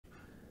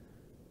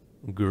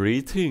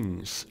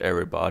Greetings,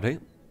 everybody.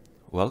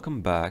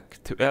 Welcome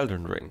back to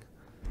Elden Ring,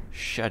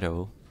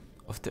 Shadow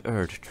of the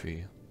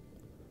Erdtree.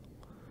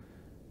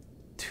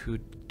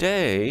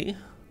 Today,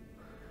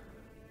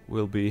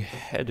 we'll be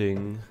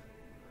heading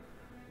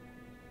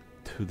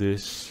to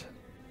this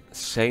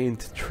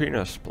Saint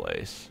Trina's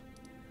place.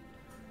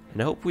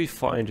 And I hope we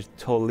find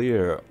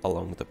Tolier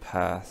along the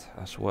path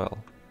as well.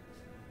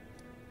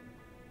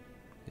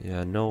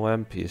 Yeah, no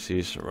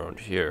NPCs around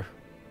here.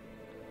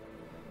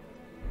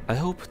 I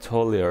hope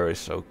Tolier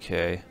is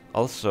okay.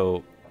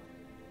 Also,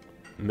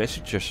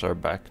 messages are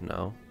back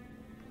now.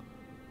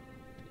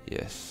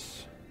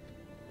 Yes.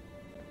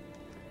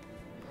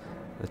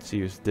 Let's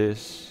use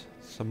this.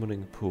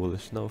 Summoning pool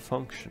is now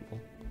functional.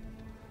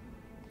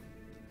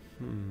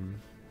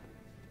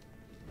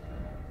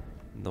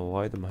 No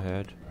item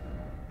ahead.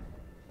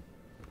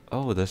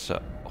 Oh, there's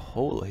a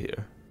hole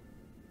here.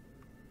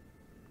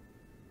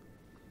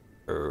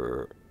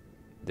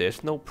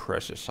 There's no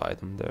precious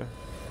item there.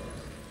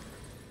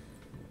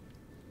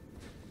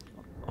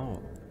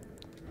 Oh,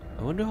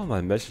 I wonder how my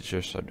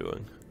messengers are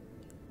doing.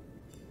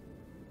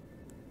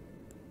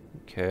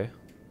 Okay.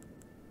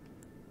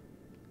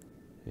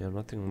 Yeah,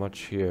 nothing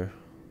much here.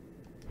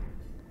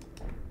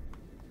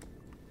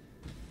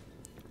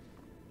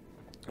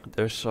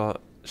 There's a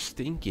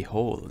stinky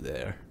hole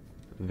there.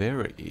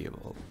 Very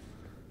evil.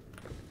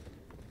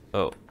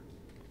 Oh,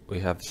 we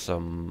have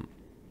some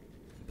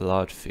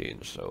blood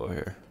fiends over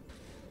here.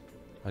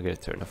 I gotta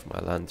turn off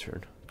my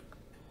lantern.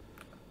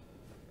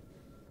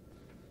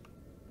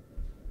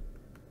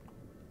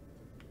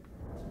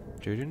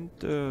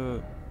 Didn't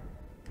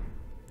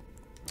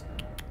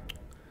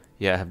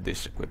yeah, I have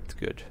this equipped,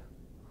 good.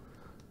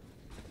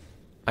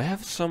 I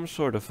have some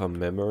sort of a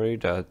memory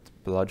that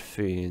blood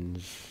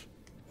fiends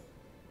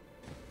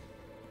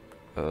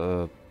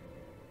gain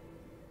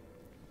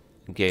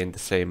the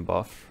same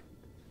buff.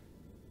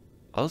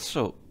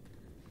 Also,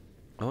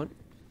 I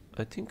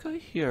think I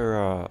hear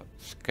a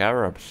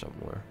scarab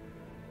somewhere.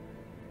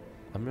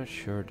 I'm not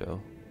sure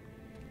though.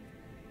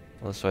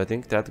 Also, I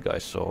think that guy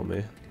saw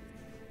me.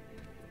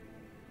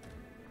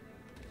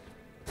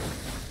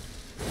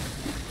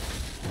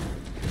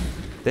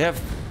 They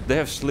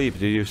have sleep,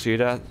 did you see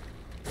that?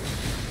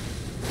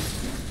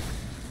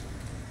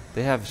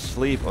 They have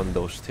sleep on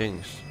those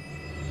things.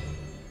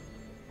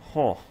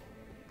 Huh.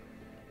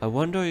 I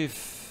wonder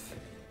if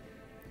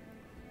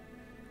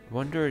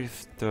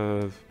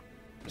the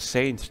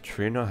Saint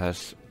Trina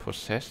has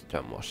possessed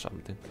them or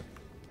something.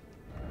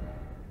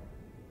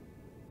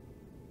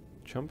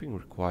 Jumping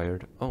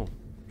required. Oh,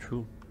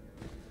 true.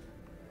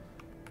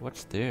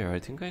 What's there? I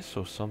think I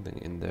saw something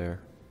in there.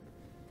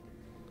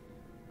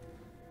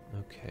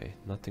 Okay,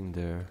 nothing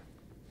there.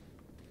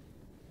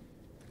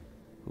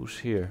 Who's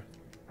here?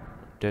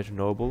 Dead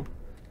noble?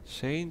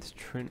 Saint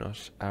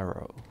Trina's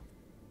arrow.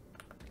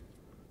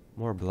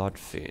 More blood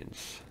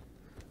fiends.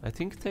 I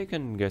think they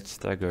can get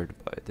staggered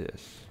by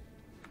this.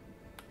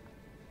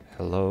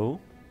 Hello?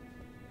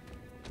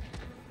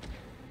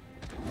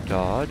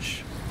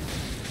 Dodge.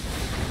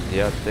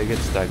 Yeah, they get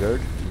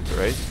staggered.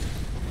 Great.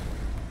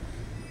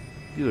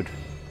 Good.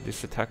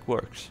 This attack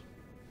works.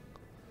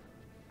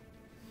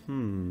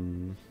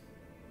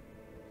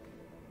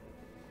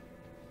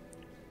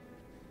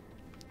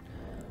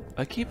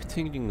 I keep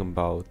thinking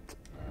about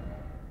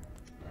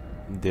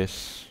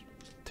this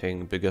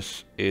thing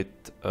because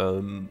it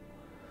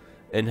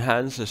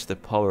enhances the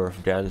power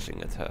of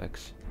dancing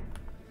attacks.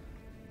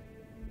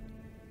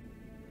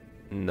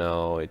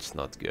 No, it's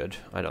not good.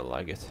 I don't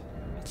like it.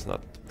 It's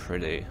not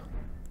pretty.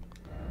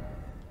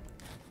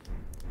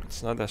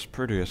 It's not as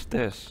pretty as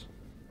this.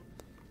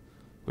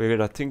 We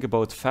gotta think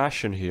about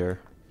fashion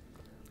here.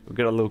 We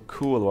gotta look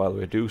cool while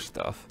we do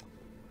stuff.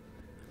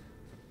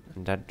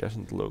 And that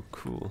doesn't look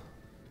cool.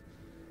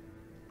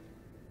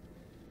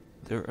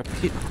 There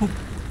appear—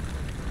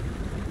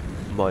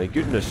 my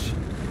goodness.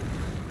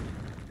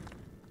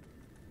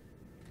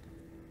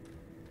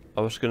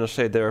 I was gonna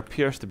say there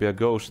appears to be a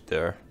ghost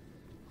there.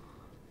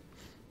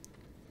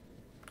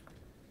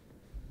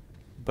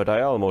 But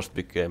I almost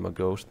became a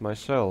ghost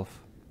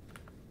myself.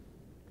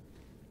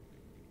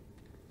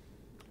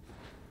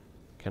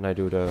 Can I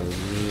do the—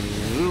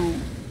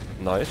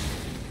 nice.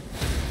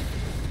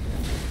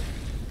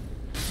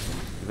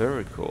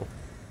 Very cool.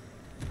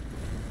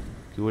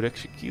 Good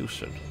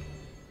execution.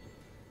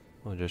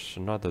 Oh, there's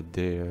another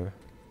there.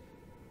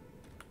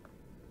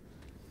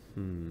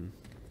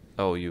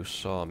 Oh, you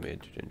saw me,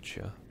 didn't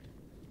you?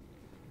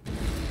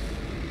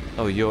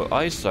 Oh, your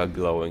eyes are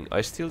glowing. I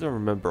still don't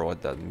remember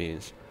what that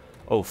means.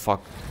 Oh,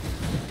 fuck.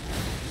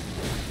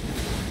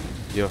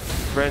 Your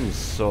friends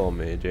saw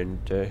me,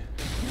 didn't they?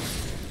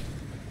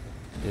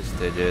 Yes,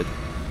 they did.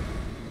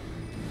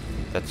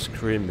 That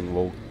screaming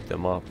woke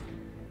them up.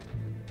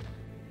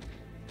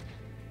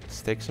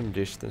 Let's take some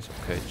distance.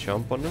 Okay,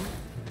 jump on them.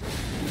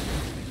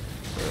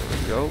 There we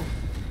go.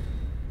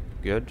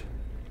 Good.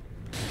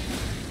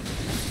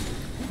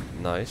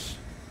 Nice.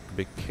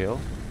 Big kill.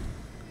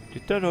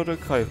 Did that other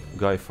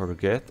guy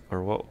forget?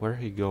 Or what? Where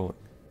he going?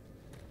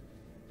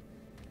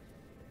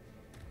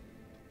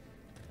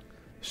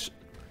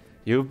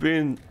 You've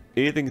been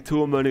eating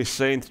too many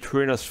Saint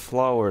Trina's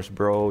flowers,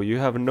 bro. You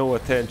have no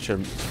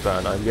attention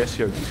span. I guess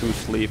you're too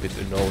sleepy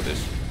to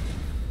notice.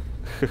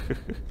 Okay,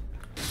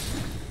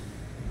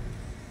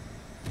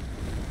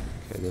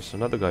 there's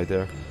another guy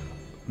there.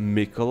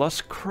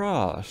 Nicholas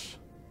Cross.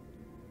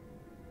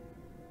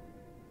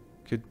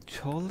 Could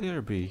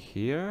Tolier be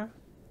here?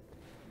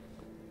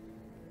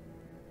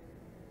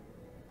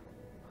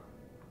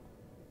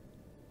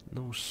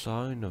 No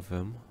sign of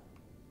him.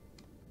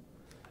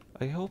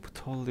 I hope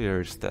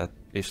Tolier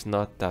is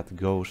not that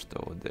ghost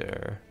over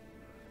there.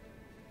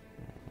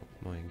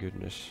 Oh, my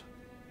goodness.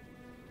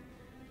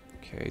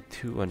 Okay,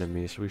 2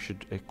 enemies. We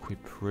should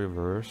equip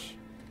rivers.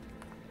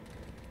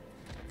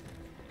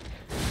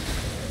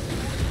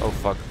 Oh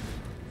fuck.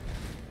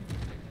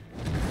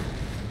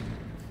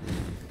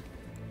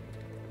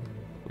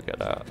 We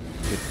gotta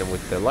hit them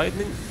with the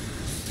lightning.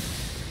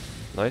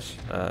 Nice.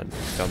 And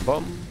gun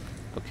bomb.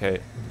 Okay.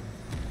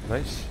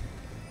 Nice.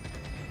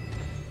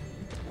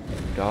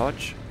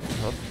 Dodge.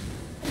 Up.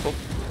 Oh.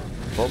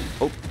 Bomb.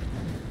 Oh.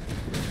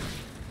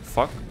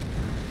 Fuck.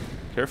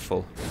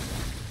 Careful.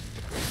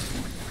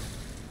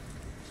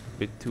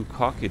 Bit too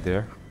cocky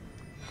there.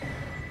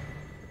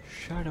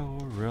 Shadow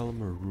Realm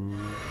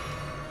Room.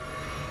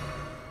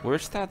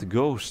 Where's that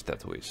ghost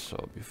that we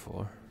saw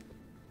before?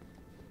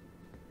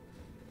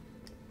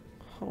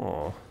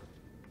 Huh.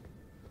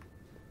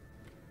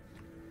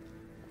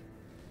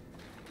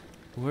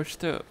 Where's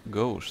the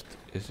ghost?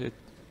 Is it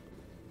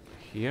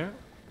here?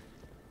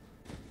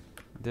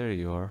 There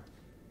you are.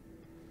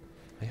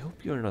 I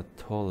hope you're not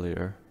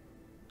Tolier.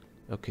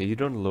 Okay, you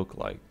don't look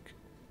like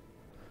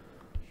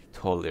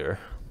Tolier.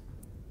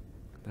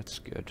 That's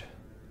good.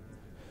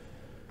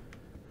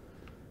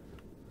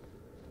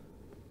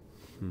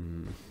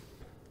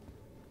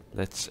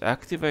 Let's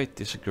activate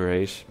this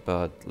grace,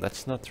 but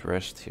let's not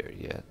rest here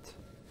yet.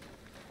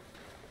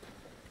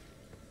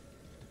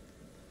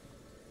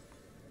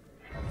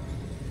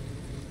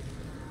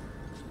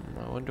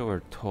 I wonder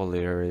where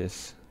Tolier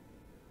is.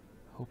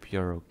 Hope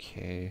you're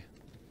okay.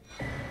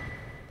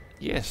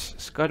 Yes,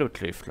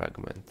 Erdtree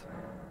fragment.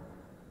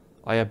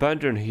 I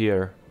abandon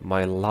here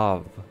my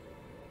love.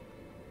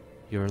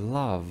 Your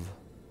love.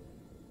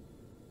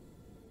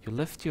 You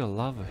left your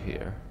love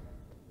here.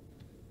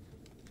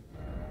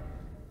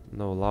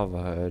 No love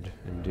ahead,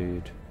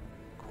 indeed.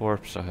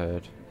 Corpse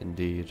ahead,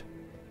 indeed.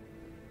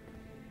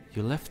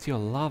 You left your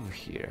love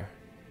here.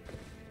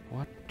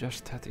 What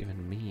does that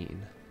even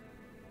mean?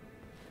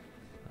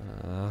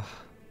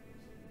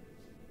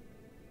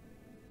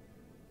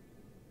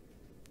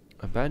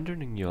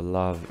 Abandoning your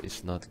love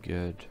is not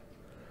good.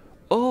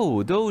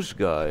 Oh, those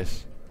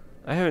guys!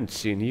 I haven't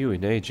seen you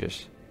in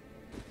ages.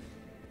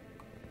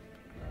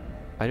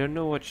 I don't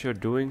know what you're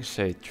doing,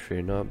 say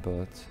Trina,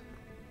 but...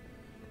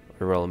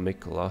 Well,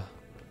 Mikola.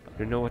 I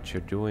don't know what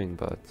you're doing,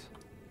 but...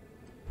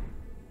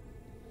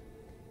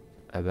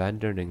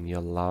 Abandoning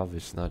your love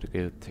is not a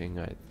good thing,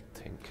 I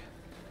think.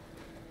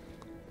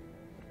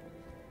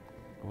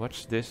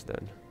 What's this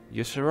then?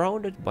 You're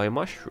surrounded by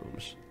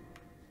mushrooms.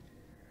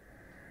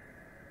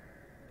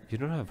 You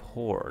don't have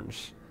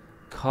horns.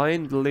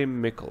 Kindly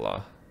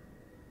Mikola.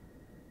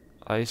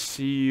 I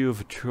see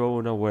you've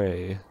thrown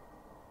away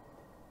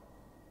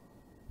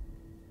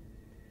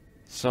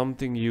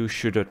something you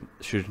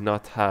should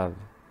not have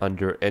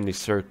under any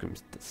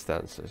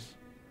circumstances.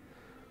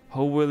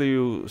 How will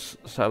you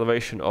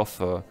salvation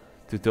offer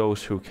to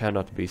those who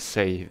cannot be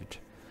saved,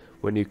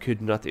 when you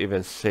could not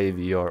even save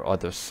your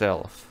other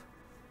self?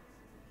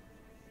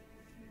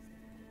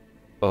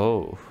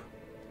 Oh,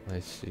 I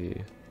see.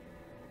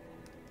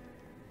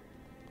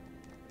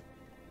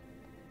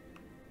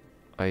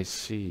 I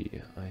see.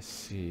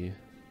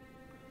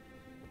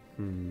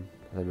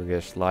 Let me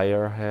guess,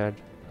 liar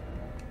head.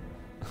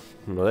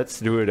 Let's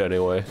do it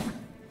anyway.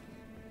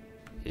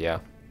 Yeah.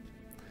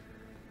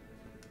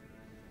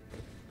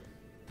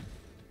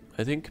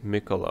 I think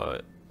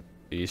Mikola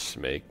is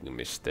making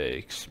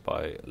mistakes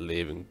by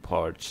leaving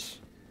parts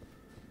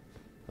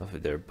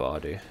of their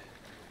body.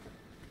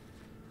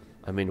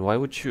 I mean, why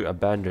would you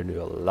abandon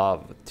your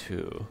love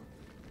too?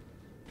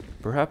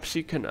 Perhaps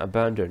you can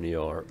abandon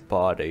your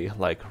body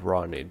like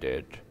Ronnie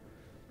did.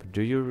 But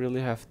do you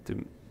really have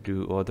to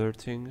do other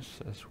things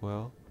as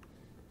well?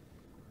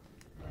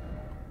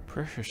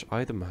 Precious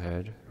item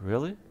ahead,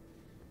 really?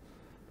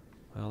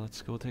 Well,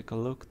 let's go take a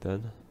look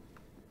then.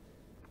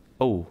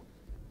 Oh,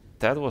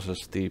 that was a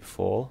steep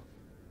fall.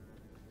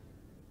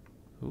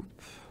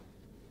 Oop.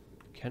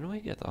 Can we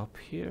get up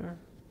here?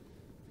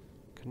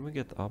 Can we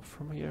get up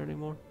from here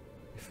anymore?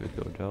 If we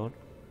go down.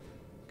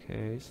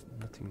 Okay,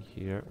 nothing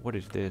here. What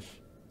is this?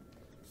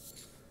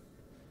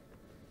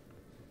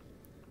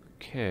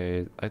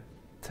 Okay,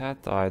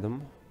 that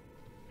item.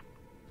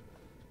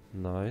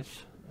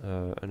 Nice.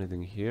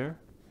 Anything here?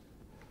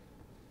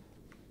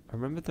 I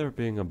remember there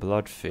being a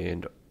blood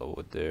fiend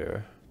over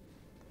there.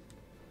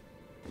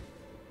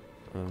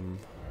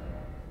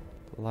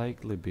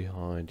 Likely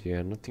behind.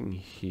 Yeah, nothing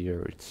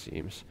here it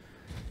seems.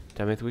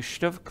 Damn it, we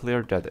should have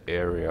cleared that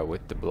area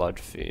with the blood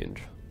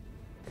fiend.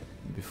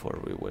 before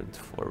we went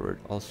forward.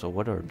 Also,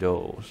 what are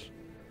those?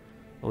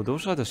 Oh,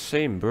 those are the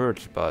same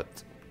birds,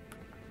 but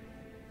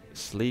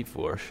sleep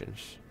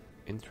versions.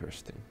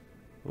 Interesting.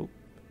 Oh,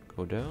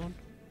 go down.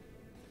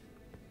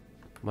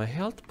 My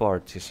health bar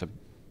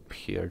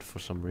disappeared for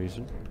some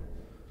reason.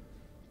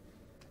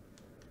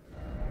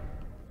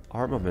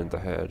 Armament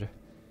ahead.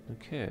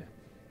 Okay.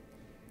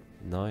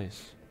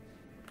 Nice.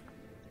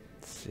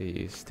 Let's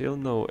see, still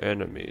no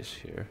enemies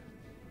here.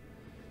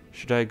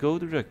 Should I go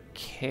to the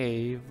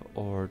cave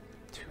or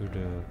to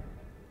the...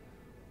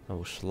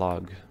 Oh,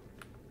 slug.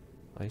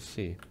 I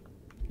see.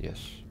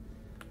 Yes.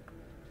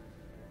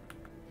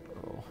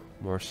 Oh,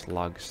 more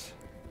slugs.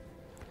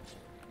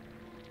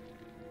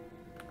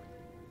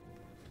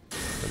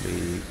 Let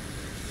me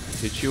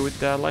hit you with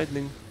that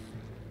lightning.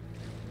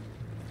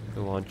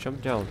 Go on,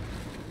 jump down.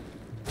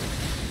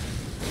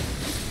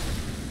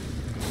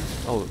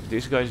 Oh,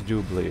 these guys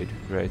do bleed.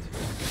 Great.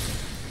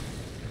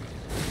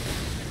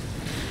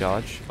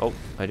 Dodge. Oh,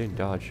 I didn't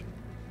dodge.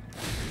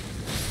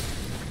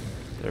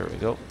 There we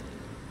go.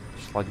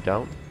 Slug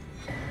down.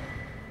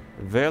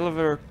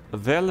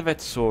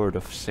 Velvet Sword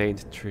of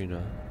Saint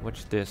Trina.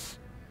 What's this?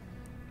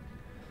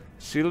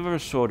 Silver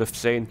Sword of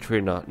Saint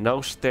Trina,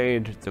 now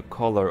stained the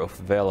color of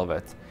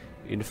velvet,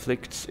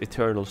 inflicts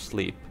eternal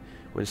sleep.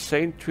 When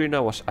Saint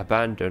Trina was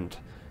abandoned,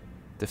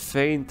 the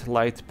faint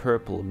light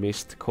purple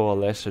mist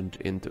coalesced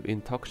into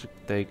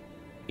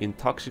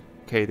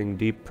intoxicating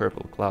deep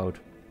purple cloud.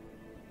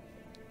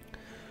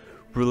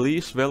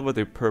 Release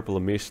velvety purple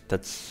mist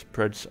that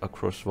spreads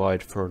across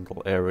wide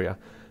fertile area,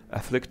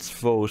 afflicts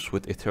foes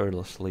with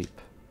eternal sleep.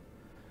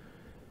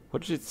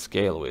 What does it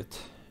scale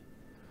with?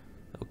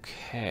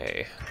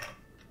 Okay.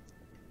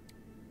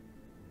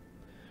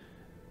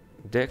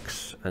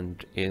 Dex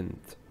and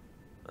int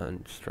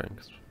and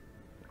strength.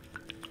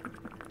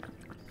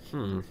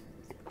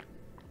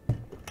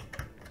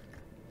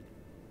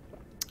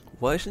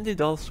 Why isn't it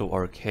also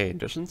arcane?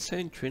 Doesn't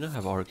Saint Trina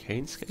have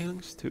arcane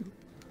scalings too?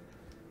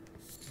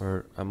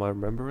 Or am I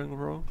remembering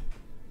wrong?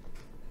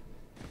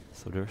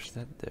 So there's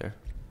that there.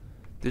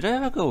 Did I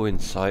ever go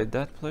inside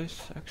that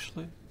place,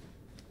 actually?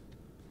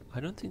 I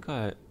don't think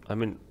I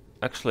mean,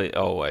 actually,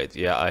 oh wait,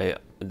 yeah,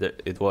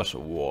 it was a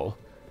wall.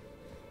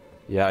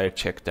 Yeah, I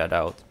checked that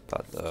out,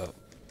 but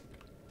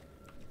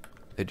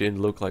it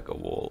didn't look like a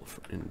wall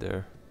in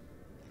there.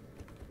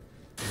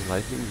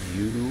 Lightning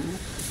you.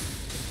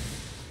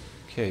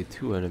 Okay,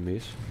 2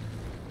 enemies.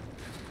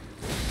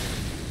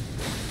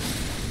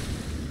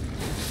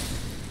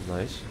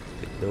 Nice.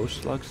 Hit those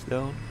slugs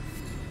down.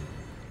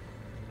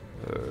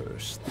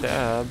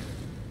 Stab.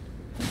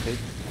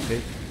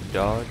 Hit,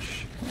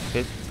 dodge.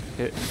 Hit.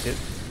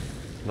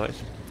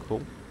 Nice.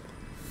 Cool.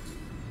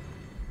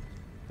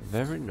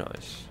 Very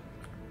nice.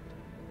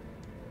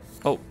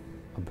 Oh,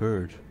 a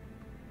bird.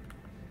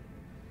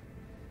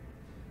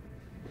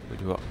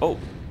 Oh,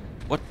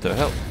 what the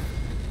hell?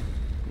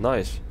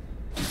 Nice.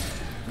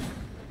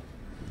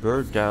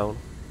 Bird down.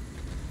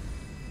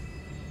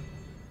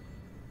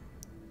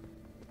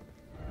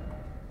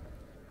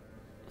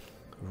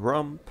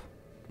 Rump?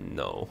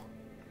 No.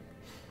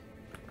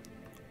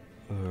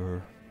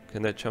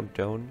 Can I jump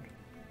down?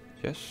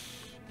 Yes.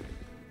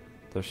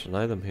 There's an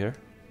item here.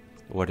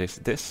 What is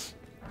this?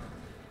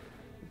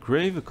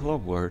 Grave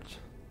Clubwort.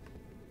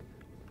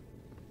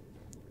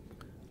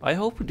 I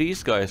hope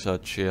these guys are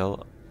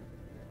chill.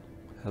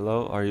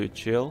 Hello, are you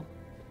chill?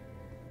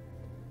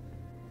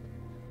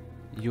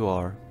 You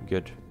are.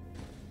 Good.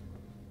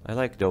 I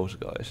like those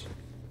guys.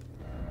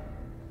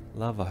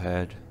 Lava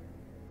head.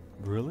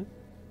 Really?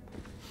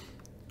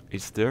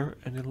 Is there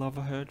any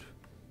lava head?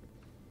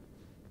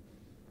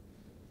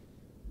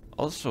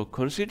 Also,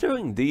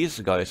 considering these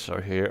guys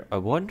are here, I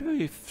wonder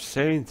if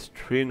Saint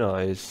Trina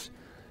is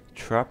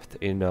trapped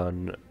in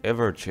an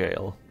ever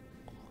jail.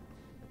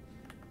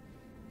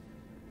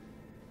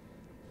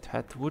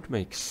 That would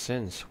make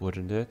sense,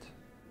 wouldn't it?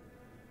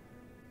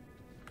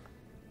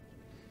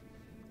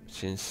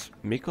 Since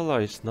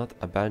Mikola is not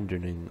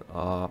abandoning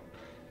oh,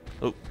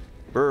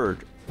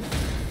 bird.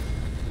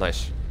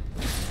 Nice.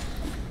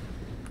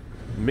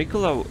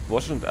 Mikola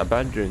wasn't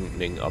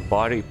abandoning a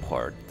body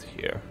part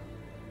here.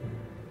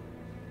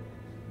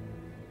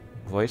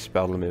 Why is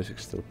battle music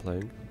still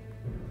playing?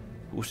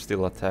 Who's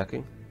still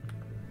attacking?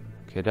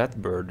 Okay,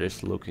 that bird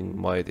is looking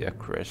mighty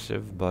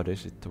aggressive, but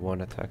is it the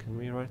one attacking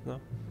me right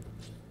now?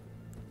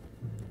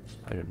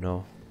 I don't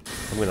know.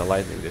 I'm gonna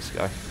lightning this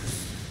guy.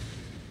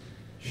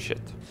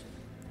 Shit.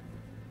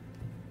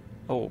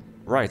 Oh,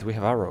 right, we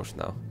have arrows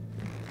now.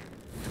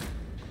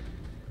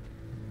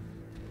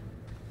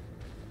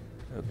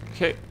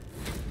 Okay.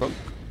 Bonk.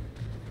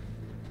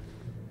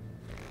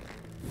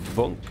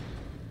 Bonk.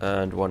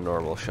 And 1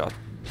 normal shot.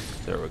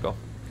 There we go.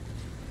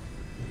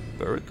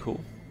 Very cool.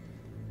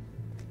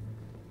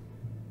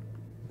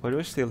 Why do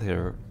I still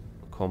hear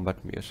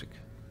combat music?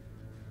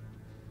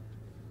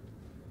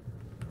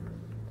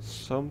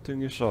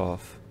 Something is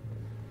off.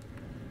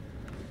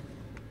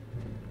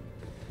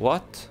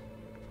 What?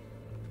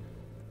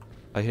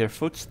 I hear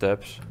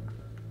footsteps.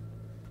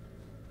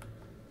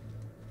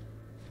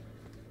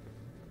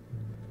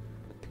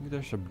 think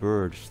there's a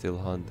bird still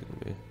hunting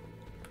me.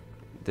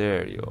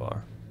 There you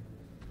are.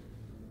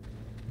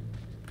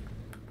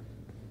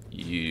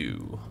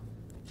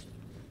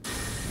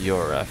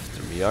 You're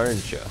after me,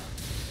 aren't you?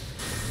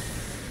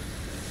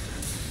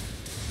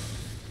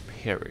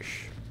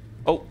 Perish.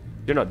 Oh,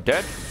 you're not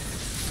dead?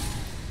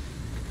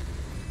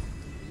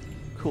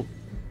 Cool.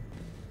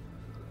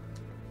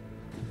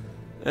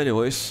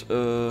 Anyways,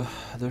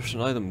 there's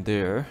an item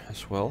there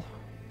as well.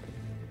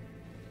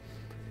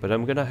 But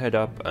I'm gonna head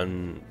up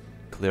and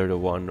clear the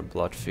one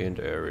blood fiend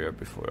area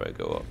before I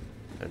go up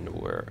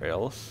anywhere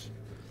else.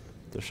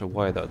 There's a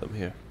white item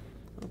here.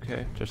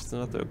 Okay, just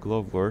another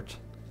glove wort.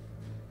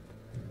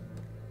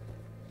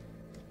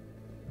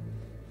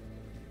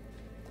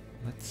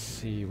 Let's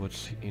see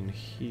what's in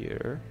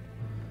here.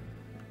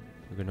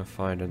 We're gonna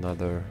find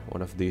another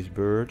one of these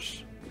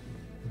birds.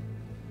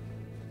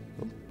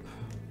 Oop.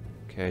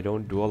 Okay,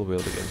 don't dual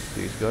wield against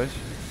these guys.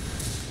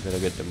 Gonna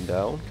get them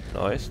down.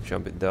 Nice,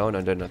 jump it down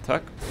and then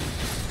attack.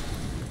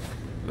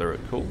 Very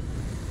cool.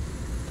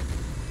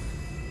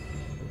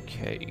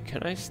 Okay,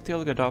 can I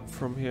still get up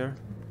from here?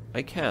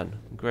 I can,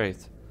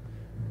 great.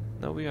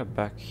 Now we are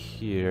back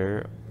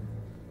here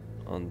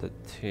on the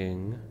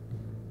thing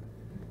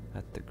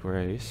at the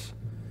grace.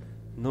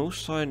 No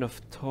sign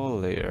of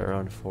Tolier,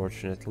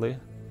 unfortunately.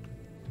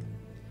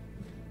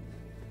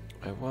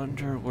 I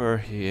wonder where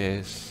he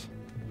is.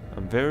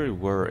 I'm very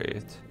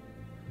worried.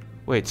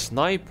 Wait,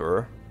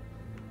 sniper?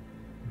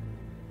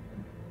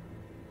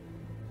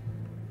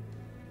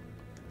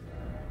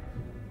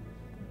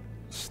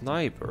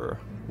 Sniper?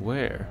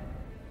 Where?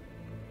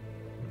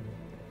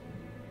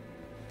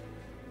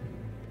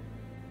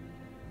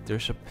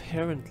 There's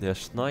apparently a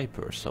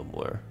sniper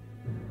somewhere.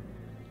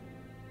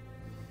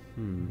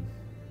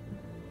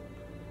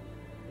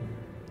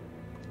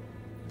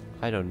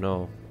 I don't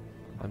know.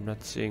 I'm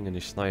not seeing any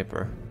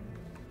sniper.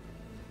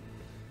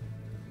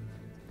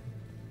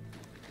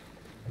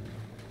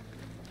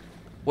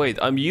 Wait,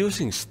 I'm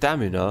using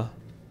stamina?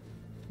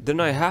 Then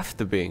I have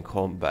to be in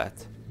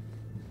combat.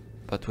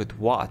 But with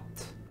what?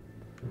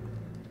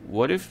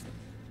 What if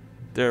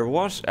there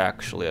was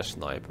actually a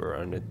sniper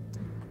and it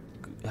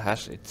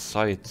has its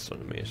sights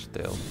on me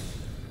still?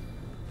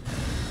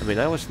 I mean,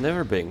 I was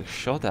never being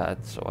shot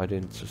at, so I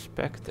didn't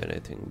suspect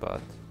anything,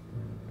 but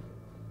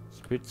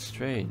it's a bit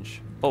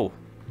strange. Oh,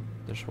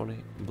 there's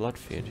one blood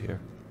fiend here.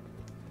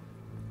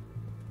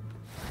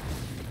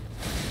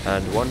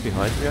 And one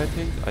behind me, I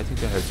think. I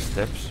think I heard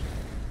steps.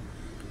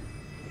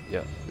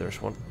 Yeah,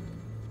 there's one.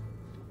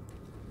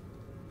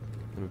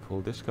 Let me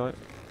pull this guy.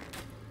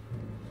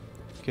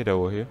 Get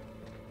over here.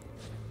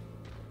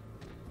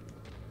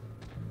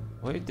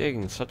 Why are you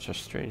taking such a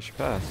strange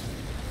path?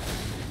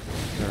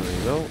 There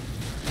we go.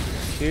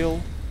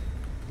 Kill.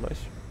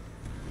 Nice.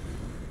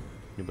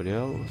 Anybody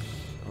else?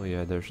 Oh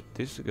yeah, there's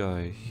this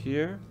guy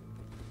here.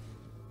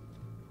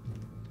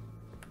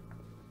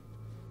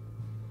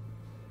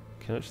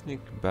 Can I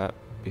sneak back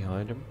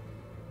behind him?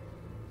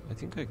 I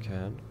think I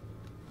can.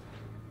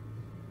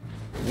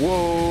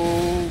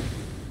 Whoa!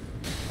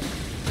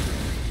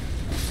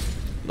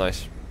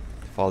 Nice.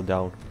 Fall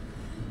down.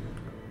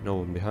 No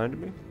one behind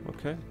me?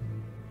 Okay.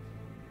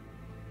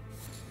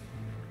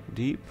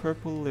 Deep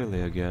purple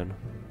lily again.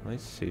 I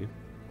see.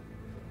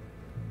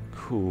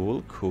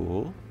 Cool,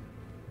 cool.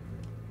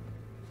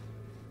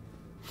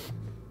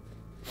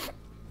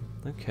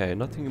 Okay,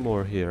 nothing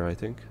more here, I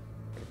think.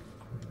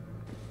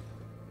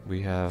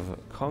 We have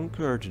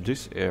conquered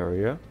this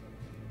area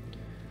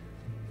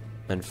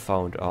and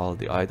found all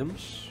the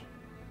items.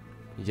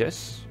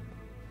 Yes,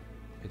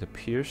 it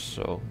appears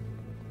so.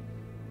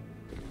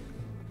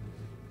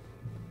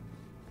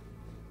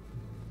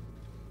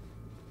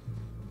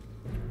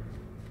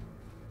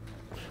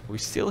 We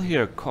still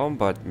hear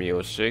combat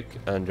music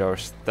and our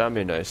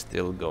stamina is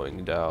still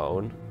going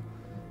down.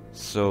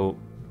 So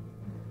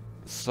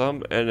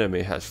some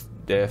enemy has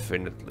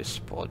definitely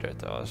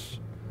spotted us.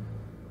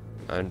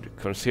 And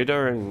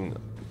considering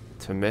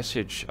the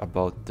message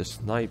about the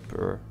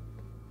sniper,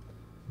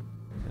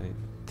 I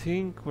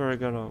think we're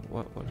gonna...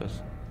 What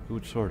does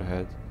good sword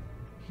head?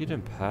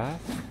 Hidden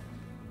path?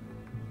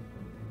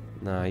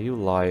 Nah, you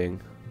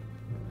lying.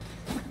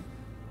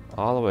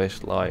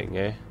 Always lying,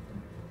 eh?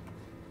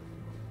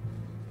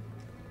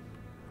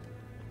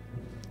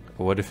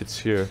 What if it's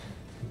here?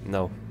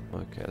 No.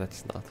 Okay,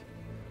 that's not.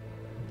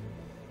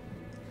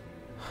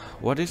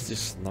 What is this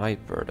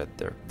sniper that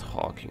they're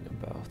talking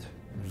about?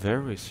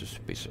 Very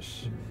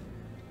suspicious.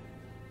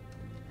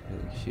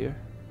 Anything here?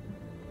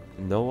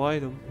 No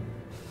item.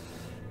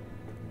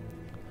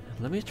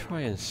 Let me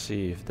try and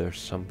see if there's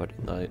somebody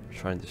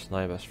trying to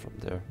snipe us from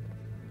there.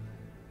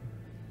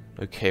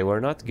 Okay, we're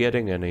not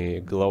getting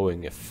any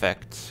glowing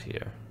effects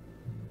here.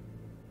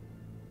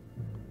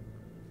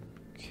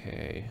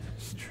 Okay,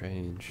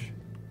 strange.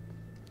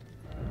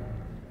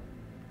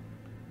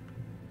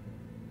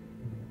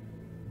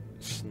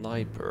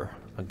 Sniper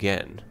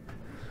again.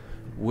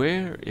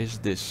 Where is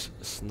this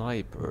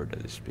sniper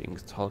that is being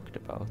talked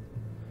about?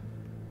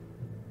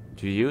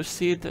 Do you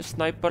see the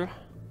sniper?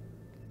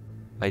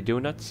 I do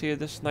not see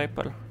the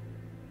sniper.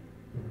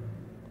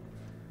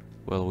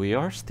 Well, we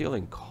are still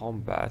in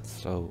combat,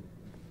 so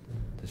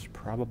there's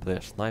probably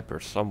a sniper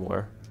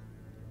somewhere.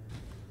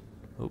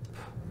 Oop.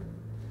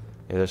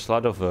 Yeah, there's a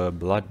lot of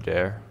blood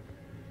there.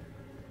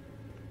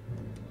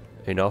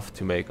 Enough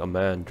to make a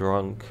man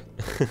drunk.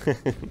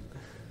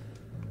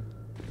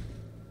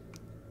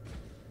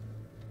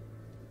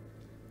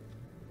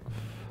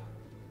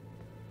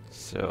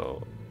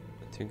 So,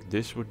 I think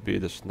this would be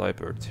the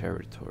sniper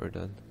territory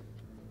then.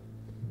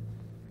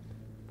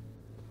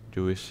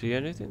 Do we see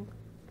anything?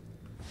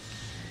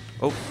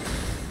 Oh!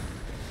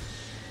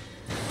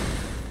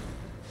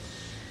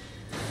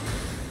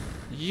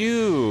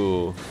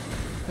 You!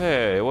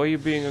 Hey, why are you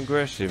being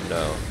aggressive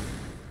now?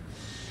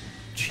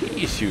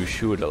 Jeez, you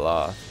shoot a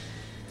lot.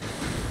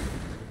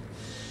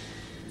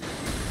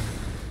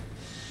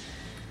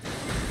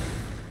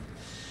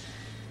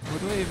 How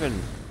do I even...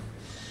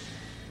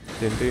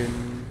 Din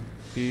din,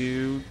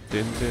 pew,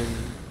 din din,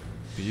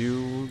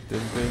 pew,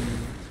 din din,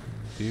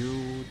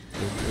 pew,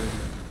 din din,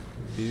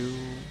 pew,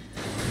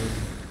 din din,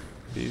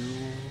 pew,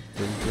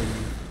 din din.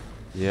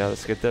 Yeah,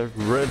 let's get that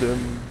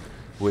rhythm.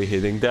 We're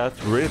hitting that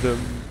rhythm.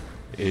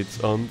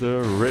 It's on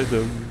the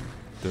rhythm.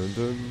 Dun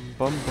dun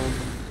bum bum.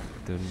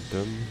 Dun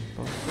dun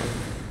bum bum.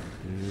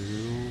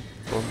 Pew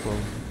bum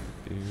bum.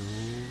 Pew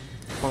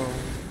bum.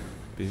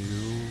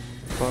 Pew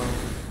bum.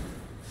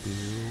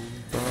 Pew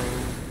bum.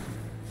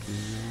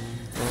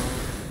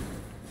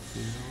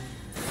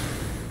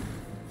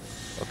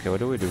 Okay, what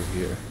do we do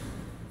here?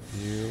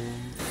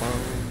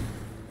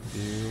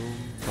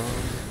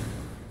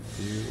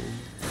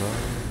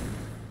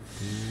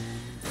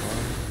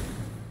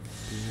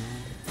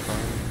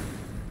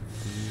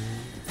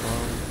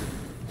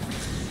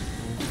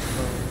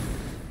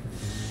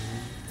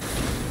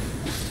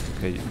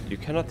 Okay, you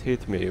cannot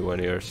hit me when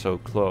you're so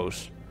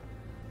close.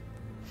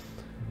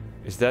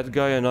 Is that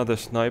guy another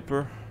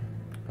sniper?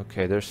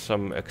 Okay, there's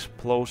some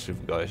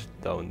explosive guys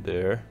down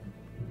there.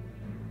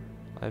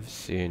 I've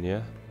seen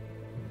ya.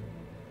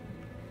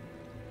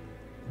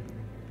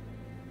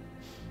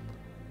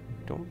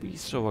 Don't be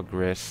so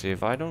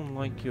aggressive. I don't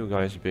like you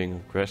guys being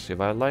aggressive.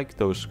 I like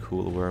those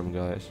cool worm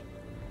guys.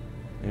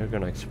 You're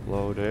gonna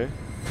explode, eh?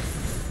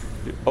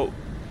 Oh!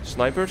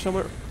 Sniper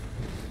somewhere?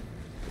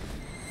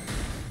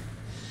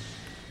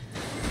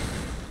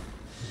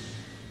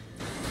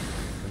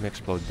 Let me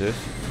explode this.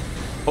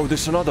 Oh,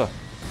 there's another!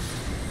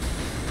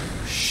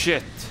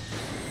 Shit!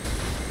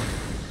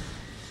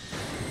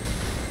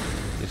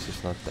 This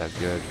is not that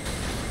good.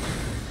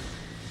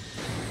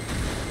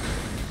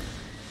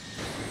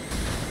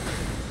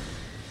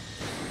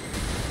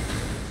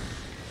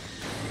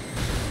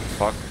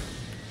 Fuck.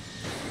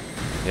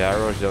 The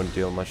arrows don't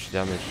deal much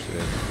damage to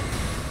it.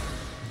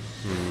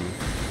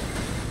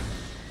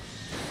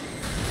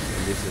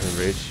 And this isn't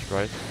reached,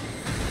 right?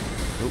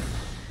 Oop.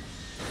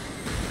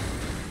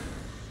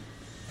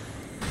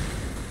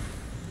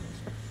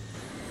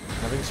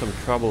 Having some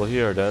trouble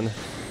here then.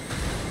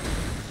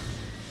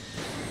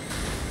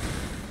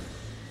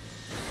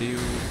 Pew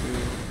pew.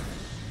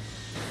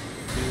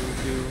 Pew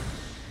pew.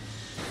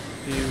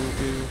 Pew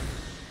pew.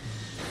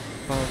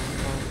 Bum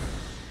bum.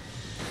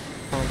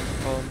 Bum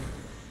bum.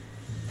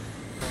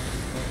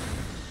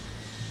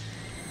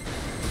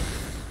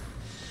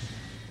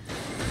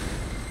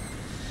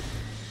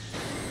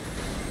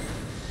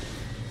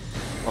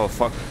 Oh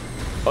fuck.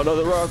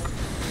 Another rock.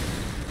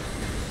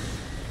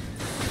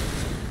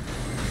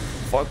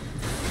 Fuck.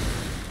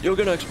 You're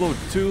gonna explode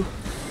too.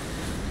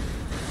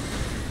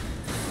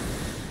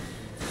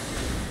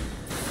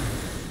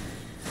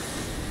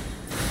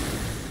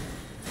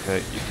 Okay,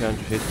 you can't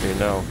hit me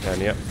now, can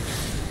ya?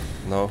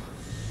 No.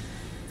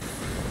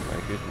 Oh my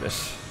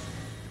goodness.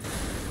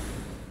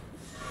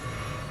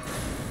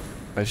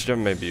 I should have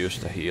maybe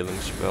used a healing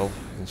spell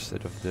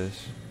instead of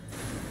this.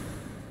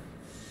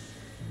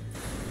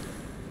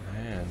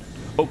 Man.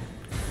 Oh!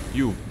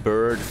 You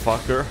bird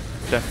fucker!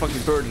 That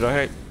fucking bird that I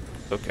hate!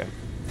 Okay.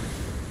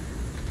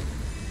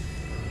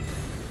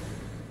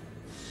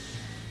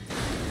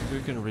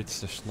 We can reach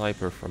the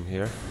sniper from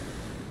here.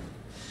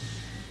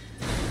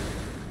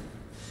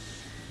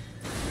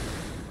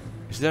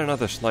 Is there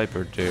another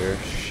sniper there?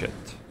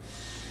 Shit.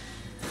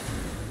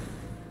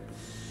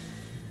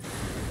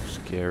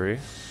 Scary.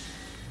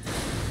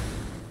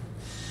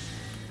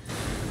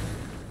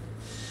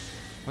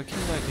 Why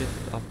can't I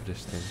get up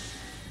this thing?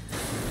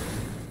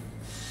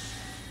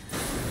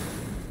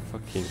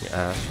 Fucking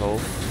asshole.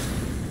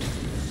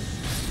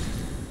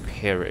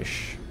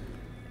 Perish.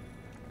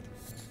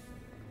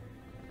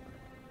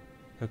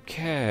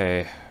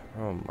 Okay.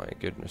 Oh my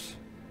goodness.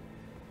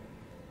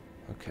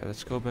 Okay,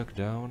 let's go back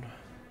down.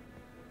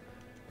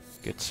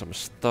 Get some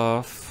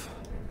stuff.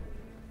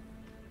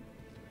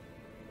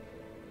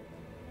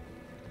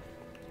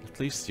 At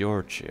least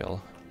you're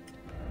chill.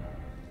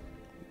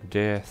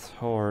 Death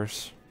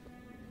horse.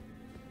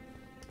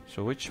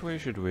 So which way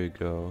should we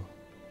go?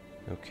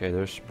 Okay,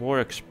 there's more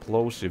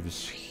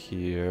explosives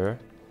here.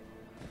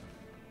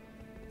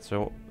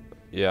 So,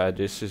 yeah,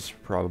 this is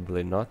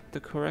probably not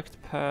the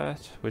correct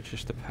path. Which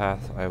is the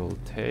path I will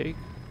take?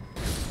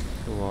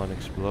 Go on,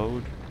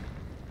 explode.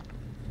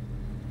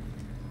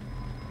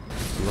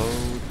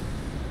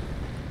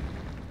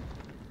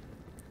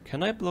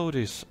 Can I blow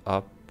this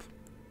up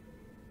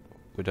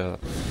with a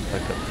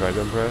like a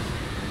dragon breath?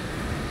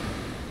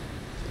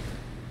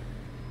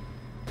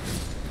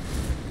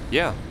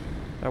 Yeah,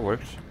 that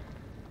works.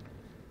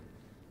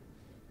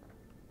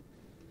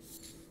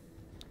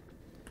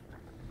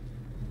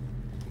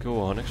 Go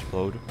on,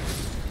 explode.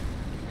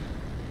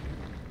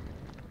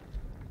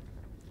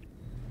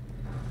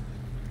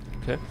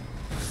 Okay.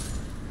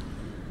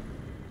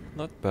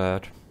 Not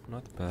bad.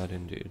 Not bad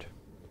indeed.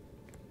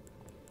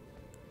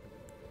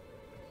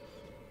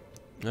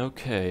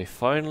 Okay,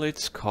 finally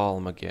it's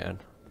calm again.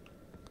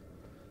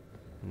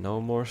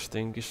 No more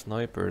stinky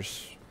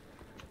snipers.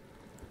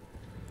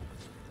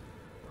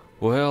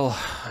 Well,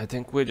 I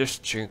think we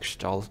just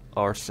jinxed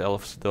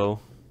ourselves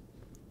though.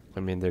 I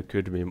mean, there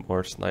could be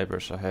more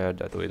snipers ahead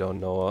that we don't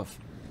know of.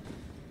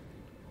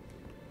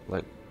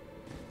 Like...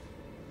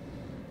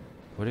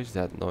 What is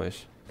that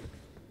noise?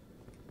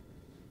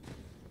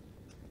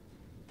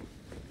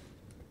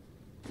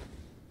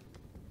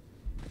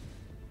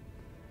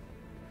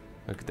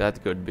 Like,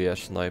 that could be a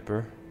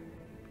sniper.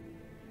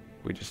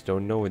 We just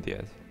don't know it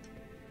yet.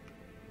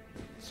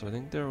 So I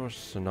think there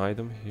was an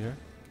item here.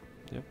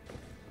 Yep.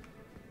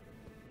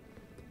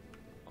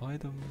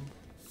 Item.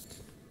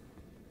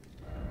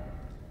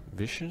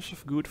 Visions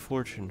of good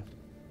fortune.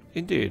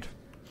 Indeed.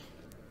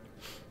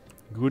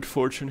 Good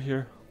fortune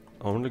here.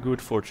 Only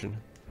good fortune.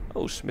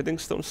 Oh, smithing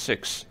stone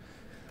 6.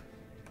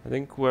 I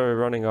think we're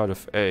running out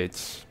of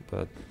 8s,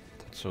 but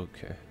that's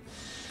okay.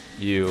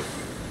 You.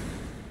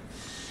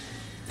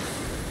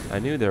 I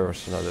knew there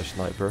was another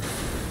sniper.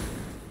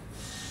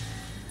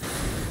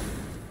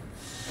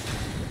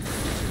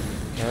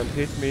 Can't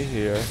hit me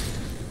here.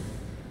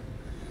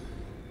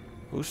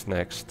 Who's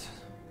next?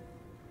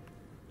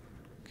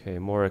 Okay,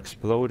 more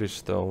exploded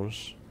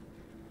stones.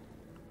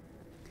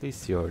 At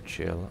least you're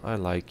chill. I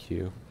like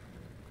you.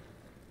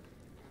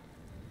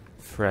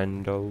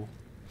 Friendo.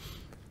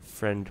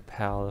 Friend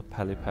pal.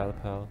 Pally pal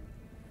pal.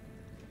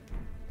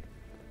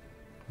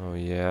 Oh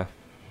yeah.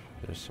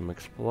 There's some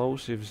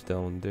explosives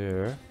down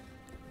there.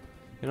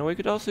 You know, we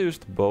could also use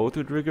the bow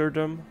to trigger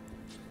them.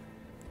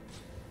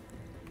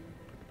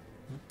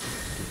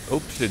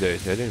 Oopsie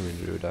daisy, I didn't mean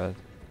to do that.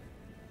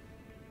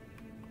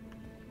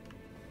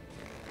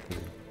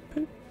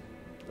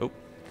 Oh.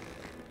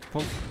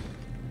 Bonk.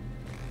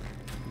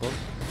 Bonk.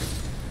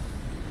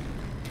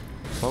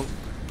 Bonk.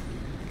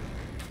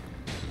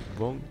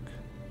 Bonk.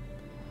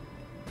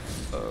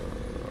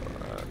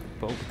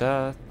 Bonk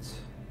that.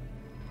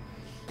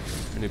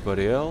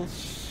 Anybody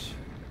else?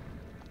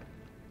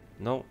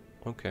 No?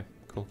 Okay,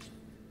 cool.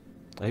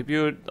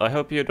 I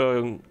hope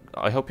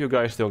you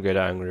guys don't get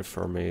angry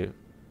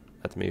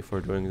at me for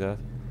doing that.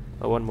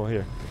 Oh, one more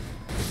here.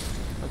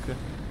 Okay.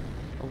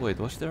 Oh wait,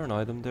 was there an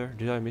item there?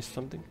 Did I miss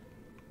something?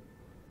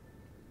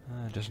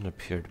 It doesn't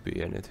appear to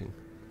be anything.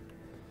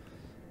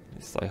 At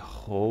least I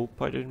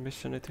hope I didn't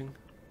miss anything.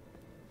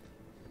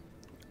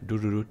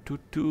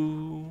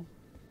 Do.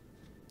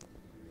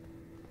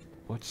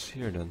 What's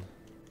here then?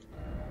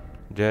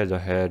 Dead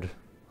ahead.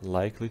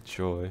 Likely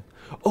joy.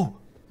 Oh!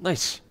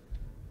 Nice!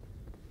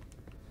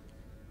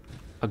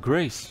 A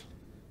grace!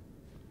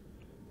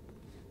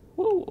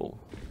 Whoa!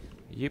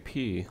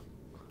 Yippee.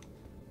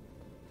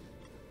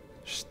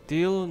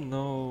 Still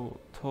no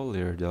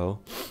Tolier though.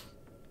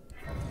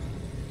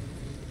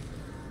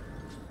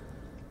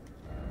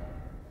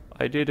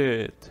 I did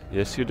it!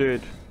 Yes you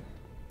did.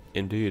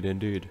 Indeed,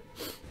 indeed.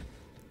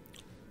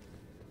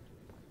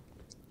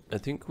 I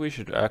think we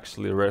should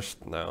actually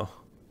rest now.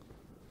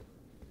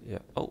 Yeah.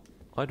 Oh,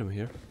 item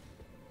here.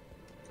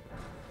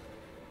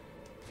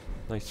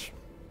 Nice.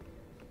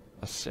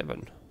 A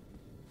 7.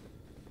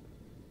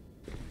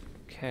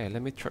 Okay,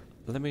 let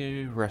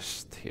me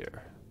rest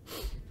here.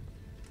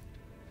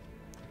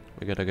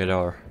 We gotta get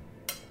our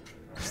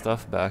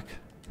stuff back.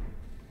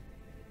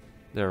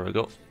 There we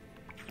go.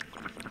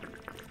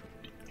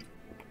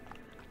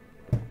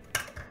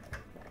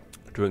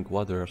 Drink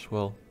water as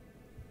well.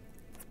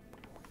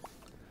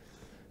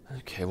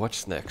 Okay,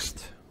 what's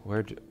next?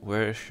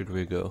 Where should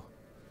we go?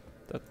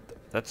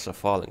 That's a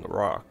falling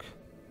rock.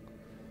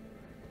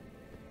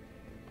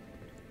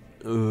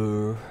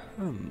 The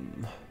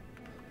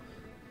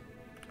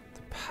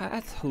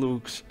path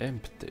looks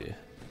empty.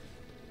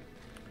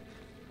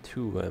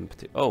 Too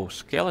empty. Oh,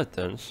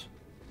 skeletons.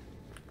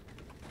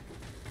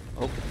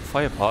 Oh,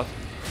 fire pot.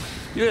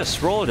 You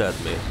just rolled at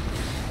me.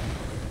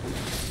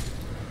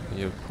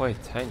 You're quite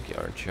tanky,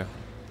 aren't you?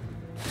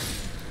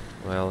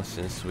 Well,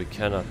 since we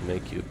cannot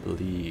make you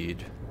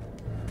bleed,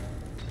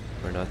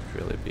 we're not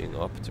really being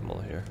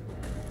optimal here.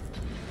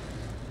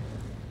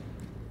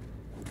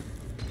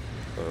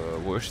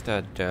 Where's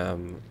that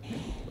damn...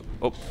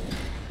 Oh!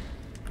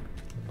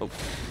 Oh!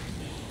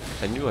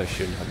 I knew I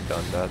shouldn't have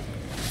done that.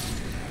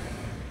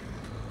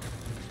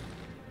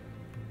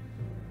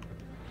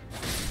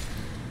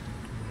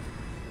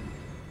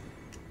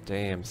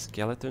 Damn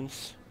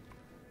skeletons.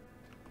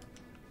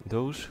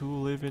 Those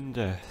who live in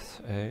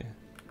death, eh?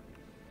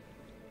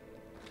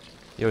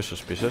 You're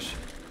suspicious.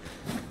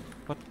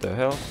 What the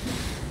hell?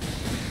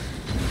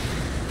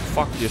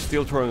 fuck, you're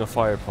still throwing a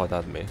fire pot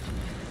at me.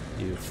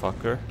 You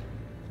fucker.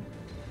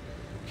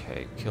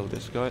 Okay, kill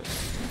this guy.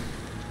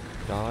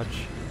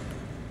 Dodge.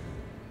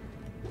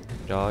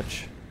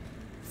 Dodge.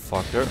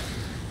 Fucker.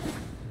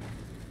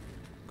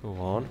 Go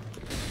on.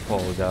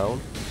 Fall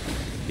down.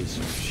 Piece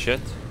of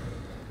shit.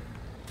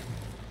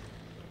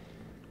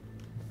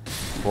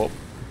 Whoop.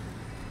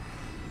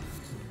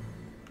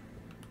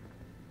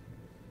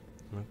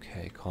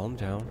 Okay, calm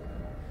down.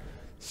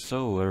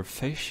 So we're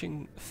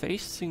facing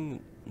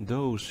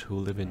those who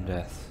live in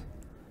death.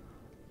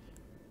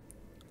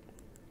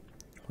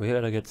 We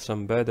gotta get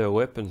some better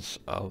weapons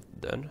out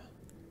then.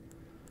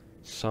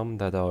 Some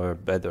that are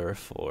better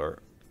for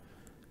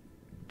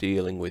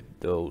dealing with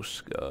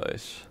those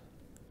guys.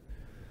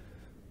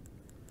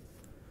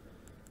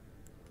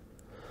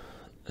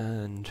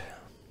 And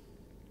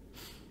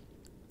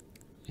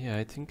yeah,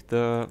 I think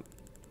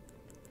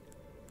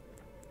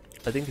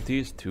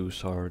these two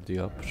are the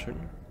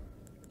option.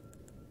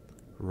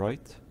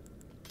 Right?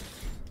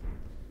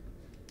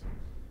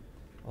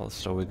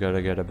 Also, we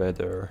gotta get a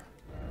better...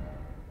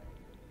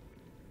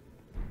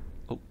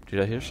 Oh,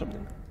 did I hear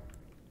something?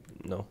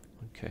 No,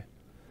 okay.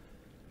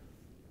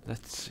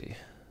 Let's see.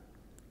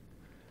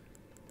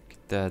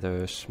 Get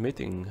that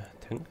smithing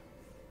thing.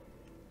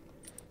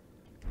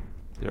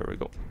 There we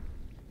go.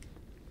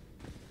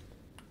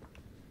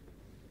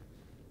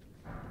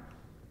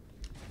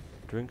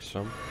 Drink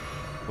some.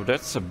 Oh,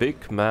 that's a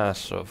big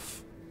mass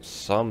of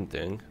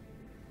something.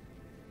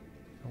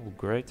 Oh,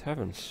 great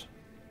heavens.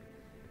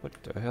 What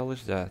the hell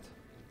is that?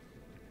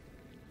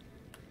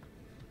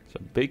 It's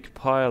a big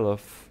pile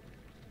of...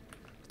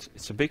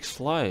 It's a big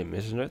slime,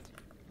 isn't it?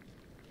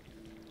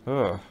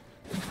 Ugh.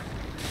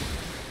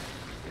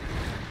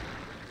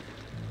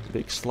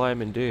 Big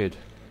slime indeed.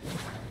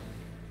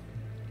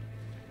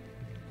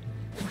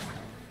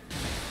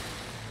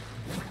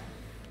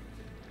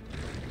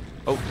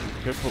 Oh,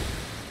 careful.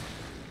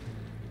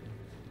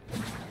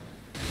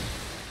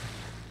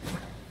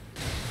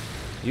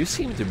 You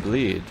seem to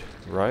bleed,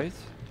 right?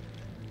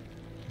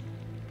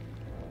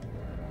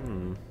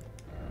 Hmm.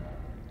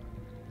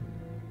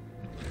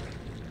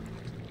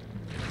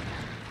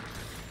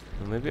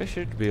 Well, maybe I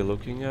should be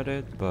looking at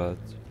it, but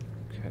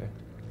okay.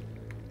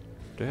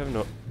 Do I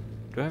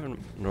have a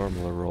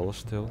normal roll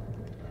still?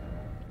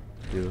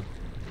 Do.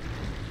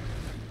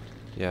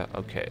 Yeah,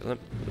 okay.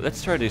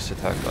 Let's try this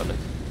attack on it.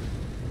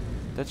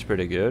 That's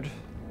pretty good.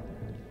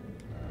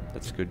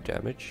 That's good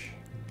damage.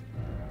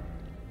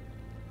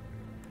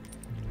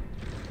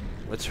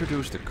 Let's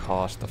reduce the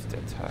cost of the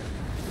attack.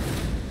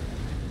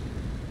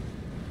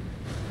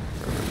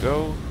 There we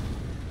go.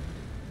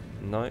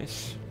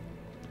 Nice.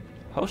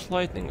 How's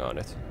lightning on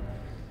it?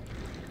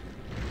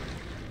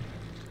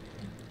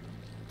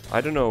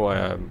 I don't know why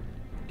I'm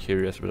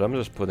curious, but I'm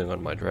just putting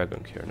on my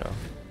dragon gear now.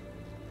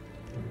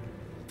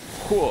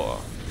 Whoa.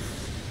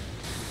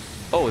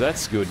 Oh,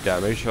 that's good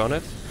damage on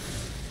it.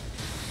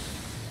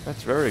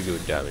 That's very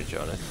good damage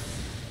on it.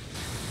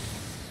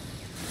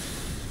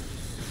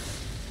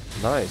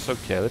 Nice,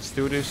 okay, let's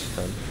do this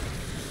then.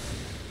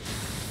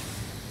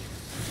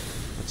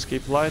 Let's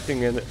keep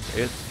lighting in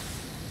it.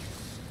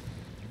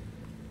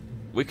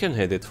 We can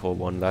hit it for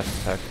one last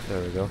attack,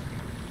 there we go.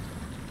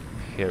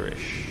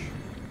 Hereish.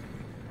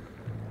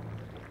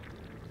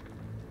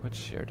 What's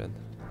here then?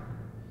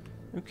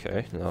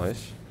 Okay,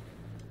 nice.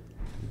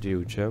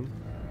 Dew gem.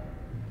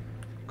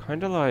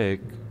 Kinda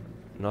like,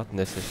 not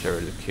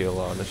necessarily kill,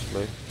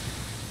 honestly.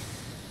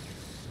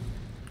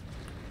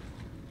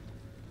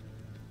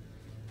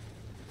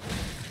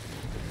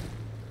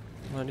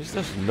 Man, this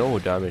does no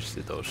damage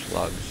to those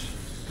slugs.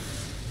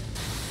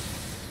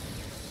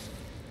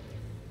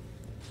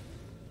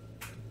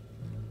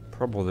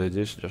 Probably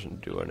this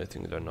doesn't do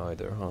anything then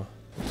either, huh?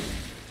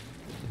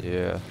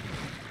 Yeah.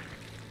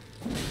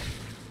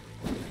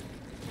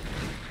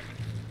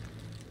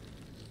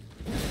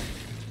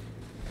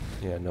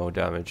 Yeah, no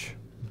damage.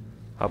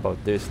 How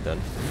about this then?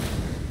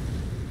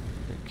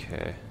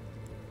 Okay.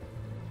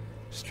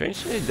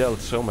 Strangely dealt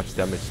so much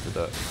damage to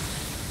the...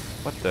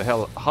 What the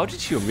hell? How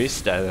did you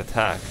miss that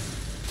attack?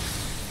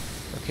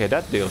 Okay,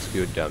 that deals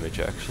good damage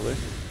actually.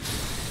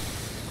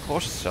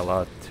 Costs a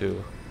lot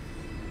too.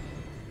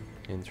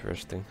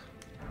 Interesting.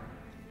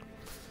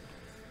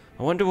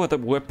 I wonder what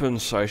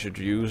weapons I should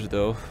use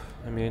though.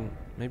 I mean,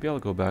 maybe I'll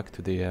go back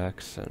to the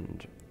axe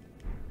and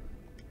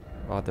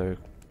other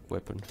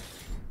weapon.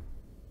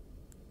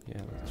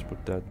 Yeah, let's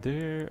put that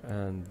there,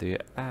 and the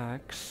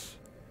axe.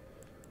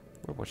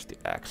 Where was the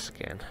axe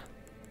again?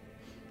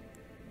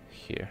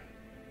 Here.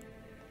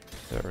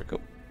 There we go.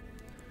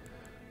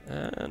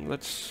 And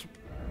let's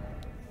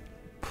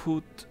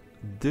put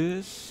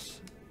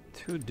this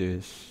to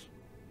this.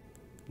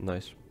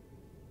 Nice.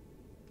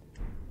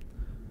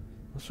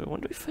 Also, I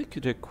wonder if I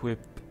could equip,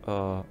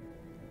 no.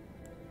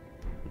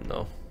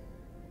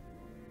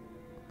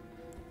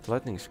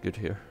 Lightning's good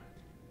here.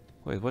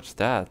 Wait, what's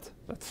that?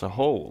 That's a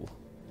hole.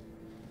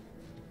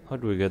 How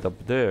do we get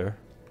up there?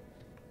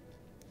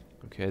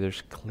 Okay,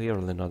 there's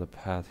clearly not a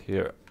path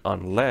here,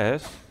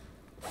 unless...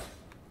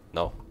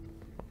 No.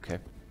 Okay,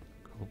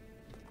 cool.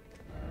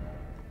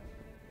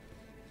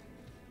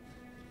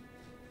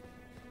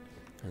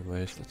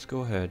 Anyways, let's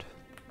go ahead.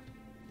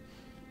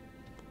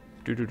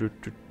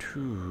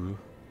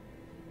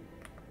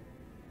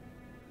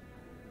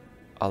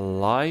 A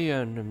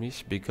lion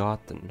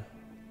misbegotten.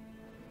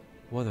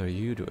 What are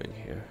you doing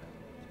here?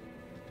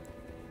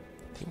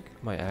 I think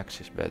my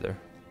axe is better.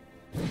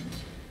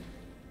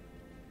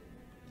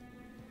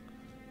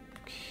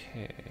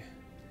 Okay.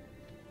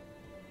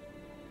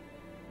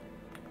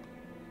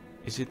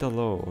 Is it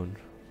alone?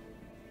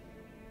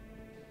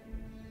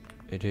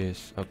 It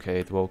is. Okay,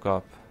 it woke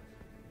up.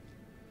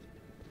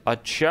 A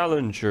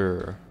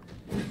challenger!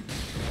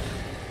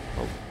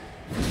 Oh.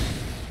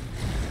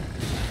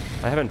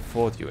 I haven't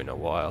fought you in a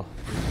while.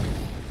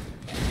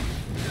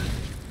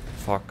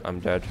 Fuck, I'm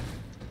dead.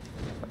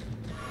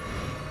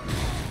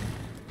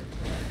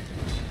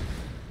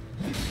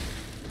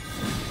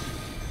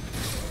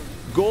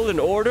 Golden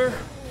Order?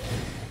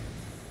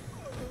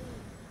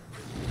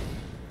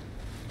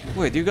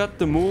 Wait, you got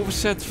the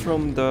moveset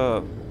from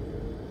the...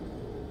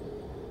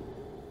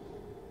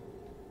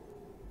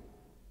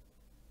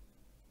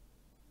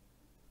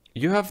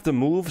 You have the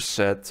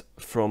moveset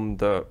from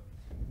the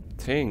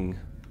thing.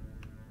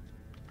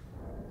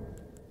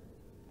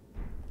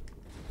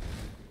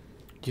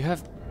 You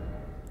have...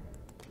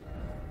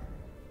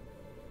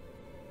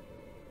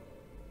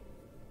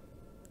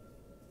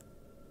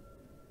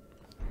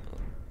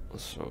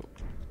 So...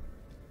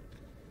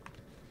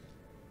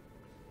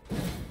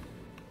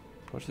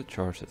 What's the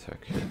charge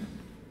attack here?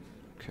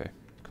 Okay,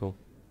 cool.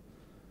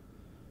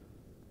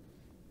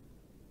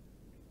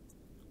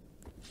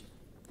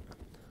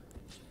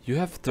 You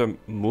have the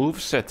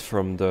moveset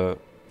from the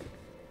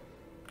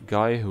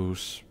guy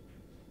who's...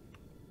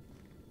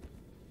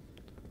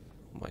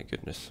 Oh my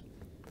goodness.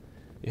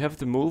 You have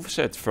the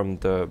moveset from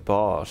the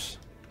boss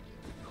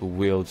who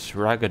wields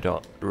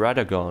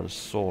Radagon's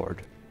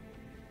sword.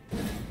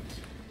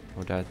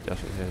 Oh, that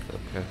doesn't hit,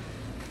 okay.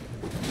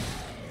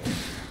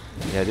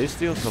 Yeah, this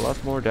deals a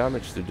lot more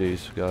damage to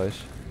these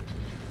guys.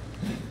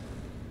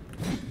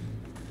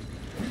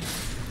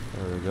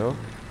 There we go.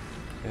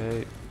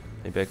 Okay.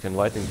 Maybe I can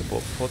lighten the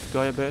pot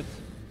guy a bit.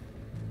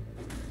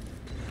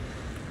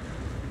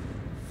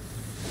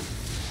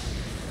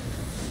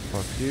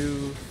 Fuck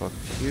you, fuck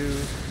you,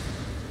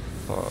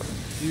 fuck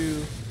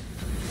you.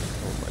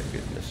 Oh my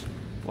goodness.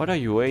 What are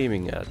you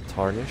aiming at,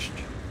 Tarnished?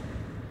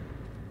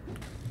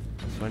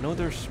 So I know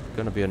there's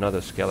gonna be another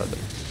skeleton.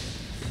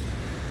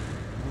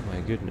 Oh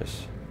my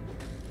goodness.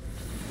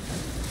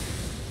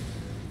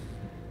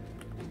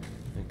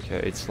 Okay,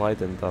 it's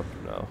lightened up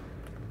now.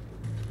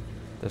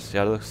 There's the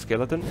other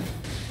skeleton.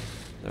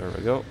 There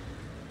we go.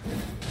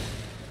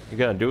 You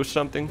gonna do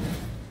something?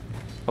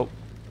 Oh.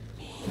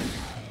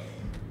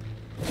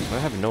 I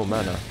have no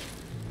mana.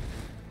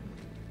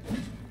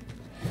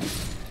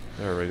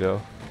 There we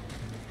go.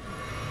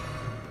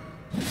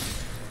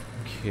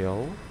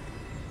 Kill.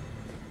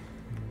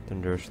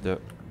 Then there's the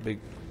big...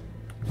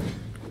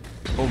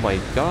 Oh my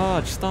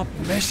god, stop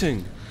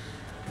messing!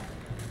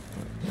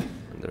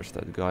 And there's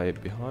that guy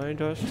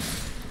behind us.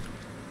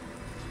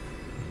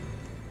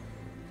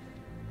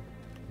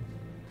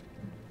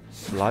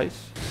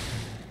 Slice.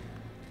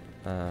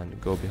 And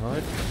go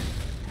behind.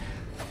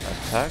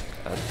 Attack,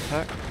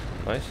 attack.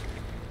 Nice.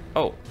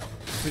 Oh,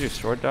 we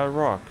destroyed that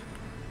rock.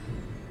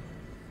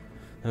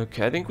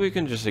 Okay, I think we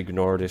can just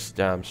ignore this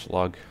damn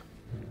slug.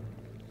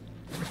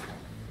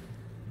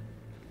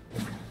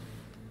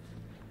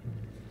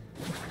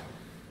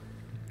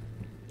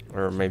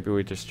 Or maybe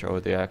we just throw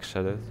the axe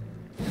at it.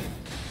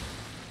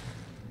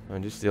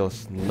 And this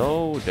deals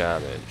no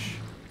damage.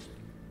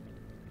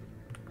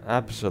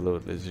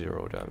 Absolutely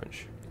zero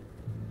damage.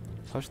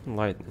 How's the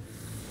lightning?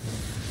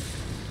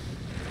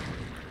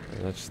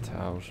 Okay, that's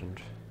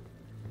 1000.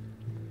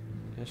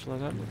 Yes,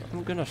 like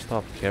I'm gonna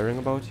stop caring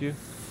about you.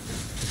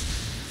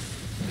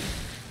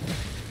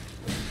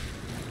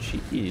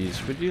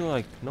 Jeez, we do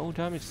like no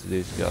damage to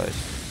these guys.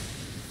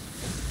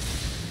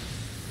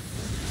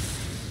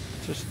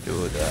 Just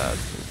do that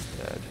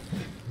instead.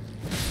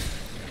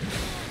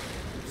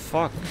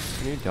 Fuck,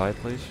 can you die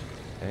please?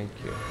 Thank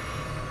you.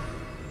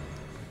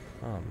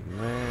 Oh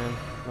man,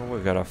 now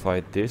we gotta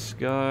fight this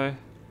guy.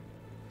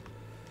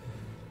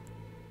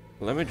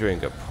 Let me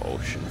drink a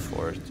potion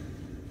first.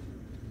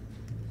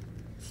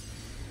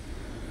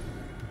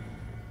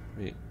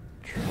 Let me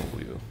troll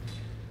you.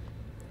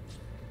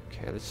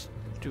 Okay, let's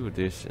do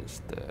this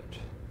instead.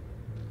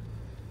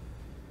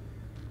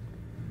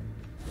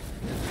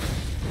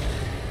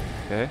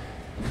 Okay.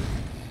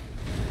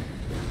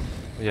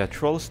 Yeah,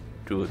 trolls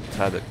do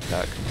that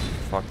attack.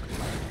 Fuck.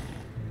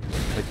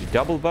 Like you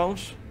double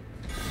bounce?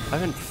 I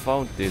haven't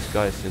found these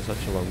guys in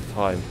such a long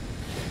time.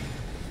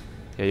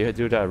 Yeah, you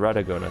do that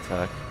Radagon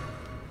attack.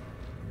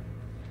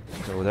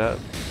 So that.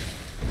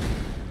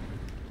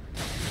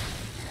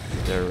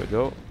 There we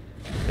go.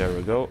 There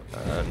we go.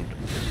 And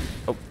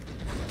oh,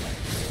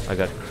 I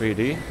got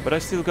greedy, but I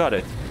still got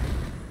it.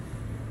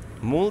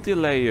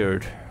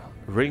 Multi-layered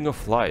ring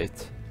of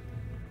light.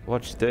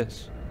 Watch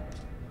this.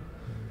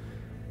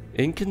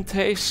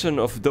 Incantation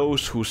of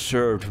those who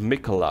served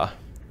Mikola.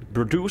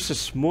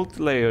 produces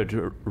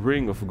multi-layered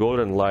ring of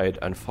golden light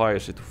and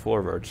fires it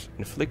forwards,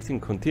 inflicting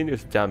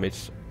continuous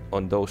damage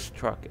on those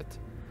struck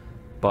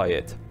by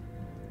it.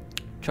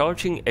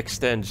 Charging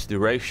extends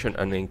duration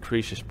and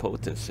increases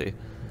potency.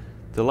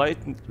 The light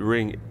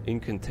ring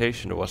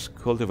incantation was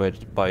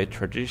cultivated by a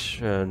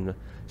tradition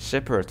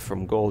separate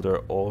from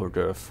Golden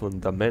Order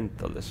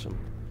fundamentalism.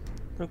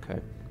 Okay,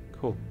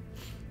 cool.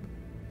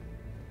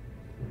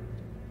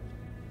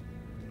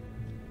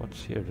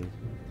 What's here then?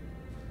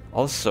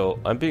 Also,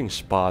 I'm being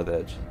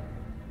spotted.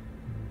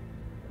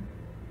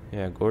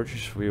 Yeah,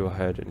 gorgeous view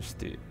ahead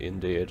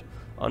indeed.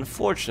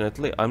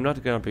 Unfortunately, I'm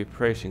not gonna be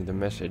praising the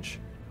message.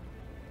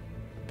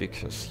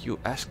 Because you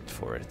asked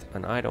for it,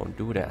 and I don't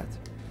do that.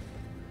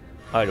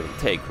 I don't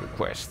take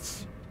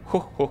requests. Ho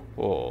ho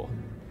ho.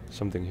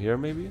 Something here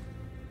maybe?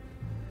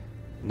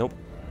 Nope.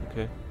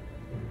 Okay.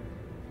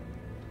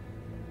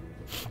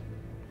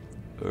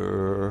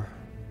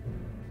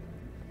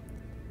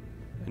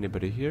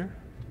 Anybody here?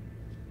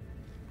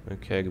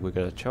 Okay, we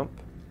gotta jump.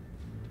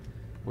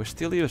 We're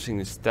still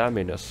using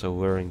stamina, so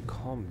we're in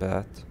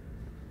combat.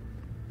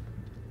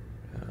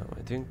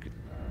 I think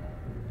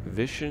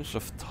visions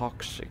of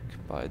toxic,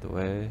 by the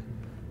way.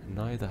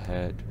 Night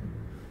ahead.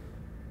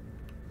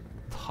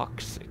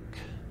 Toxic.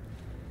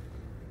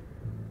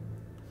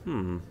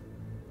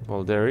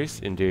 Well, there is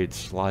indeed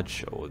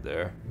slideshow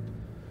there.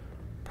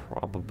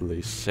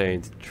 Probably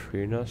Saint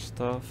Trina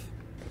stuff.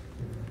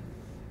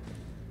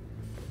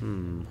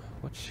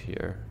 What's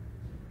here?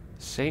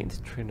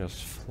 Saint Trina's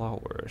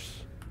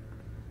flowers.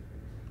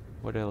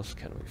 What else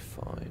can we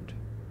find?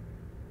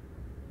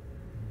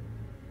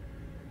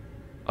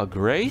 A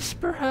grace,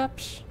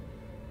 perhaps?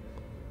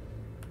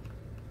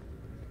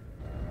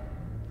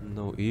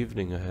 No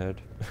evening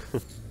ahead.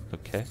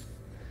 Okay.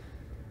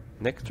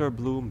 Nectar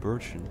bloom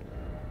virgin.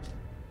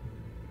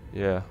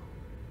 Yeah.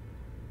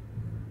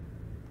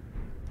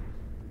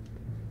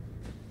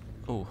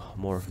 Oh,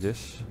 more of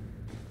this.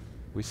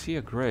 We see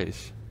a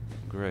grace.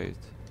 Great.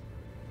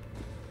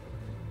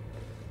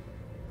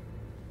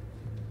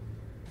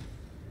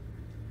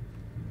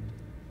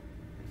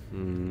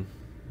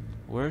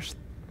 Where's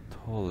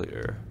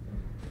Tolier?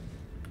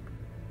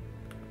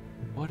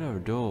 What are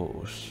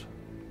those?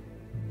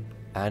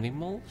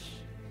 Animals?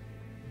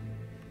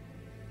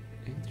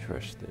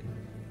 Interesting.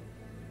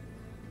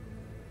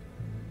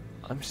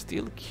 I'm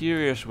still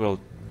curious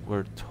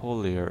where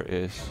Tolier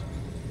is.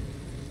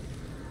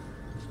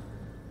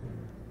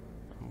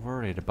 I'm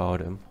worried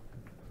about him.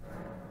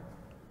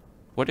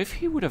 What if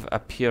he would have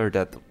appeared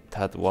at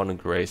that one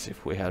grace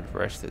if we had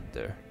rested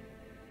there?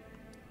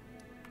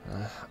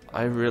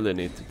 I really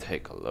need to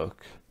take a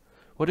look.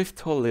 What if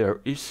Tolier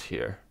is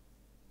here?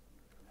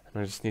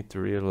 And I just need to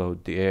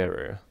reload the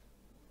area.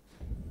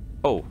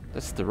 Oh,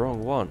 that's the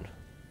wrong one.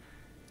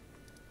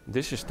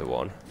 This is the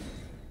one.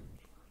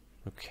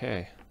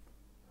 Okay.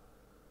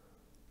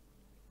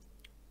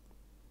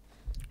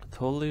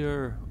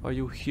 Tolier, are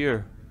you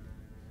here?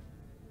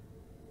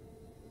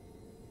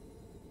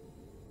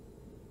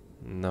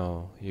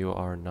 No, you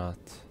are not.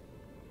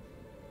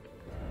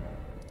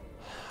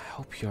 I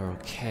hope you're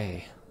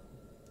okay.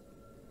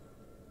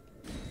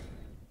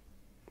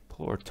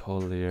 Poor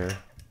Tolier.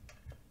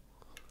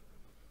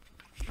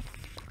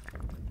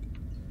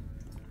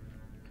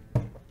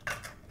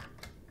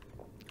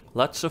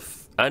 Lots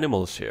of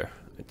animals here,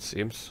 it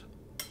seems.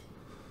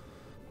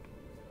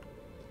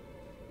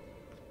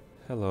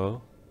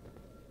 Hello.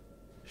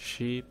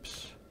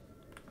 Sheeps.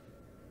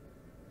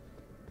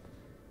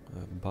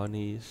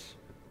 Bunnies.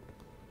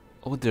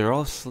 Oh, they're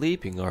all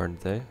sleeping,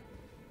 aren't they?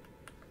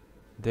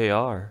 They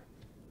are.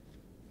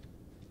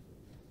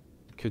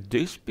 Could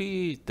this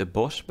be the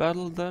boss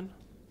battle then?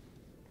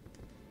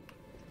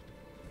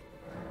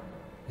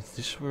 Is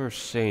this where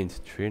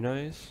Saint Trina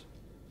is?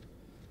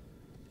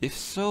 If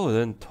so,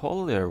 then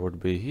Tolier would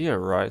be here,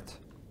 right?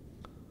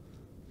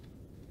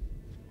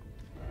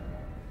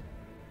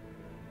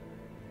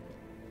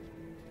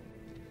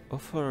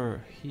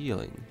 Offer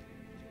healing.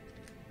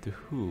 To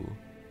who?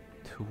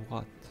 To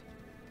what?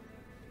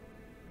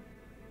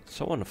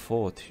 Someone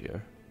fought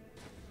here.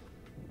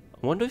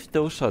 I wonder if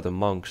those are the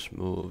monk's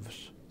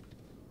moves.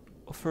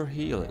 Offer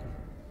healing.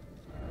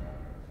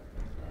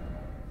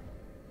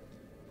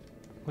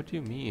 What do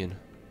you mean?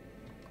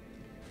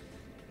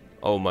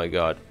 Oh my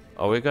god.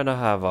 Are we gonna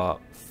have a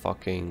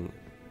fucking...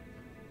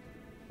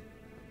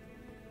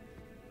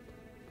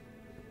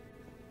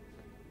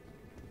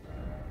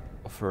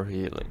 Offer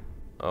healing.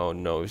 Oh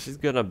no, is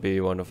it gonna be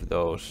one of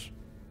those...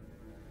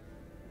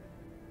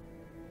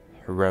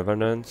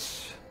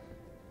 Revenants?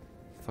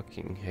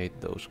 Fucking hate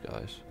those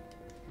guys.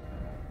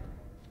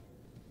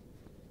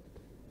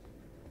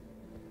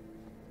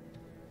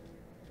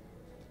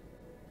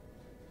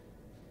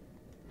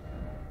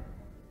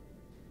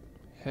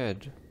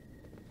 Head.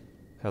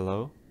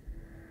 Hello?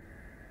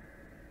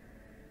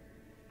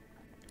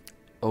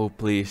 Oh,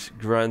 please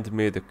grant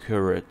me the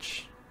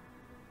courage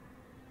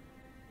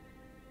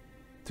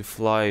to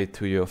fly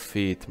to your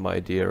feet, my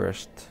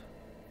dearest.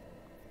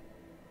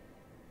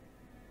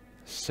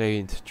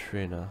 Saint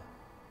Trina.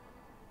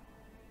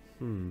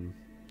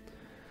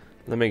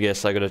 Let me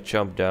guess, I gotta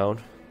jump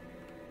down.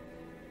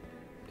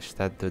 Is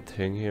that the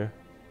thing here?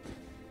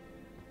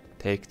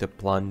 Take the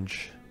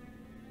plunge.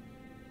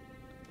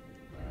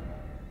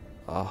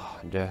 Ah,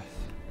 death.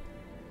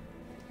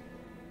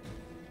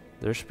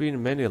 There's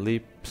been many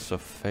leaps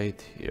of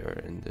faith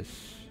here in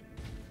this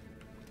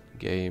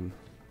game.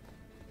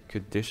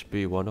 Could this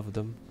be one of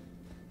them?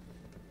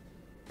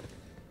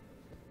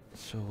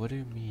 So what do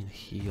you mean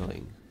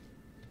healing?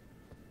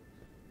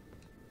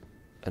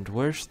 And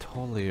where's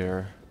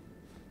Tolier?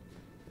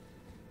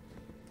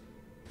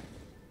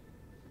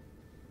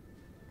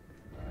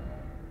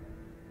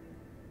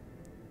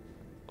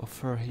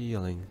 Offer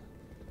healing.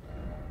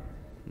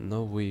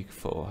 No weak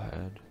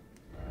forehead.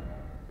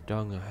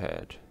 Dung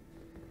ahead.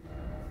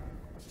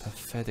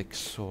 Pathetic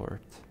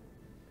sort.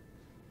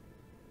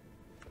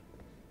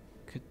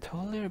 Could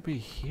Tolier be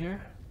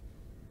here?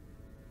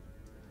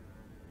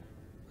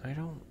 I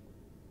don't...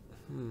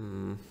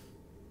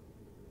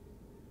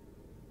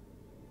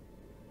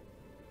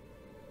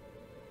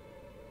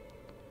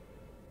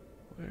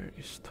 Where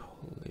is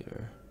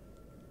Tolier?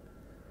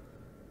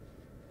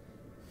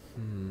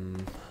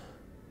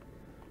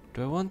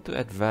 Do I want to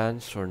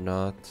advance or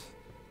not?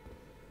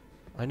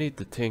 I need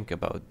to think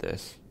about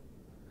this.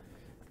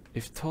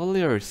 If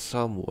Tolier is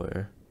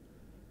somewhere,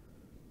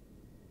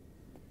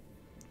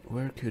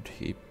 where could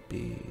he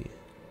be?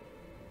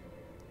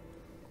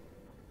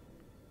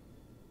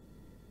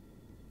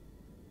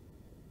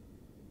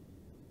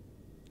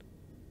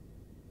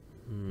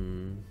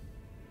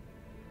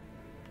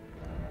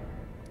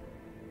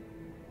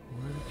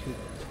 Where could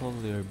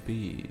Tolier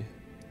be?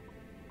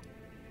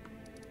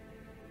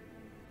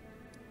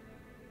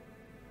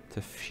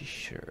 The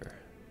Fisher.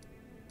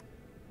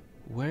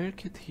 Where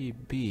could he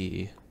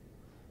be?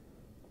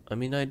 I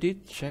mean, I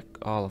did check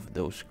all of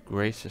those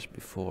graces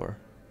before.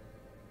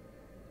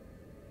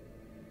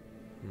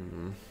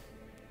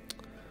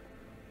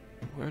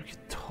 Where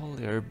could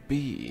Tolier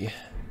be?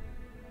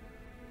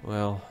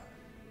 Well,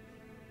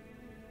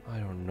 I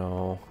don't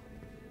know.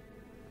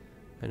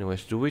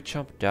 Anyways, do we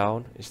jump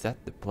down? Is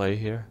that the play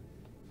here?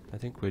 I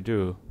think we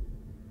do.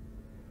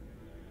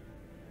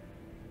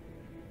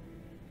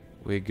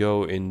 We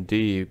go in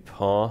deep,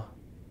 huh?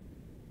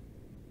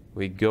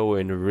 We go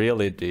in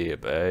really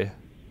deep, eh?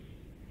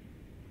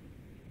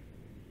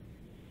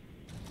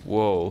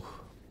 Whoa.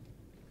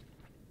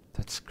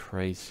 That's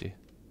crazy.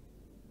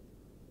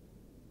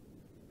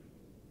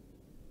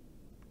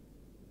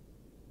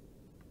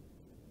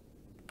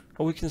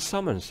 Oh, we can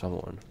summon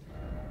someone.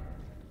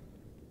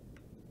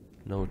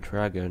 No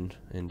dragon,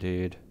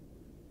 indeed.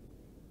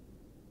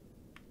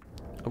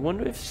 I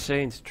wonder if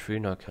Saint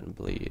Trina can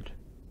bleed.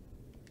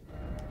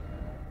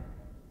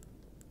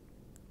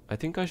 I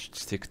think I should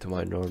stick to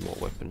my normal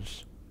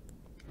weapons.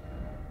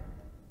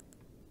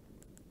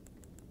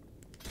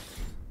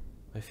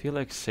 I feel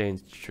like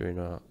Saint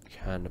Trina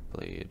can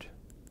bleed.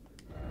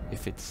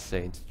 If it's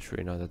Saint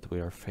Trina that we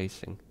are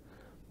facing.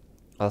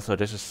 Also,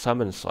 there's a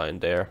summon sign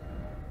there.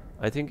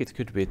 I think it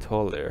could be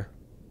Tolier.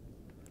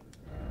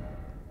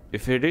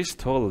 If it is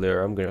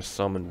Tolier, I'm gonna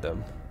summon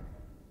them.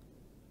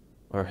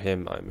 Or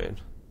him, I mean.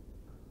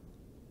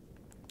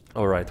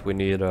 Alright, we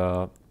need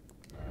if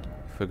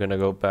we're gonna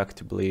go back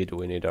to bleed,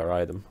 we need our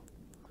item.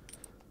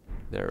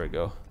 There we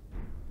go.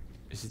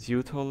 Is it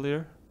you,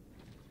 Tolier?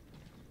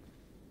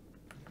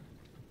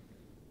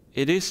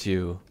 It is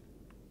you.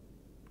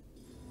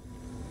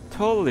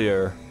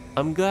 Tolier,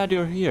 I'm glad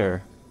you're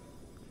here.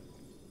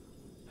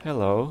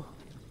 Hello.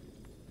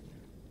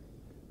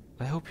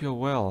 I hope you're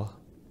well.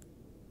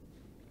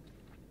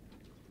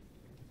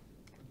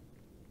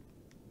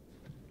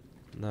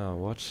 Now,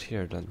 what's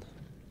here then?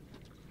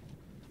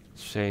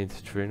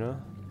 Saint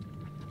Trina?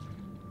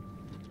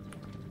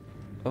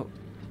 Oh.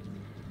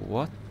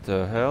 What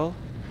the hell?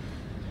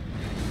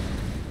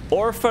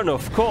 Orphan,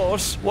 of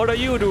course! What are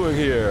you doing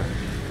here?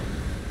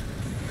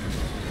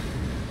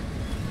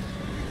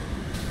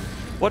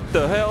 What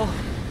the hell?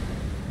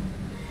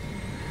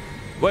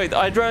 Wait,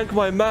 I drank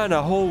my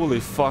mana, holy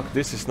fuck,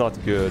 this is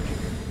not good.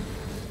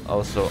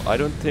 Also, I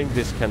don't think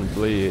this can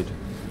bleed.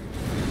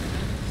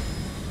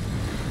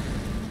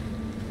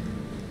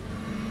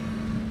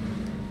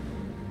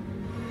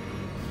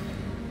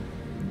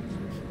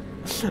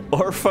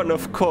 Orphan,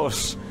 of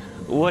course.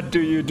 What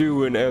do you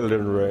do in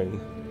Elden Ring?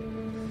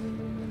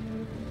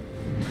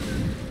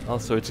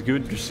 Also, it's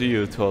good to see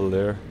you,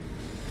 Tolier.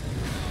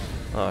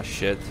 Ah,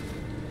 shit.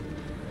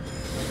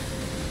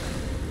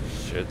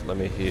 Shit, let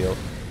me heal.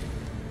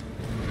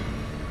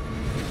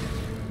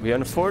 We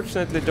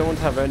unfortunately don't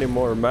have any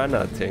more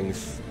mana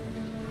things.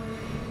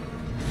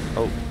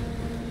 Oh.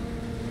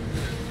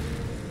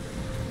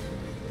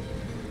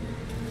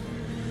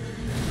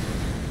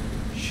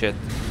 Shit.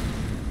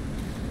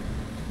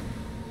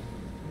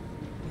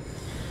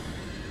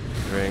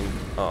 Ring.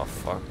 Oh,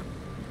 fuck.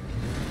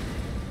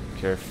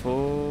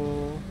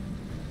 Careful.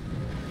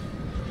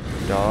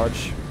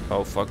 Dodge.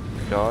 Oh, fuck.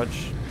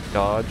 Dodge.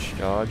 Dodge.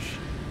 Dodge.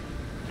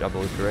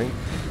 Double drink.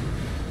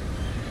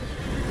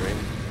 Drink.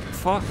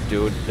 Fuck,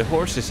 dude. The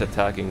horse is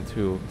attacking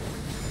too.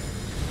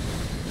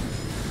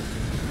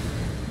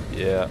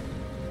 Yeah.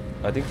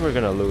 I think we're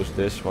gonna lose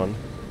this one.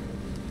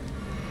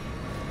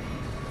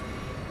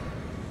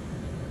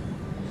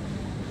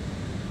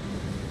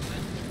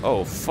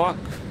 Oh, fuck.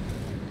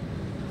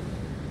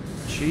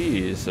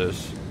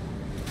 Jesus.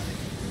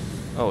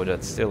 Oh,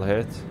 that still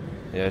hit.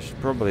 Yeah, I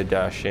should probably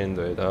dash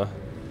into it, huh?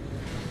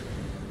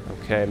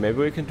 Okay, maybe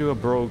we can do a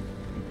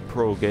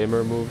pro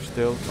gamer move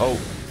still. Oh,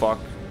 fuck.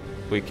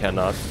 We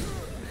cannot.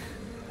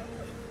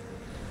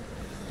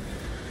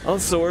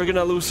 Also, we're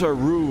gonna lose our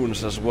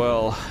runes as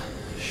well.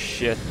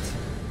 Shit.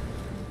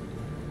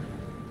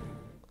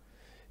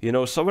 You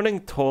know,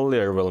 summoning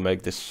Tolier will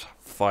make this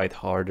fight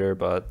harder,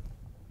 but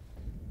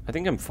I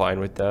think I'm fine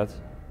with that.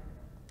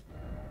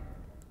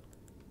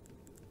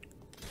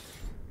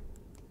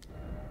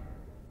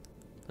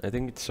 I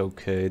think it's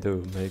okay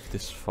to make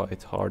this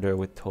fight harder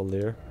with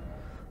Tolier.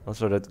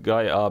 Also, that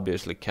guy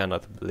obviously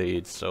cannot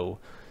bleed, so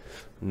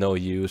no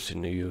use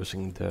in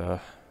using the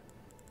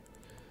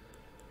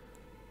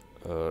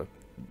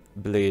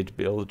bleed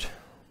build.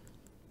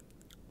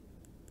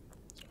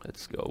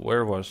 Let's go.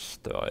 Where was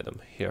the item?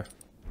 Here.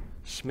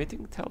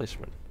 Smithing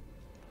talisman.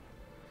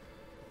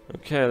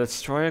 Okay,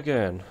 let's try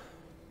again.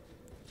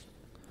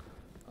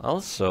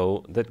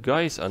 Also, that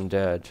guy is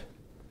undead.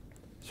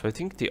 So I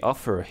think the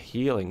offer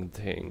healing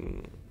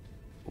thing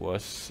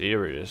was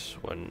serious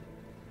when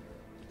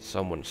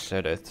someone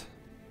said it.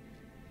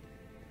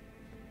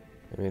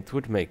 I mean, it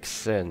would make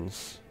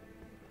sense.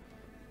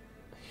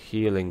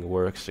 Healing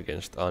works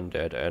against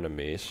undead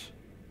enemies.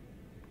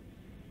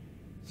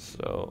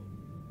 So...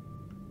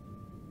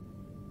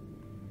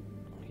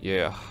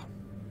 yeah.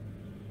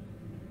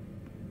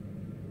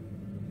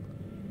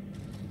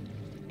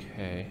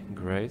 Okay,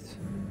 great.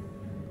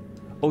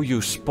 Oh,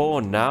 you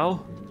spawn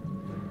now?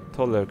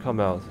 Toddler, come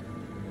out.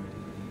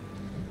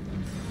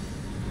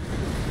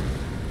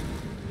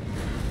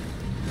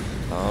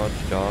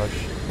 Dodge, dodge.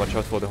 Watch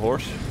out for the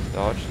horse.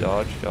 Dodge,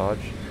 dodge,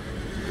 dodge.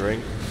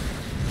 Drink.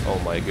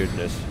 Oh my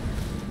goodness.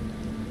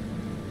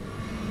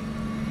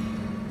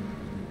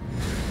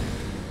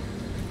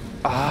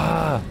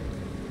 Ah!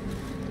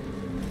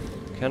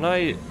 Can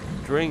I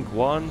drink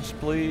once,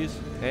 please?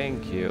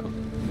 Thank you.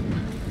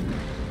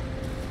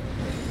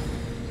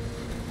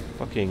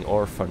 Fucking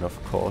Orphan,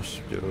 of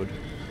course, dude.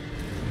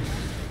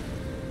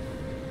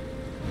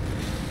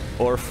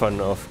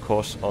 Orphan, of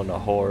course, on a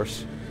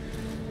horse.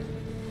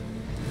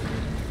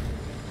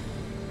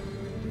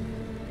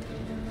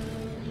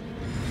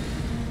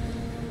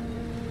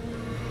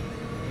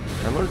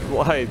 I'm not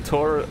why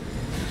Tor.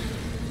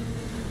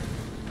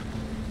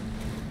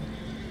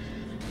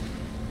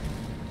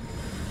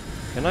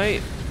 Can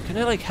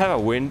I like have a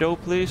window,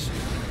 please?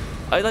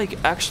 I like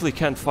actually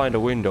can't find a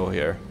window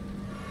here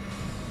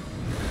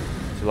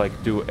to like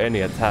do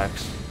any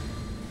attacks.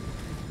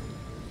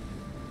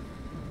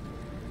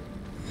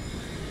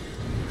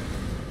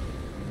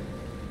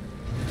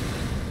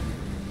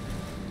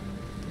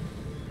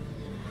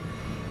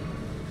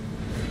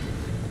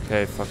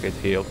 Okay, fuck it,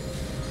 heal.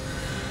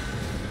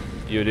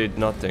 You did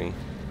nothing.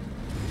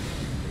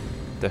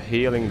 The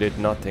healing did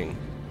nothing.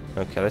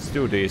 Okay, let's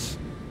do this.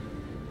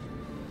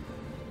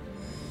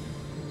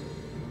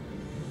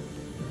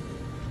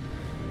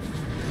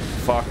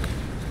 Fuck.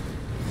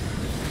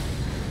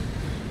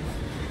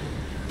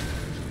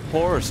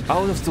 Horse,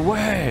 out of the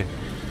way!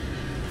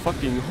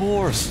 Fucking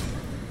horse!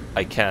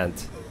 I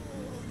can't.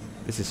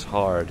 This is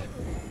hard.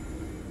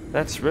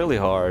 That's really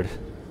hard.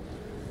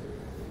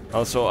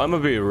 Also, I'm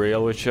gonna be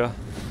real with ya.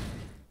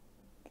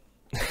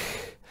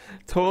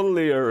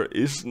 Tolier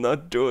is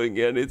not doing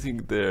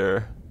anything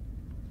there.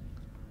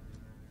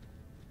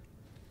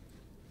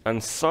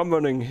 And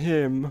summoning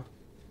him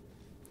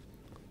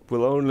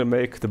will only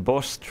make the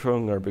boss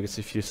stronger, because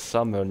if you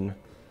summon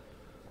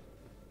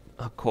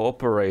a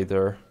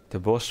cooperator, the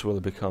boss will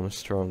become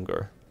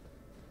stronger.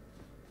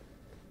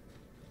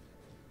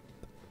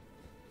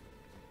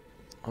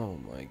 Oh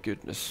my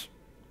goodness.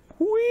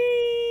 Whee!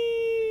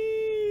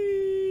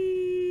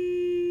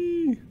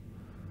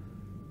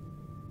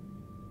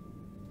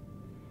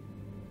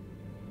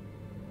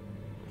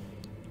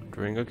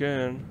 Drink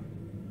again.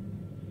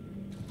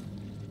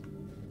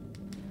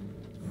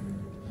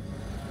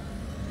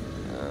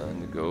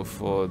 And go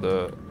for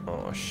the...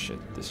 oh shit,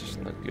 this is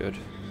not good.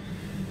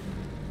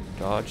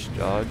 Dodge,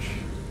 dodge.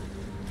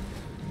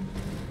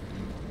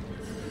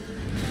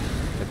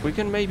 Like we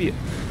can maybe...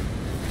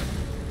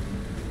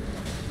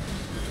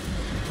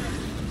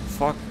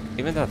 fuck,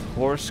 even that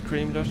horse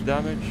scream does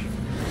damage?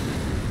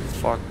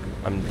 Fuck,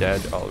 I'm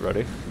dead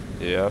already.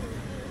 Yeah.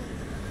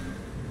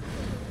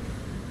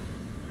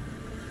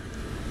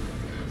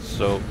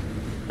 So,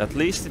 at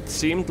least it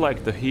seemed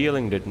like the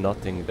healing did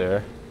nothing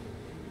there.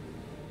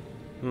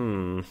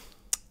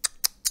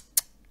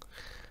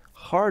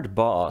 Hard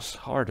boss,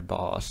 hard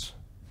boss.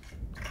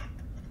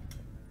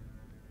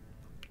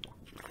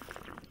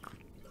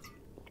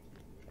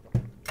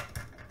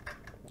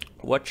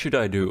 What should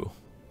I do?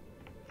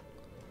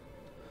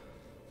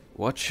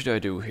 What should I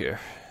do here?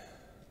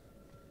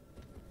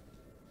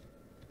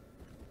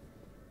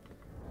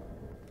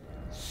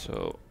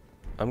 So,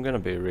 I'm gonna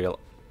be real.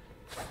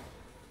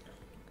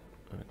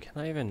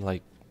 Can I even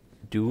like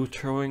do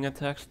throwing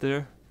attacks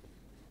there?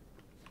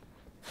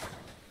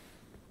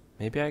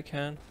 Maybe I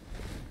can?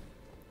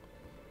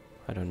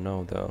 I don't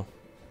know though.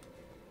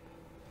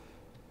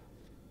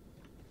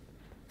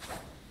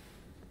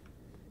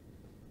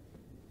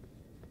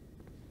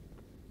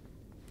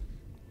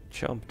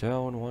 Jump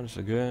down once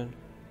again.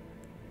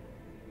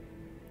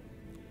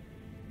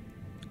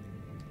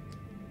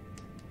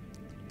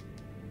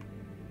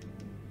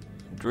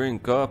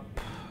 Drink up.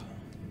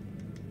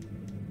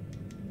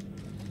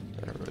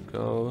 There we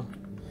go.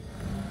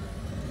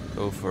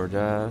 Go for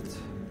that.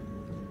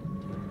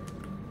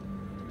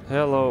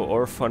 Hello,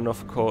 Orphan,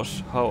 of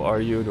course. How are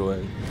you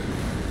doing?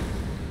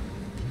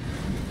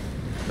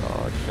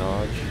 Dodge,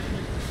 dodge.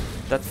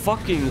 That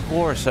fucking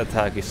horse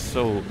attack is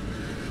so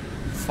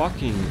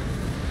fucking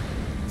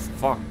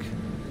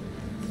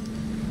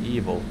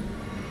evil.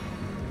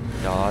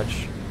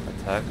 Dodge,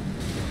 attack,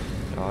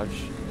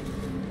 dodge.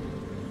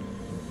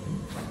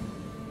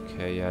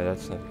 Okay, yeah,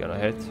 that's not gonna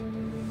hit.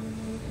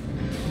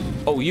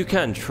 Oh, you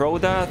can throw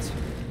that?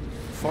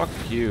 Fuck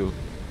you.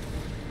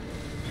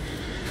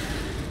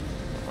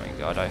 Oh my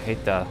god, I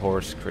hate that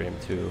horse scream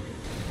too.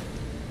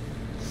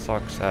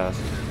 Sucks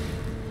ass.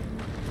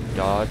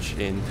 Dodge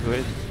into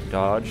it.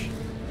 Dodge.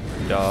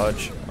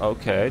 Dodge.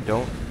 Okay,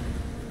 don't.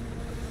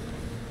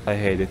 I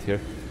hate it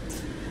here.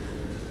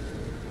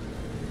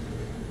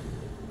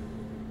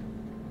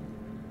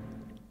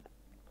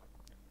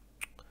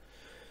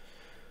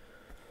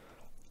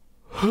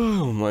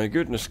 Oh my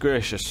goodness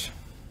gracious.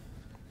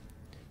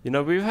 You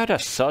know, we've had a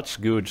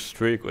such good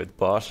streak with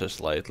bosses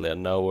lately,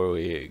 and now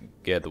we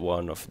get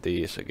one of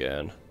these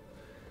again.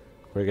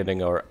 We're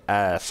getting our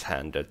ass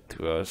handed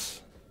to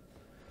us.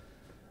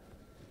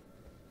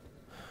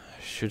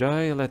 Should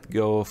I let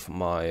go of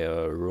my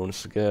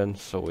runes again,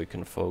 so we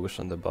can focus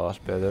on the boss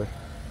better?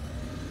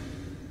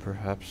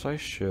 Perhaps I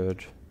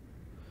should.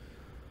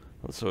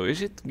 Also,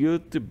 is it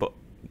good to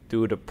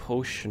do the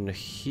potion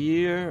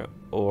here,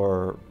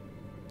 or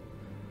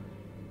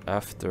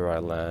after I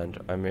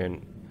land? I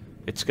mean,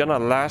 it's gonna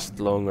last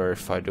longer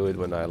if I do it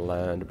when I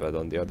land, but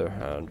on the other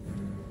hand,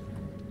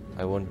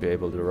 I won't be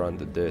able to run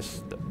to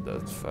this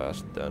that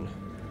fast then.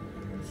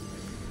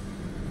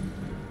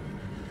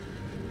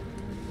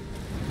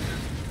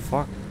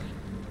 Fuck.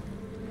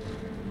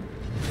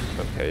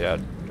 Okay, yeah,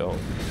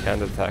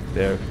 can't attack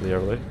there,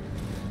 clearly.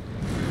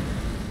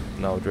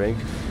 Now drink.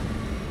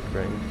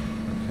 Drink.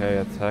 Okay,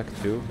 attack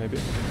too, maybe.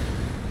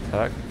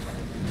 Attack.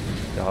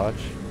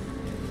 Dodge.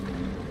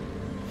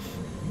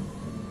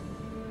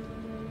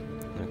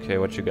 Okay,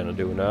 what you gonna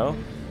do now?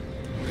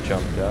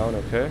 Jump down,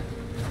 okay.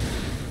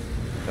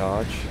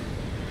 Dodge.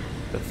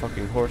 That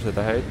fucking horse that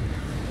I hate.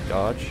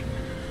 Dodge.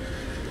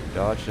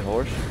 Dodge the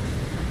horse.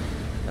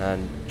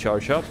 And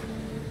charge up.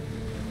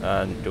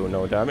 And do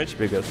no damage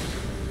because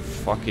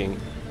fucking...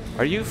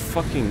 Are you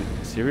fucking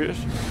serious?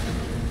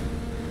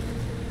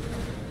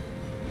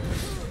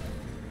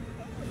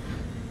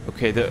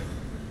 Okay, the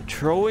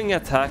throwing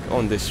attack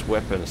on this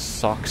weapon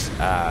sucks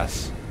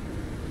ass.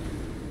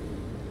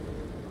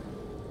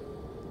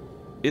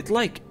 It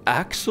like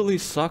actually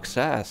sucks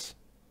ass.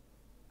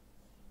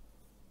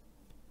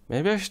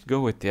 Maybe I should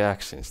go with the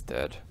axe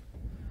instead.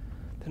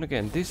 Then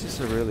again, this is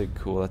a really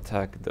cool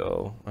attack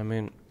though. I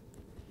mean...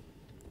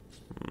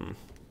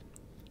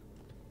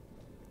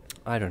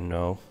 I don't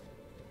know.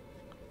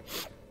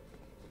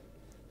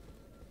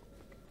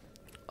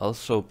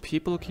 Also,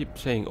 people keep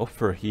saying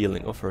offer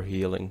healing, offer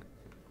healing.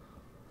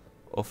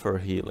 Offer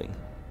healing.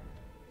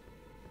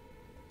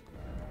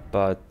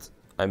 But,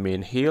 I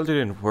mean, heal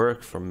didn't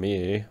work for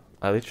me.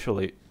 I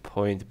literally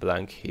point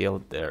blank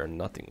healed there and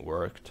nothing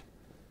worked.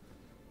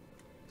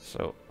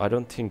 So, I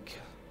don't think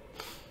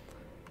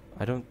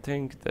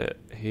the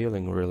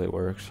healing really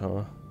works,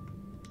 huh?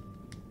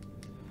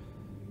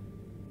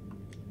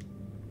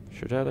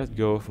 Should I let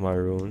go of my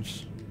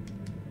runes?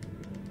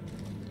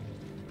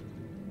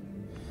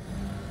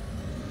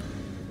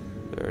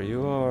 There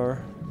you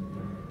are.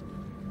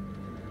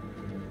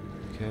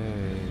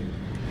 Okay.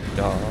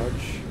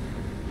 Dodge.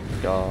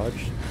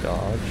 Dodge.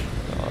 Dodge.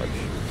 Dodge.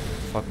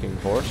 Fucking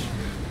horse.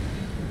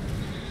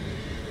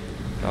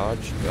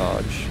 Dodge.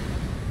 Dodge.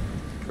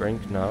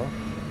 Drink now.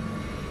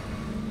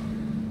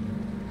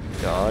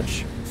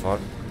 Dodge. Fuck.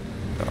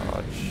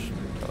 Dodge.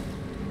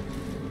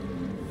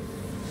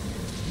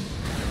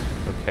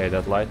 Okay,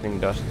 that lightning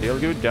does deal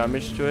good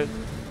damage to it.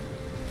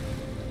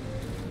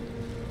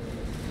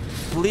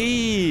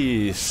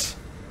 Please!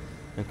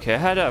 Okay, I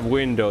had a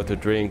window to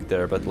drink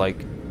there, but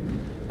like...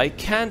 I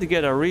can't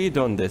get a read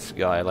on this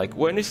guy. Like,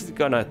 when is it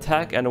gonna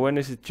attack and when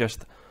is it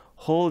just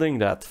holding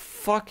that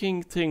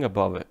fucking thing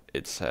above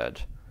its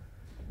head?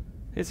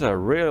 He's a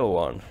real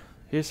one.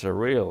 He's a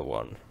real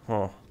one.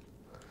 Huh.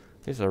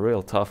 He's a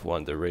real tough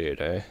one to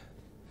read, eh?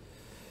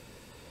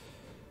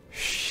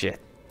 Shit.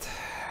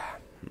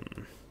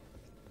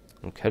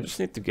 Okay, I just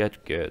need to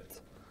get good.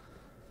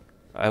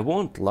 I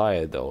won't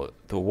lie though,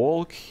 the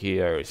walk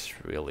here is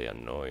really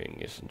annoying,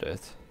 isn't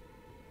it?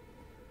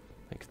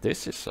 Like,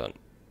 this is an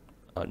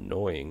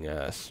annoying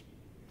ass.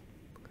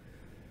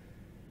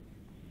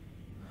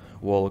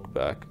 walk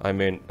back. I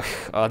mean,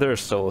 other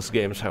Souls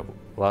games have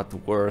a lot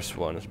worse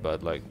ones,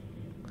 but like,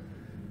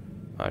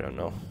 I don't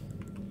know.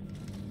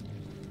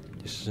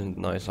 This isn't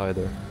nice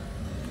either.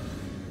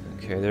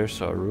 Okay,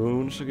 there's our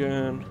runes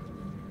again.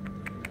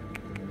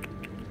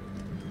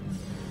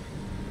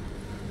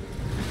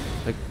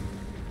 Like,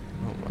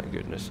 oh my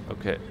goodness.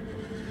 Okay,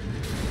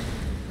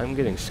 I'm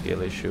getting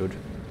skill issued.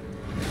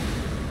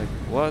 Like,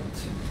 what?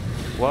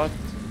 What?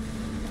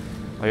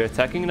 Are you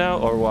attacking now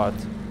or what?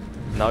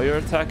 Now you're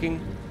attacking?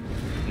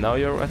 Now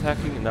you're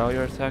attacking? Now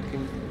you're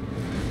attacking?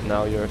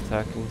 Now you're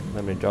attacking?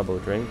 Let me double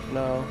drink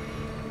now.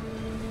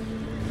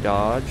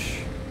 Dodge.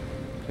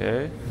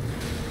 Okay.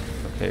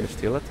 Okay, you're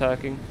still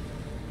attacking.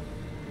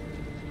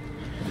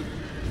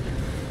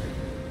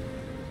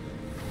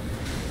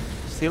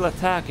 Still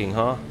attacking,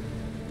 huh?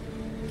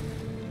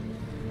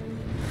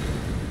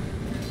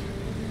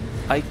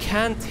 I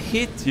can't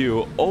hit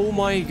you! Oh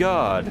my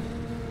god!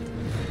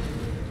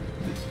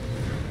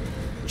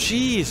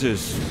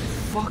 Jesus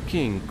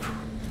fucking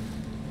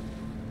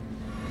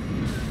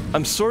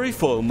I'm sorry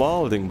for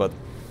mouthing, but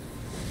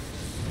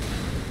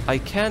I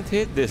can't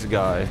hit this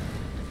guy.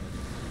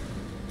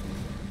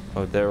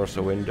 Oh, there was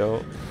a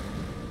window.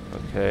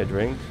 Okay,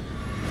 drink.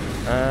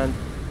 And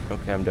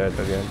okay, I'm dead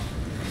again.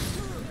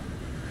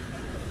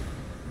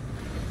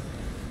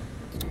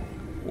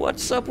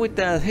 What's up with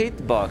that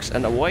hitbox?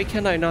 And why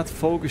can I not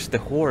focus the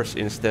horse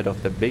instead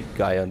of the big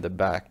guy on the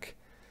back?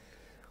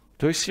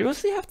 Do I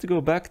seriously have to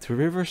go back to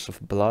Rivers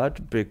of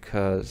Blood?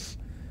 Because,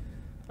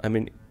 I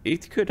mean,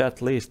 it could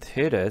at least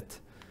hit it.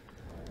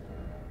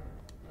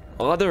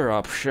 Other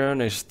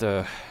option is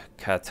the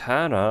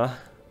katana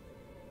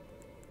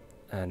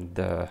and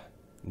the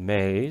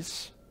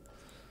maze.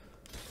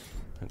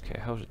 Okay,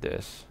 how's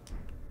this?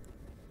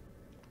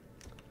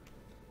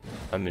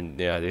 I mean,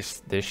 yeah,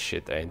 this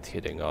shit ain't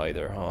hitting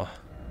either, huh?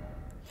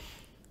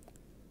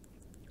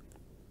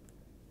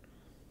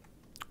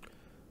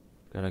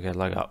 Gonna get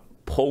like a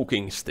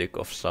poking stick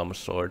of some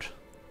sort.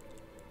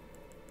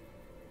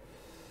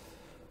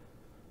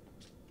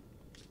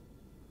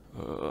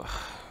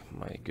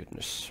 My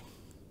goodness.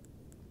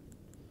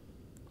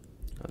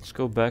 Let's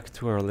go back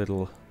to our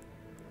little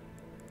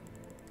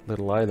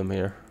item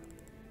here.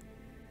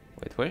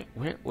 Wait,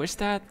 where's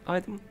that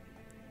item?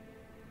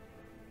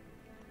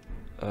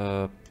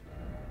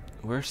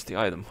 Where's the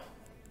item?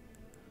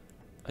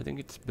 I think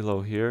it's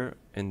below here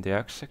in the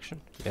axe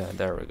section. Yeah,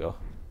 there we go.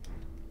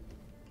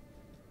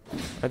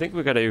 I think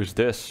we gotta use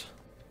this.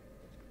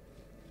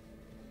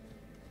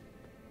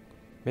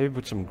 Maybe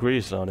put some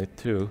grease on it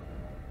too.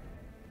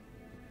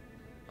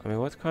 I mean,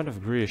 what kind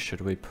of grease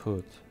should we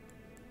put?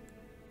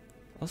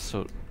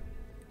 Also,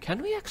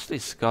 can we actually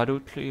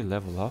Erdtree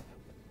level up?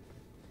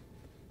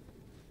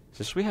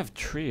 Since we have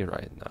Tree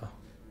right now.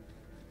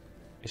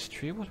 Is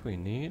Tree what we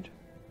need?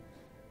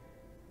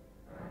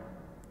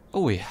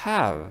 Oh, we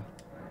have!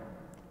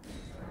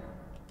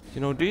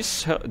 You know,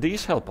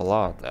 these help a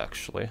lot,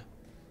 actually.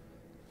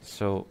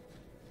 So,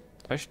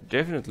 I should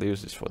definitely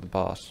use this for the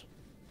boss.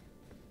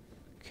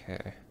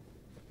 Okay.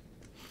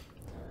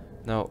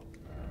 Now,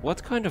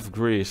 what kind of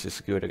grease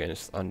is good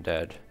against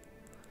undead?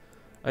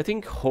 I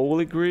think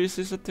holy grease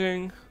is a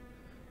thing,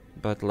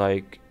 but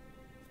like...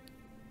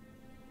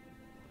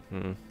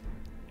 Is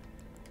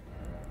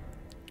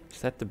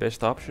that the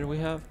best option we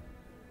have?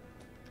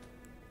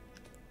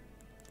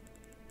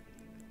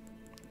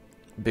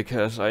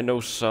 Because I know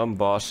some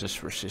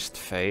bosses resist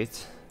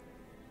fate.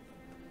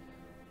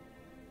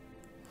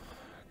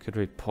 Could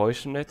we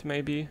poison it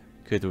maybe?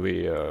 Could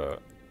we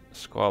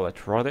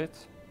scarlet rot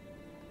it?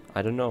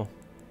 I don't know.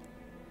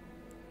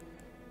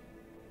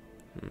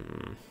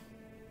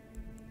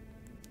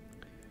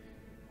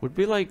 Would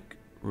be like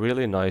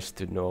really nice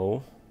to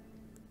know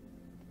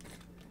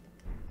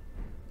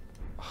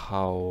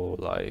how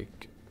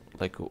like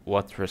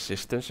what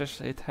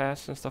resistances it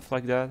has and stuff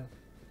like that.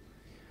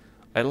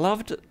 I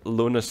loved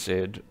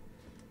Lunacid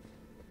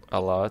a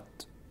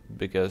lot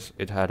because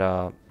it had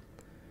a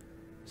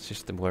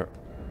system where...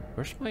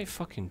 Where's my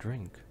fucking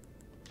drink?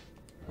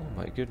 Oh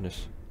my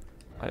goodness.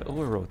 I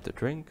overwrote the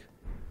drink.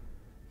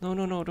 No,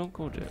 don't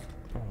go there.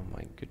 Oh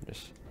my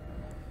goodness.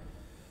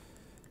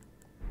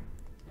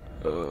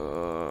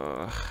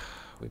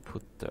 We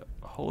put the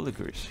holy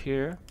grease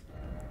here.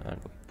 And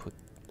we put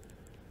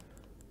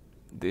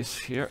this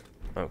here.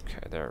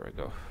 Okay, there we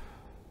go.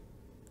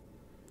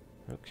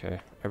 Okay,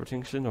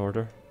 everything's in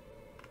order.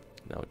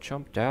 Now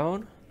jump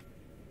down.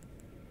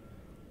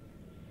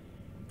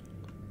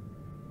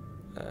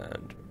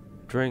 And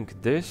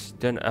drink this,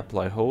 then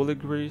apply holy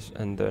grease,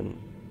 and then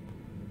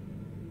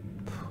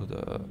put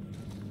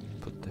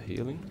the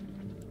healing.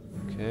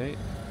 Okay,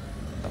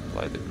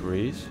 apply the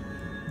grease.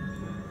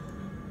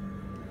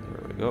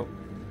 There we go.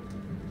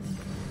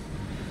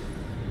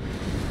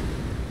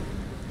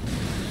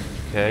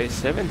 Okay,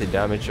 70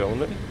 damage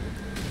only.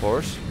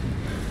 Horse.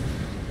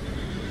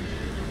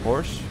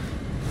 Horse.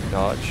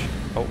 Dodge.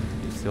 Oh,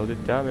 he still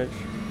did damage.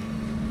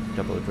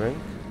 Double drink.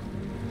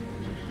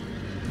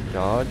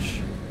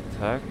 Dodge.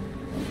 Attack.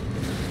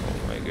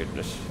 Oh my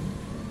goodness.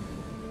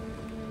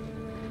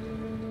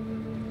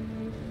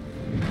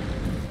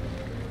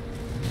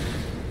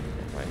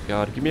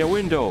 God, give me a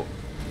window!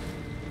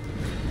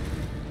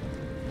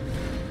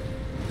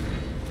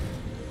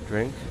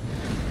 Drink.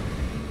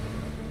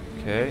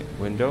 Okay,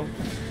 window.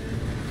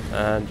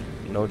 And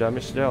no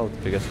damage dealt,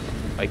 because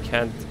I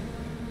can't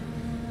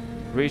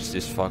reach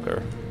this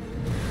fucker.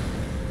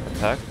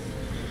 Attack.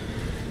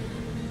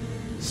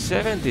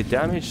 70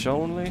 damage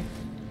only?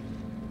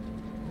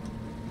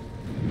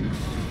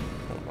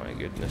 Oh my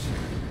goodness.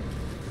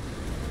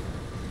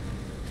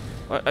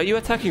 Are you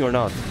attacking or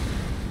not?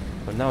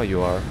 But now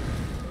you are.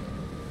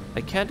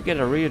 I can't get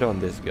a read on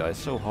this guy,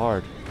 so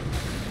hard.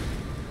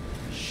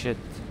 Shit.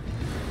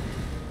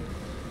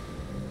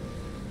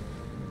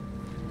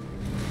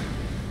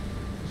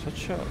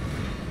 Such a...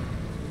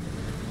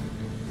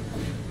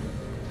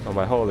 Oh,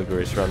 my holy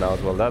grease ran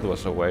out. Well, that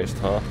was a waste,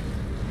 huh?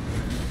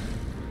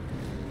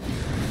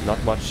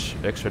 Not much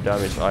extra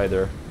damage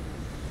either.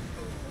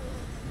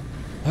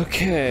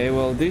 Okay,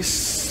 well,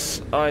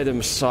 this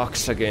item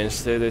sucks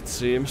against it, it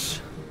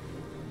seems.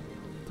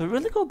 Do I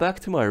really go back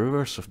to my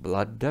Rivers of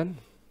Blood then?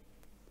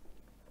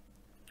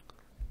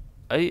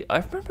 I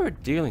remember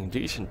dealing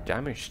decent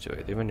damage to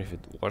it, even if it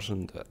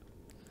wasn't the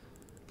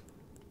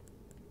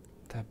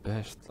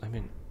best. I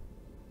mean,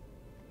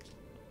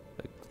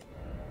 like,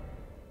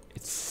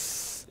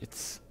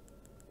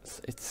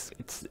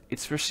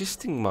 it's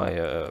resisting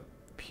my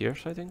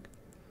pierce, I think.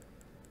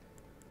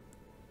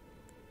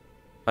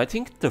 I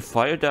think the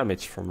fire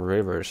damage from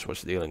rivers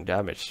was dealing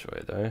damage to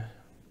it, eh?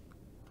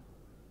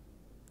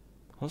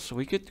 Also,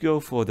 we could go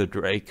for the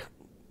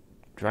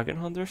Dragon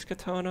Hunter's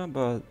Katana,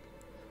 but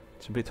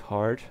it's a bit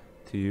hard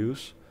to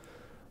use.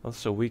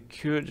 Also, we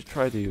could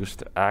try to use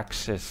the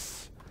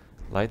Axis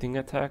lightning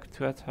attack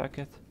to attack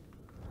it.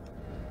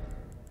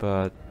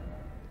 But...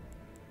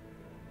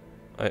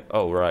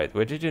 oh right,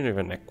 we didn't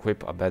even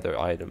equip a better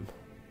item.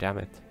 Damn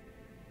it.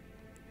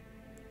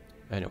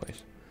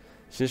 Anyways.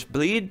 Since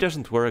bleed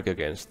doesn't work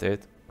against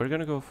it, we're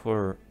gonna go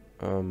for...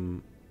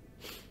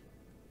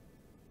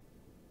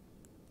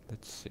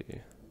 let's see...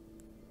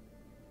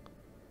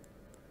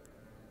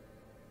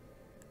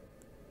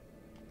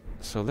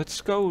 So let's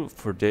go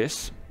for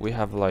this. We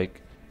have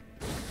like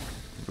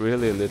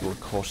really little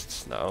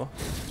costs now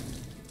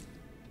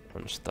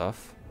on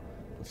stuff.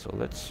 So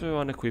let's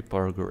unequip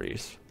our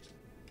grease.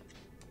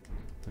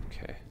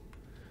 Okay.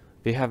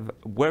 We have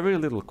very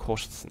little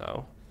costs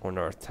now on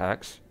our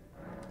attacks.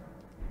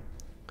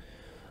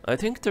 I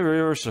think the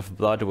Rivers of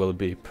Blood will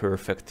be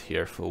perfect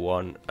here for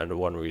one and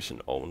one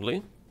reason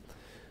only.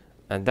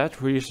 And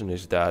that reason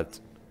is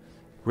that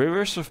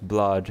Rivers of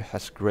Blood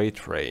has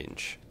great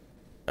range.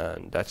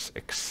 And that's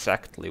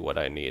exactly what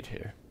I need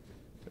here.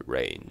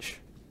 Range.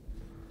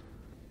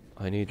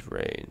 I need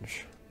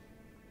range.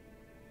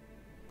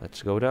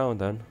 Let's go down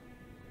then.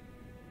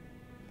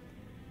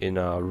 In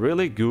a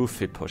really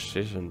goofy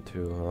position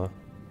to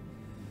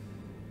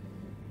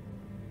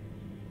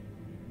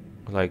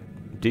like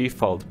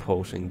default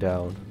posing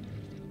down.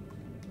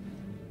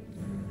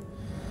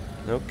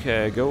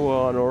 Okay, go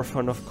on,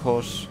 Orphan, of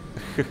course.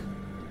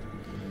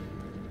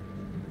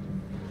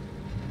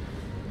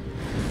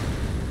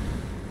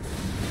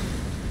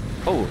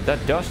 Oh, that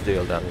does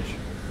deal damage.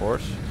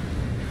 Horse.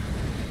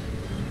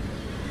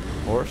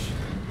 Horse.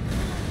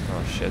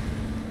 Oh shit.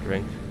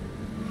 Drink.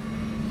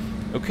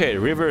 Okay,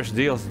 reverse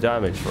deals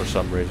damage for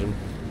some reason.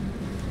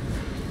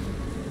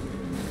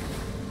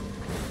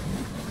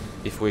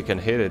 If we can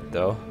hit it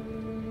though.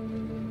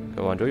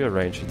 Go on, do your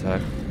range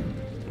attack.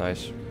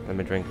 Nice. Let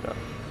me drink now.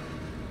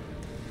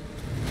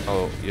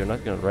 Oh, you're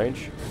not gonna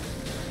range?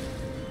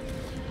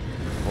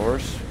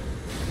 Horse.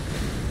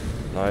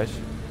 Nice.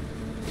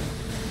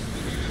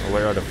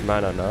 We're out of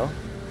mana now.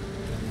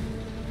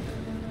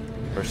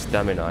 Or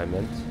stamina, I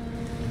meant.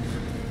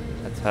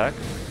 Attack.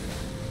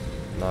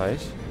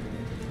 Nice.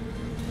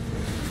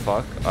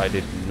 Fuck, I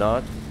did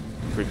not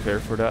prepare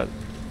for that.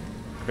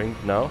 Drink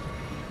now.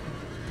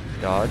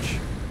 Dodge.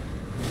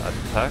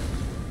 Attack.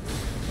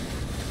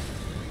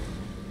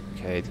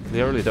 Okay, it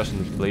clearly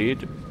doesn't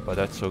bleed, but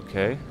that's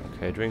okay.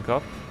 Okay, drink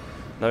up.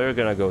 Now you're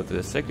gonna go to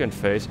the second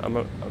phase. I'm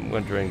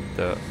gonna drink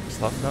the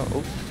stuff now.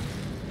 Oh,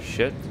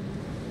 shit.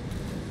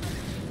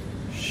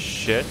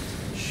 Shit.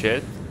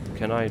 Shit.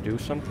 Can I do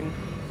something?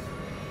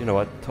 You know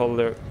what?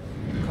 Toddler,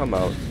 come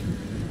out.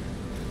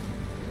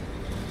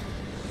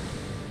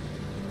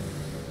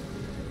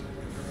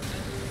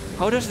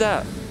 How does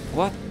that?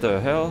 What the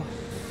hell?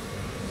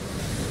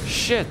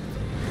 Shit!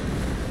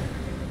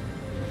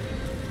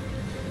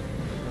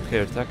 Okay,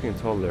 attacking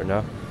Toddler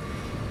now.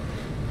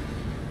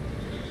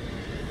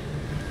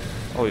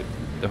 Oh,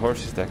 the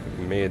horse is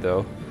attacking me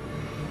though.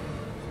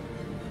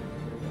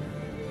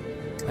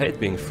 I hate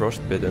being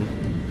frostbitten.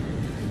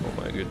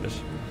 Oh my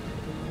goodness.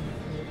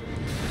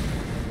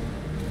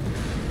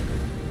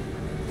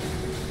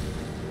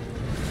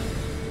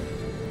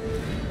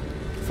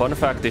 Fun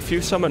fact, if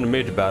you summon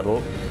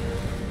mid-battle,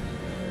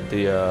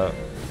 the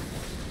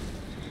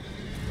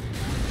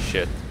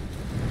shit.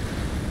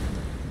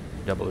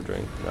 Double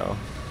drink now.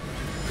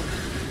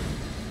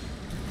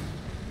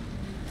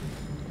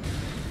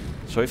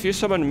 So if you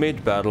summon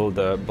mid-battle,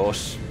 the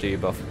boss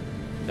debuff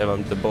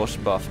even the boss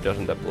buff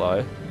doesn't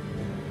apply.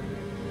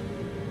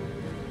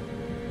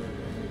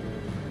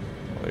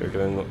 Oh, you're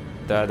doing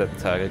that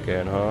attack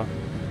again, huh?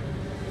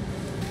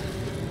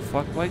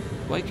 Fuck,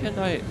 why can't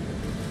I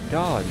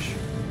dodge?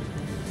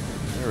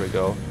 There we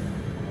go.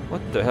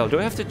 What the hell? Do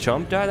I have to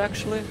jump that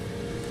actually?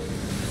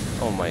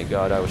 Oh my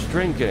god, I was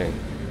drinking.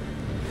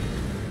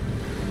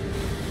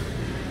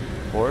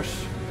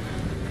 Horse.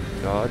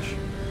 Dodge.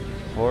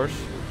 Horse.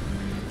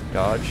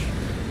 Dodge.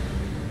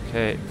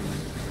 Okay.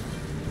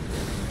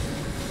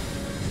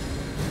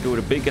 Do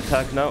the big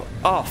attack now.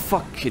 Oh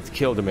fuck, it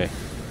killed me.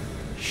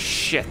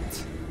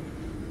 Shit.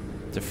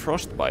 The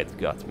frostbite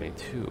got me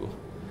too.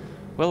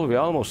 Well, we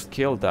almost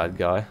killed that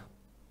guy.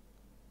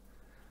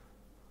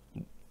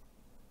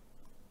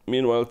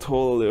 Meanwhile,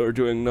 totally are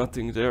doing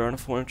nothing there,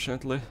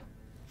 unfortunately.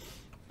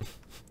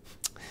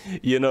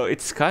 You know,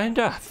 it's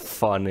kinda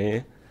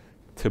funny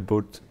to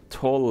put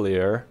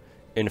Tolier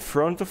in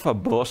front of a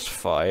boss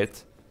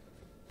fight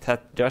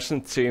that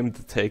doesn't seem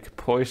to take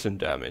poison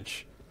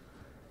damage.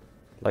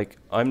 Like,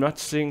 I'm not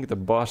seeing the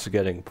boss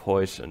getting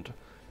poisoned,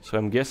 so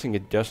I'm guessing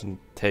it doesn't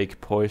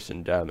take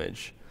poison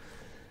damage.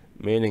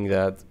 Meaning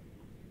that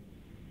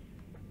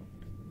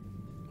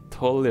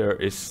Tolier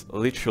is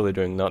literally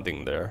doing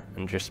nothing there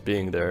and just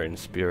being there in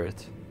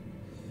spirit.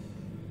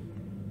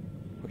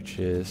 Which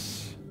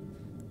is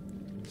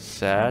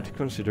sad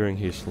considering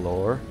his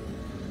lore.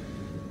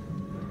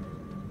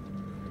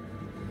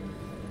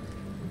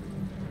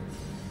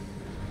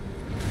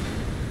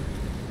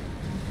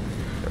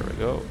 There we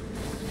go.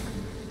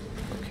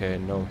 Okay,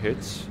 no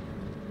hits.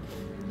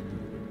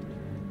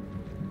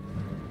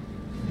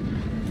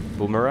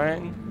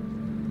 Boomerang.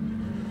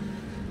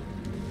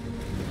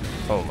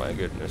 Oh my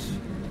goodness.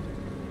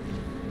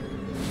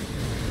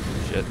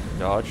 Shit.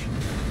 Dodge.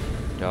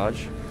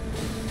 Dodge.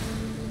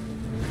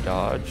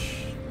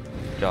 Dodge.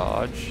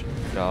 Dodge.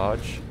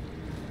 Dodge.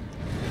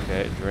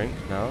 Okay, drink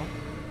now.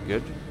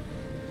 Good.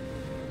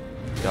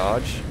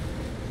 Dodge.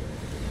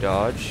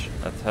 Dodge.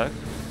 Attack.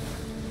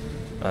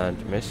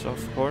 And miss,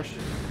 of course.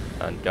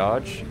 And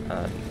dodge.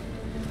 And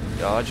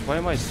dodge. Why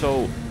am I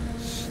so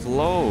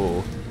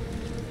slow?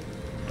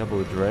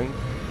 Double drink.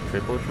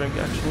 Triple drink,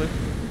 actually.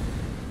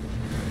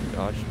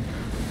 Dodge.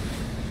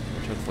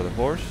 Watch out for the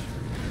horse.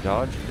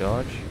 Dodge,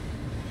 dodge.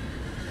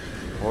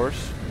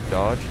 Horse,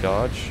 dodge,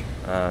 dodge.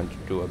 And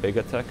do a big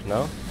attack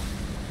now.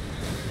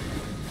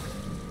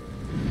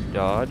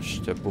 Dodge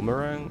the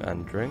boomerang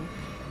and drink.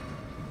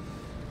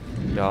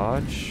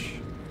 Dodge.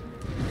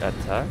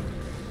 Attack.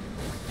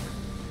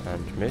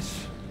 And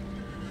miss.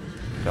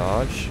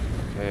 Dodge.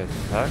 Okay,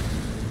 attack.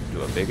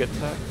 Do a big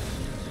attack.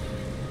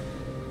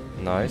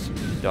 Nice.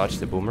 Dodge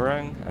the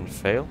boomerang and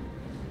fail.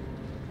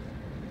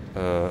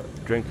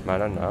 Drink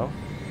mana now.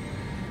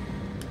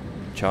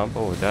 Jump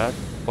over that.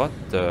 What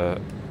the?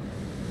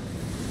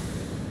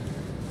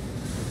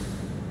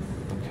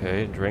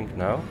 Okay, drink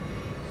now.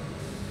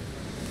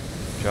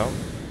 Jump.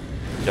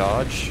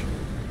 Dodge.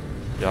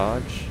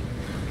 Dodge.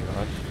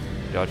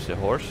 Dodge. Dodge the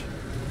horse.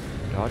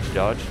 Dodge,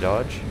 dodge,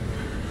 dodge.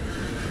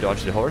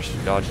 Dodge the horse.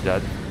 Dodge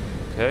that.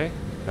 Okay.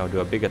 Now do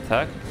a big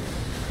attack.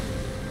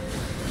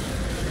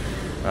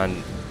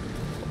 And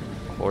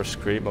horse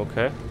scream,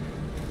 okay.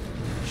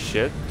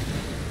 Shit.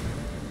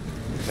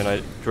 Can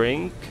I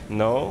drink?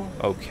 No?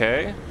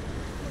 Okay.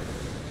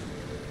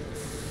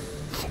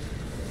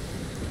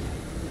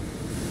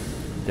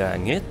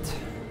 Dang it.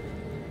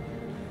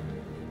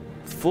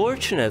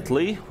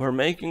 Fortunately, we're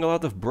making a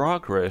lot of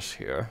progress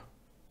here.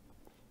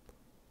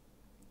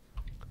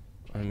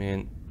 I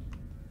mean,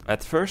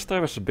 at first I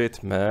was a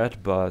bit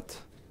mad, but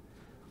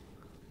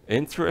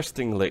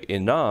interestingly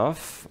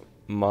enough,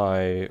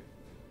 when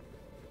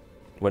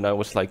I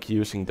was like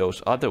using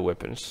those other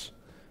weapons,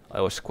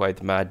 I was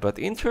quite mad, but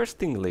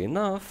interestingly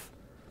enough,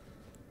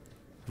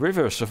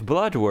 Rivers of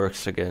Blood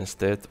works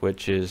against it,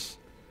 which is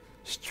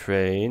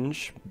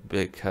strange,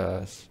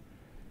 because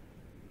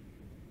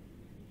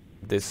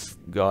this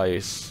guy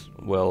is,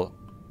 well,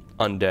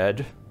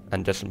 undead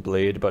and doesn't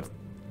bleed, but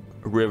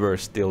River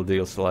still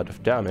deals a lot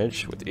of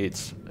damage with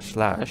each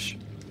slash.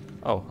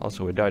 Oh,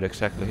 also we died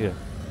exactly here.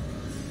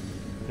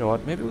 You know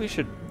what, maybe we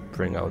should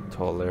bring out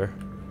Toller.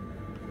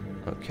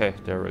 Okay,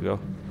 there we go.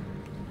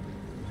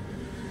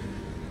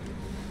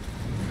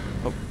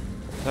 Oh,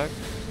 attack.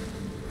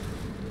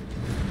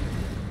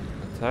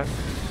 Attack.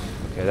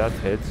 Okay, that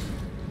hits.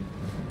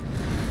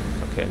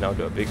 Okay, now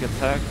do a big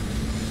attack.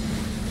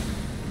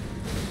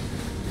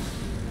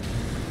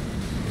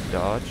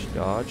 Dodge,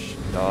 dodge,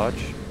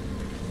 dodge.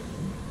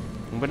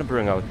 I'm gonna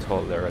bring out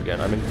Toller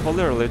again. I mean,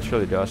 Toller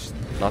literally does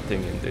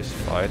nothing in this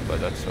fight, but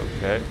that's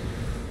okay.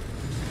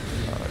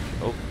 Dodge.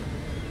 Oh,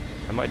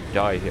 I might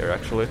die here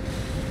actually.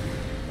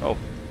 Oh.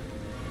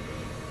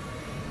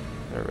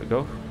 There we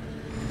go.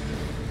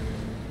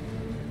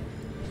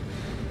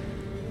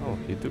 Oh,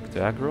 he took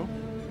the aggro.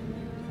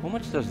 How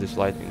much does this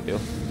lightning deal?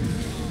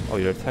 Oh,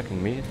 you're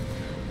attacking me?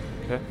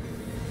 Okay.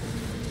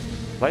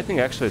 Lightning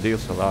actually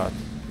deals a lot.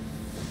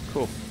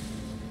 Cool.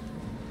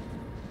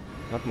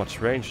 Not much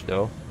range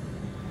though.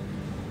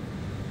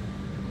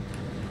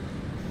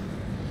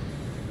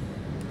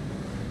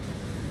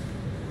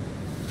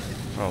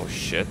 Oh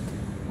shit.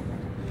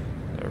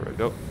 There we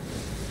go.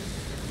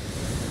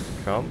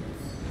 Jump.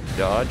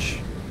 Dodge.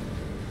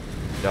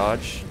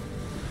 Dodge.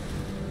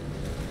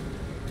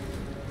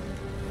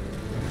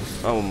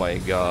 Oh my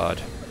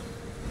god.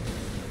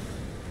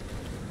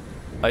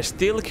 I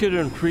still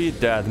couldn't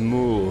read that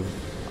move.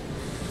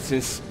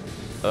 Since...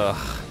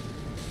 that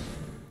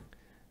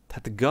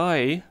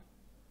guy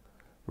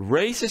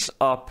raises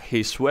up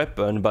his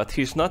weapon, but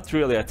he's not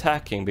really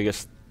attacking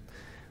because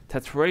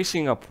that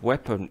raising up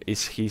weapon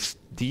is his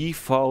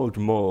default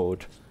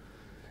mode.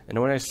 And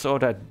when I saw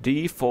that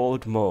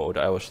default mode,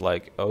 I was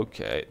like,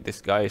 okay,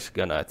 this guy is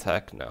gonna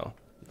attack now.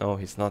 No,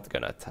 he's not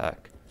gonna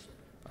attack.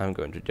 I'm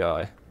going to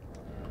die.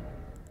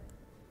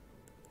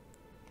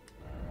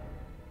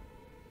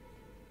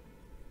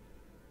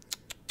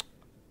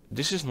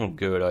 This is not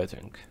good, I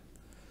think.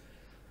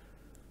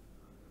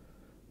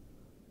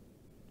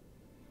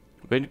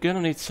 We're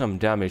gonna need some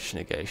damage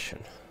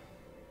negation.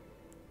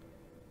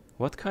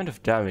 What kind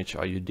of damage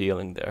are you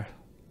dealing there?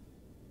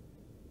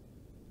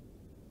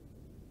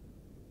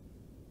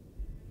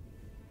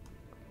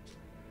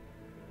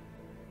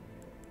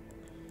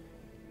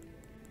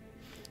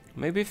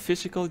 Maybe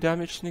physical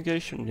damage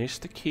negation is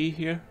the key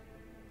here?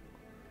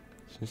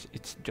 Since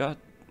it's just...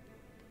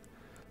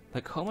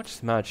 Like, how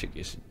much magic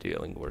is it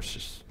dealing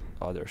versus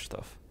other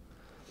stuff?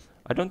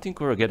 I don't think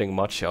we're getting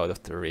much out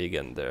of the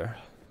regen there.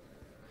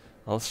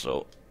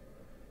 Also,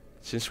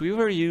 since we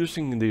were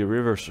using the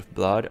Rivers of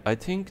Blood, I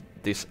think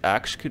this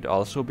axe could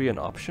also be an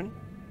option.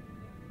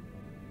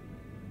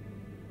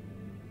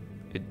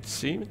 It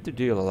seemed to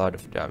deal a lot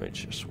of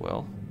damage as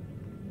well.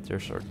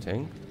 There's our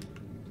thing.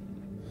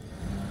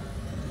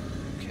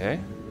 Okay.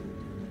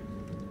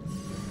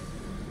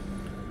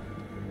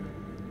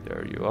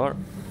 There you are.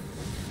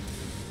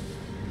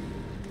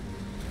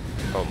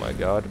 Oh my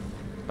god.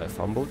 I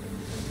fumbled.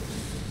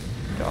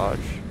 Dodge.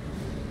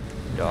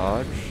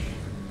 Dodge.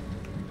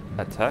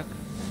 Attack.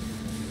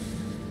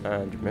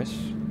 And miss.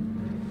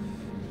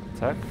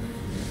 Attack.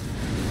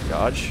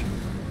 Dodge.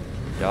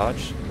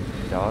 Dodge.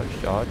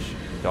 Dodge. Dodge.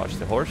 Dodge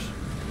the horse.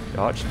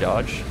 Dodge.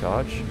 Dodge.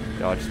 Dodge.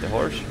 Dodge the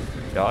horse.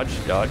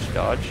 Dodge. Dodge.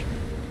 Dodge.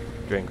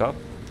 Drink up.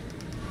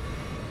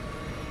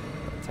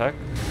 Attack.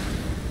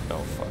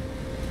 Oh fuck.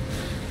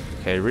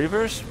 Okay,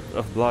 Rivers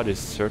of Blood is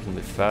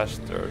certainly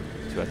faster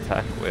to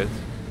attack with.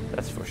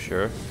 That's for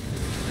sure.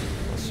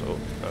 Also,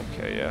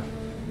 okay, yeah.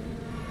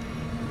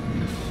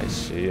 I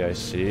see, I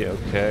see.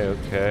 Okay,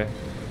 okay.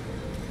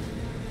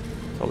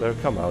 Toller,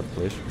 come out,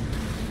 please.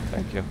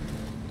 Thank you.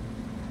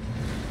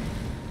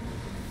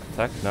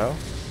 Attack now.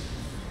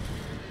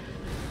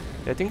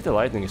 Yeah, I think the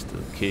lightning is the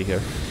key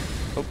here.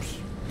 Oops.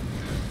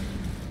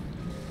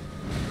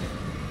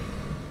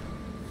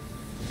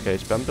 Okay,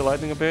 spam the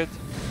lightning a bit.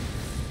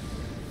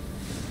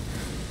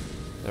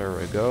 There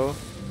we go.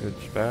 Good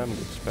spam,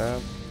 good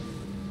spam.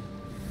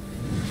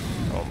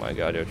 Oh my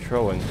god, you're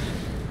throwing.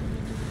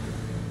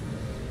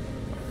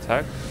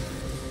 Attack.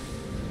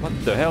 What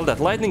the hell? That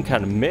lightning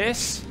can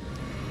miss?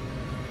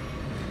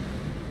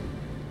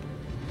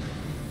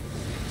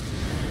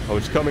 Oh,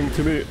 it's coming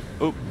to me.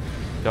 Oh.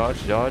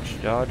 Dodge,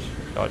 dodge, dodge.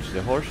 Dodge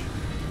the horse.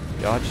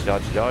 Dodge,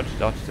 dodge, dodge.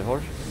 Dodge the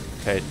horse.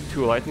 Okay,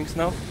 2 lightnings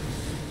now.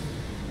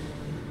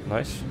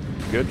 Nice.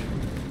 Good.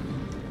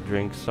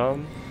 Drink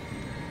some.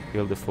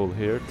 Heal the full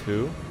here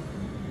too.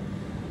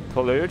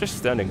 Toller, you're just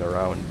standing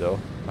around though.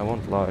 I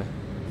won't lie.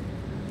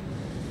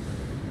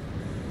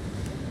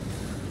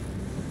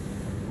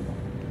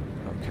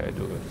 Okay,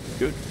 do it.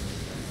 Good.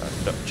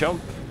 And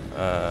jump.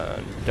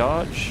 And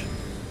dodge.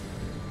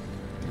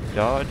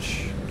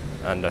 Dodge.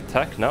 And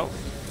attack now.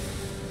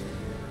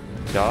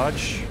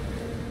 Dodge.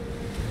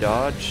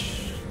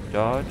 Dodge.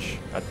 Dodge.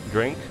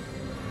 Drink.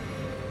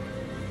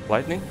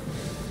 Lightning.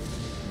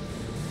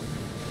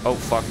 Oh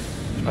fuck.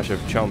 I should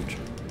have jumped.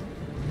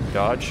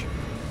 Dodge.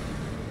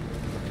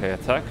 Okay,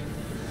 attack.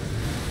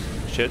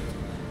 Shit.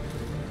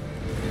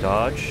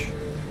 Dodge.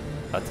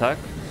 Attack.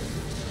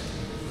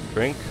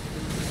 Drink.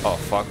 Oh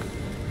fuck.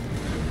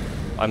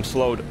 I'm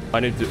slowed.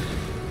 I need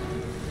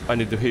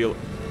to heal.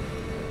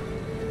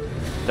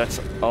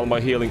 That's all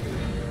my healing.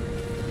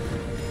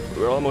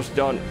 We're almost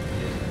done.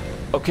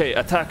 Okay,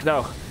 attack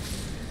now.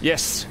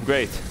 Yes,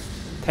 great.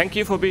 Thank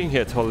you for being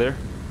here, Toller.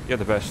 You're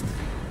the best.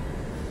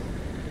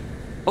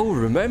 Oh,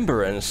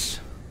 remembrance.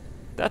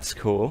 That's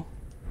cool.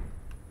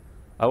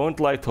 I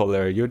won't lie,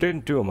 Toller, you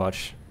didn't do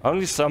much. I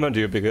only summoned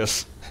you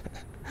because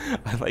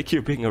I like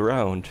you being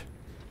around.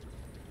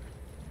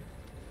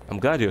 I'm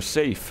glad you're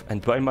safe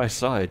and by my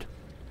side.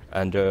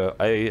 And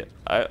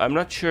I'm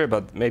not sure,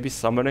 but maybe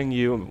summoning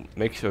you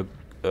makes your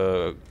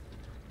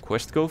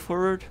quest go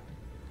forward.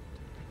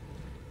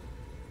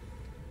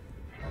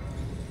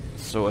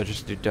 So I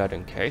just did that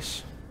in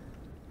case.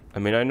 I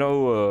mean, I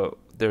know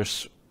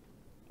there's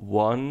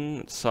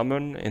one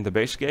summon in the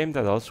base game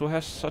that also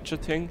has such a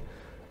thing,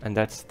 and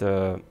that's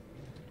the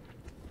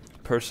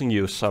person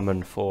you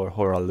summon for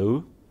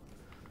Horalu,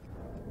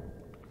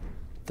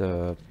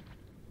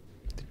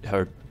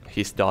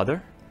 his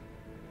daughter.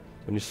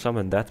 When you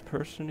summon that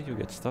person, you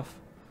get stuff.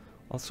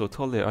 Also,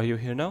 Tollier, are you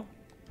here now?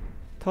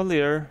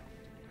 Tollier,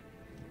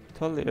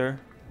 Tollier.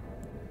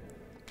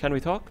 Can we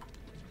talk?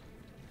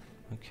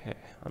 Okay,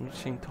 I'm not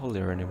seeing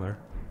Tollier anywhere.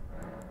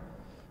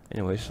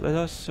 Anyways, let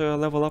us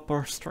level up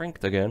our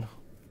strength again.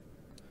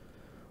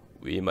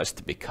 We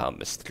must become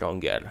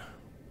stronger.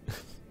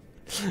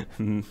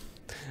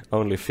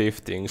 Only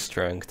 15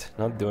 strength.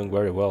 Not doing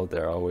very well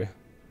there, are we?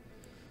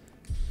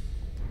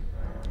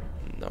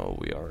 No,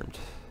 we aren't.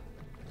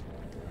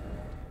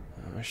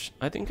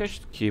 I think I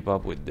should keep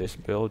up with this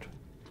build.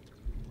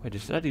 Wait,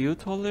 is that you,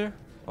 Tollier?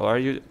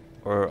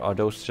 Or are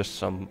those just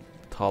some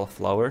tall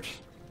flowers?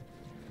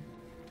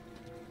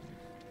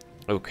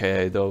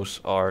 Okay,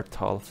 those are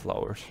tall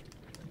flowers.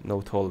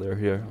 No Tollier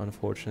here,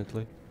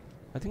 unfortunately.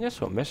 I think I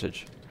saw a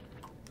message.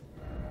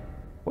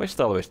 Waste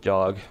always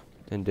dog,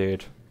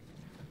 indeed.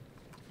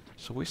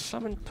 So we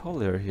summoned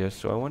Tollier here,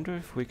 so I wonder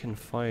if we can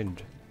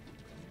find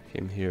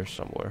him here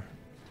somewhere.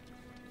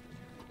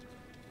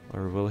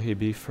 Or will he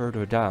be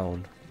further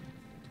down?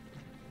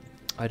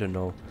 I don't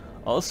know.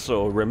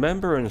 Also,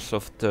 remembrance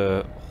of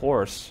the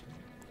horse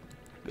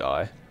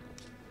guy.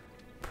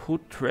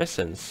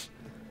 Putrescence.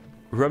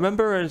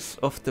 Remembrance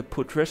of the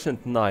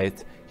putrescent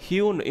knight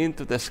hewn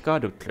into the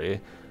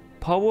Erdtree.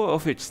 Power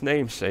of its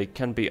namesake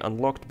can be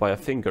unlocked by a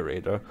finger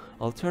reader.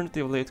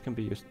 Alternatively, it can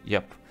be used.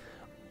 Yep.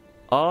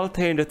 All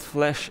tainted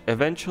flesh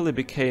eventually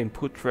became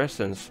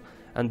putrescence,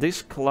 and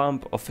this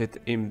clump of it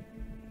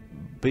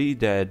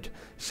embedded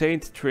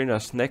Saint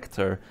Trina's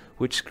nectar,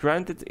 which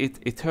granted it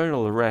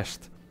eternal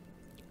rest.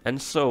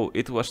 And so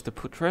it was the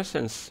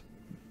putrescence,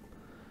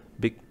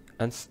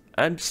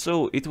 and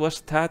so it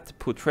was that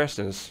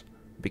putrescence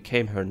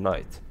became her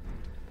knight.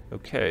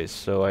 Okay,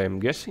 so I am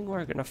guessing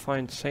we're gonna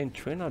find Saint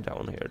Trina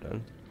down here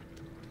then.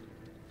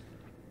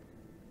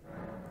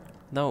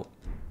 Now,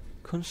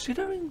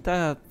 considering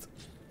that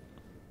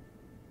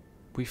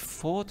we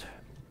fought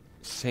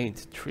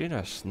Saint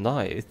Trina's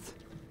knight,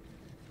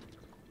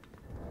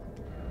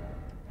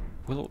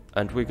 well,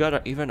 and we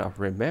got even a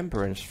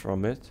remembrance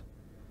from it,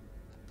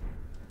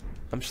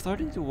 I'm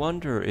starting to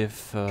wonder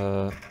if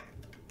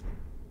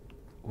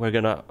we're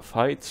gonna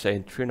fight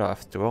Saint Trina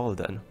after all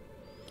then.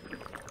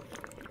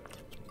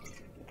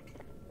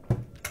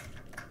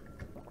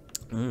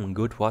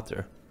 Good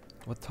water.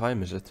 What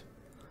time is it?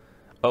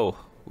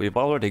 Oh, we've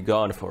already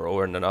gone for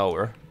over an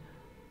hour.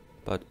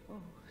 But...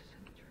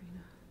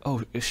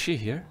 Oh, is she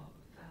here? What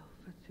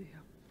velvety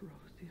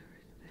ambrosia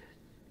is this?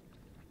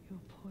 Your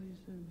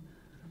poison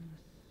and the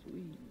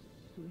sweet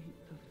sleep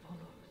that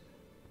follows.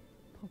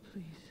 Oh,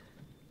 please,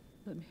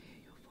 let me hear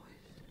your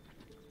voice.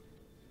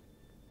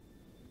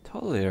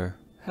 Tollier,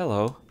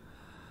 hello.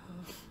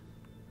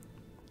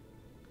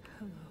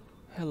 Hello.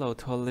 Hello,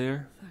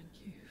 Tollier. Thank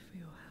you for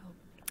your help.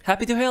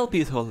 Happy to help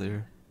you,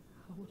 Tollier.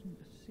 I wouldn't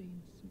have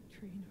seen St.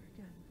 Trina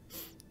again.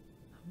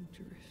 I'm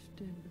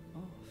drifting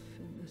off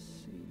in the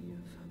sea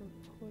of her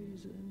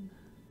poison.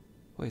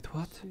 Wait,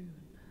 what? Soon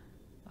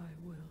I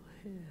will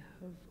hear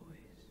her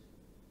voice.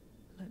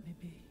 Let me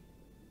be.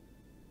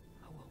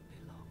 I won't be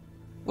long.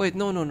 Wait,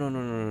 no.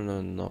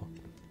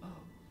 Oh,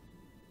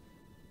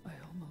 I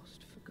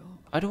almost forgot.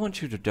 I don't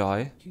want you to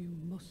die. You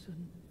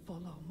mustn't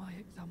follow my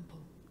example.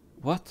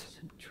 What?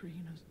 St.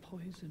 Trina's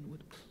poison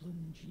would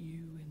plunge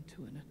you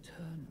into an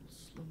eternal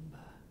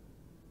slumber.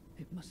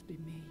 It must be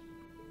me.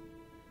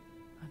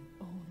 And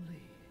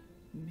only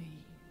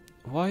me.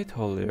 Why,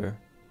 Tollier?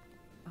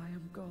 I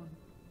am gone.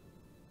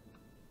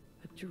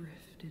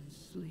 Adrift in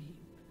sleep.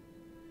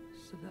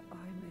 So that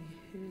I may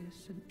hear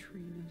St.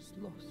 Trina's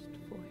lost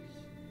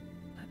voice.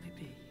 Let me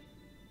be.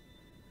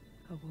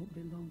 I won't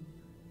be long.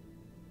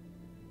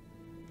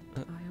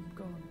 I am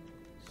gone.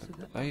 So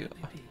that let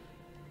me be.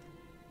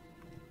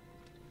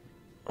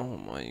 Oh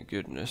my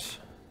goodness.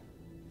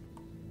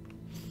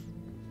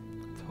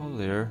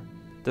 Tollier.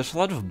 There's a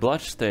lot of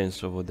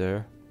bloodstains over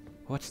there.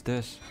 What's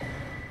this?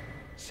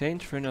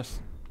 Saint Trina's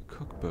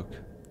cookbook.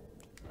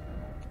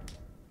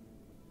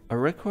 A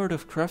record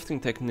of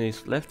crafting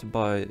techniques left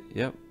by,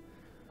 yep,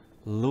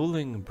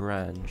 Lulling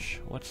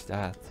Branch. What's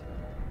that?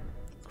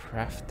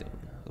 Crafting.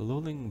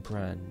 Lulling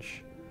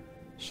Branch.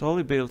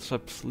 Slowly builds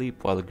up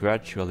sleep while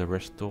gradually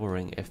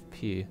restoring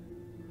FP.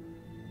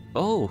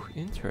 Oh,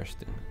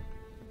 interesting.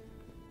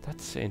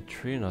 That's Saint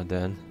Trina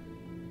then.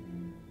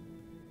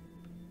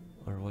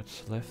 Or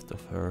what's left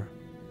of her.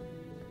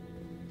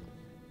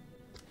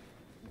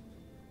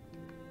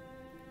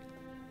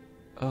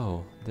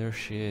 Oh, there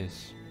she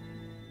is.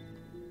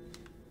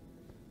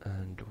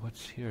 And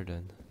what's here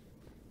then?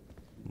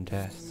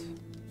 Death.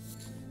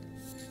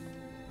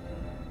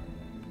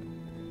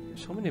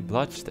 So many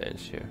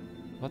bloodstains here.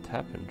 What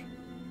happened?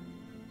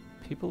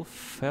 People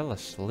fell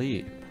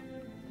asleep.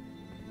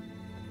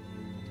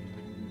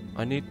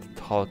 I need to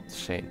talk to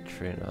Saint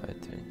Trina, I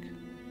think.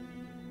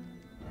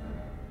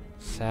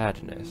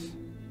 Sadness.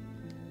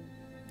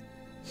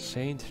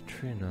 Saint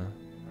Trina.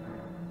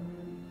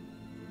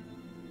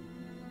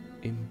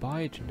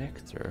 Imbibe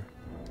nectar.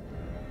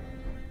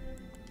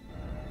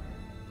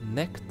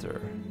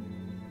 Nectar.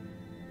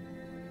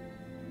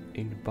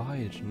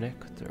 Imbibe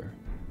nectar.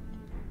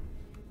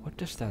 What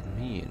does that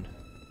mean?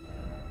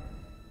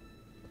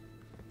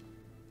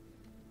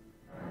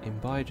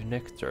 Imbibe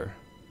nectar.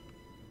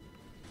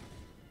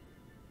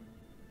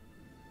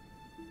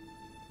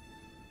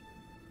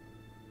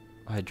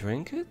 I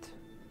drink it?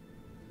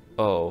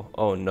 Oh,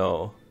 oh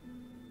no.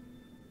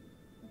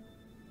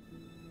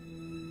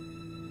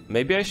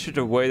 Maybe I should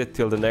have waited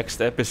till the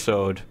next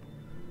episode.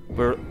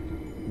 We're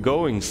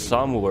going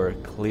somewhere,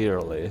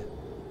 clearly.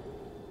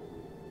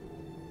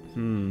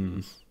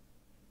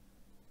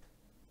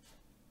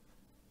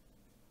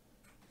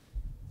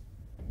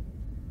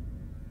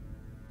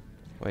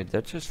 Wait,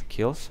 that just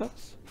kills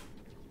us?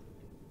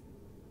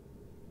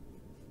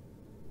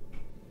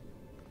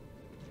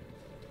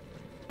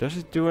 Does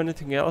it do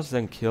anything else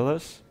than kill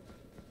us?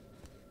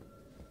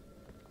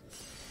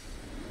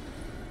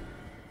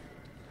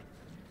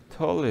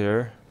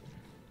 Tolier.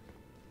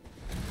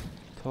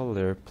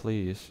 Tolier,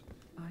 please.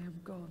 I am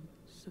gone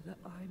so that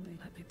I may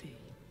let me be.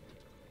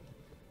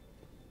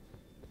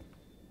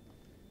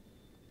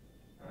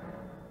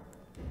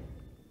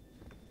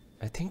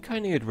 I think I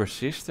need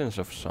resistance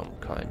of some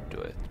kind to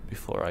it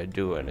before I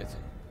do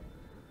anything.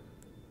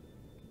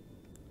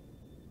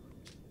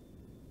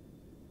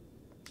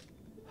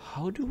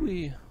 How do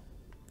we...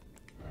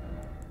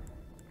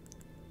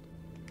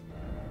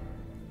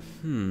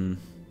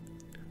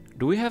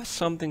 Do we have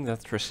something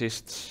that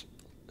resists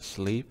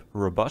sleep?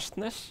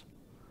 Robustness?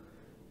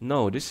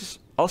 No, this is...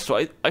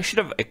 Also, I should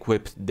have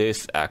equipped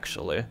this,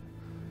 actually.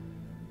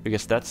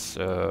 Because that's...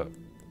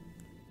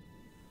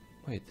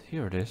 Wait,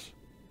 here it is.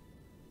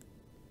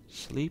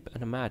 Sleep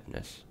and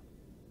madness.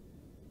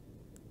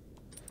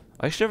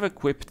 I should have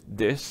equipped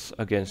this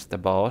against the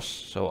boss,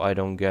 so I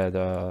don't get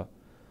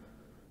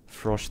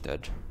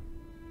frosted.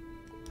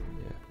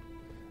 Yeah.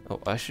 Oh,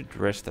 I should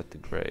rest at the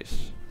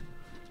grace.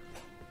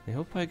 I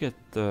hope I get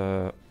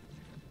the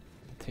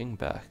thing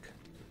back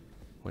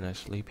when I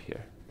sleep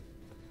here.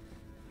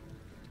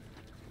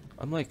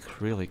 I'm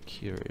like really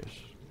curious.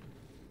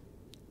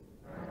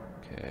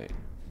 Okay,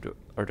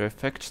 are the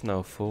effects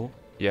now full?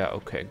 Yeah,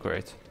 okay,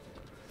 great.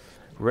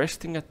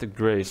 Resting at the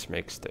grace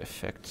makes the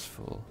effects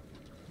full.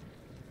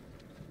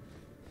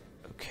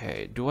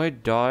 Okay, do I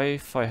die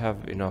if I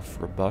have enough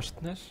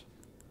robustness?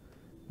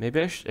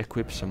 Maybe I should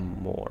equip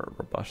some more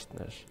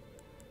robustness.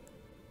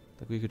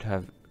 Like we could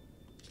have...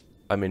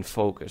 I mean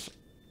focus.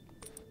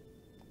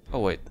 Oh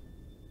wait.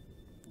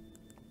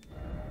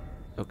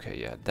 Okay,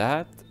 yeah,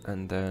 that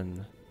and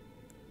then...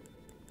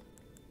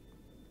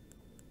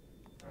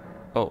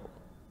 Oh.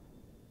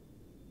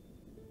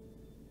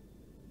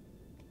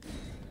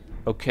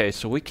 Okay,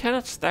 so we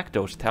cannot stack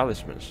those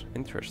talismans.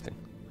 Interesting.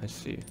 I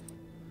see.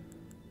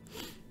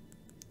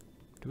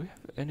 Do we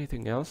have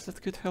anything else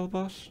that could help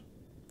us?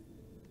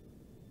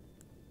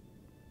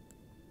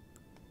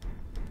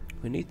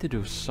 We need to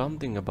do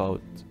something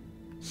about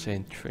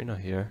Saint Trina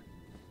here.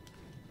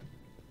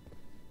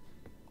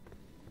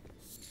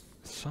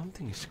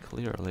 Something is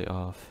clearly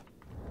off.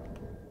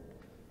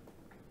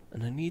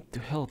 And I need to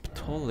help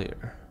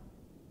Tolier.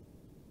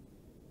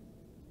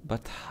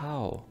 But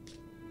how?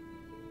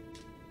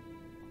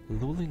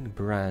 Lulling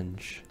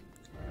branch.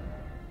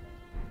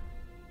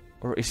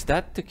 Or is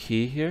that the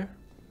key here?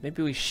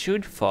 Maybe we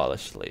should fall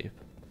asleep.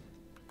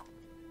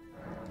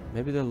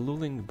 Maybe the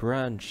lulling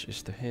branch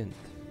is the hint.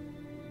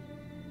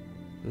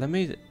 Let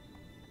me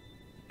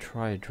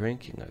try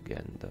drinking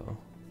again though.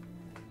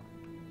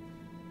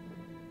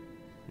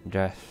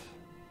 Death,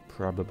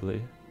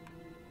 probably.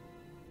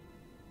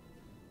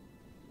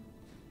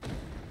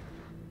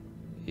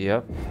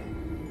 Yep.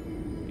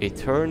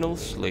 Eternal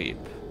sleep.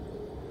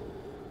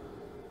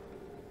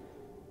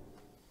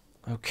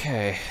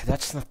 Okay,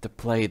 that's not the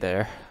play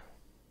there.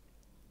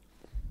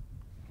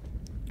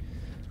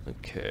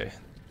 Okay.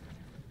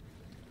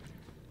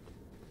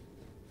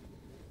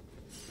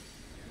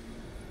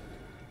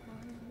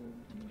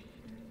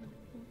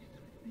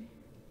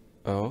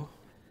 Oh?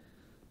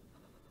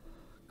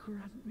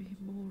 Grant me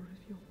more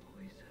of your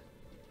poison.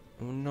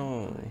 Oh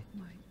no. I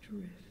might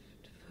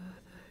drift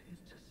further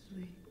into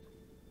sleep.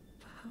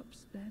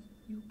 Perhaps then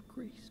you'll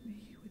grace me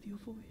with your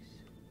voice.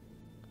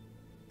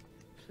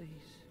 Please,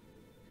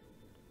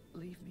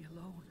 leave me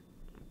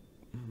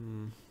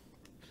alone.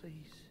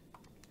 Please.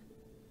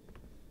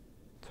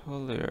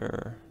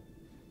 Tolier,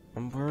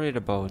 I'm worried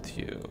about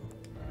you.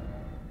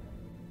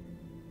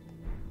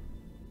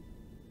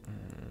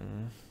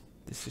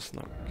 This is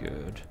not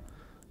good.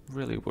 I'm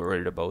really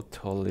worried about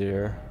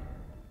Tolier.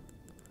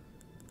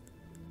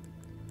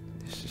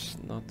 This is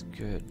not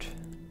good.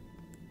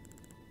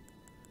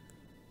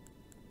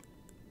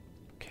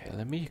 Okay,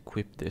 let me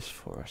equip this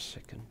for a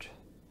second.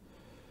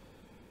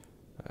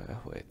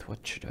 Wait, what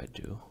should I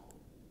do?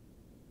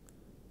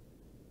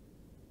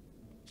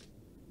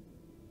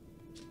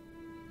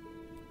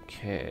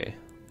 Okay.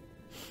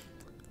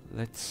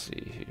 Let's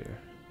see here.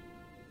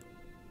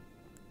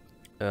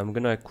 I'm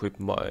gonna equip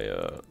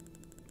my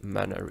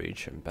mana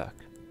regen back.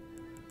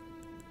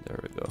 There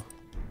we go.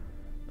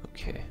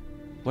 Okay.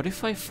 What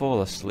if I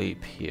fall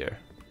asleep here?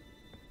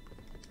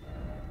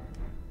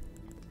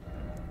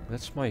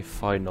 That's my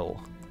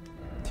final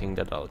thing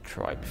that I'll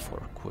try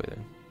before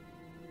quitting.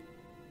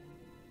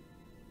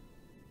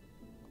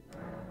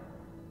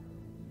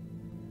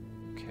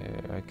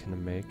 Okay, I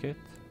can make it.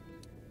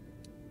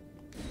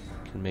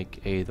 I can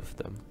make 8 of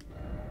them.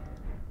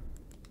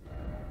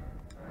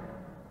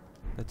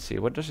 Let's see,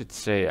 what does it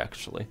say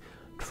actually?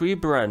 Tree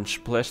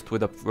branch blessed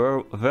with a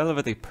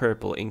velvety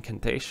purple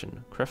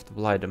incantation.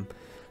 Craftable item.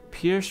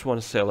 Pierce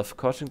oneself,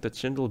 causing the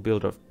gentle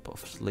build-up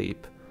of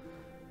sleep.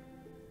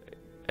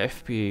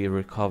 FP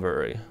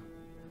recovery.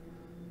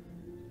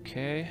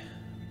 Okay.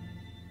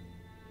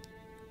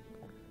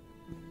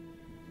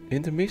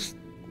 In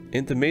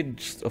the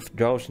midst of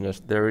drowsiness,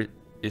 there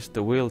is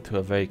the will to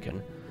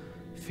awaken,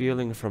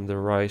 feeling from the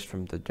rise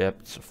from the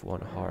depths of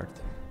one heart.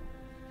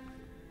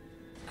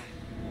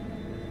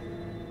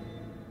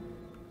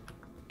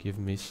 Give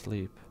me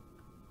sleep.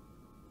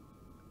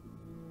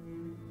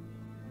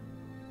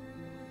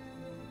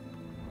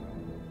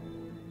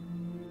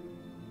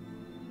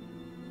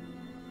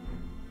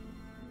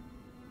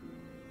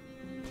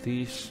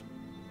 Please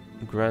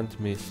grant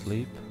me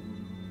sleep.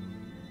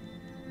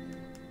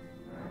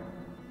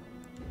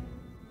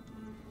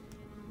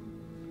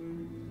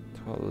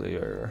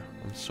 Collier,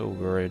 I'm so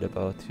worried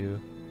about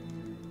you.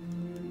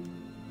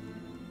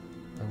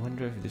 I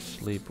wonder if this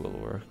sleep will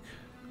work.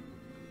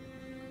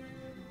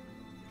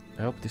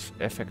 I hope this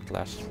effect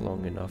lasts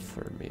long enough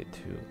for me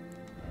to...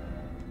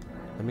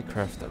 Let me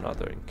craft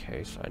another in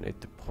case I need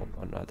to pop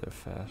another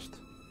fast.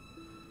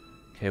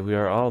 Okay, we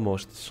are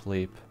almost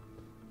asleep.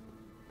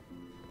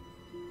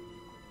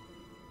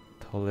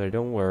 Collier,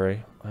 don't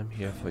worry, I'm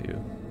here for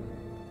you.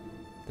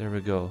 There we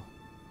go.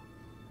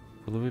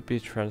 Will we be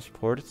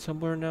transported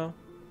somewhere now?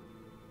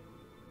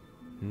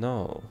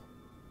 No.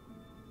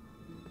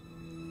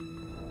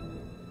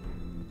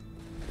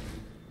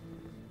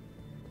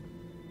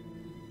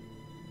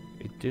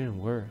 It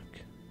didn't work.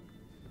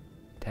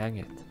 Dang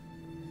it.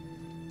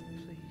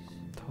 Please.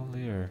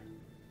 Collier.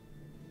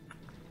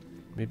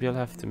 Maybe I'll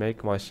have to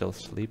make myself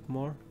sleep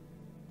more?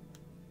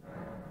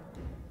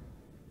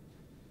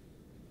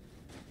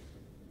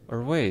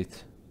 Or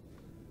wait.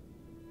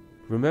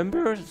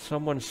 Remember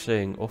someone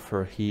saying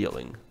offer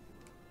healing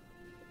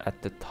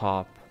at the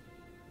top?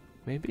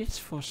 Maybe it's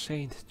for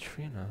Saint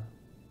Trina.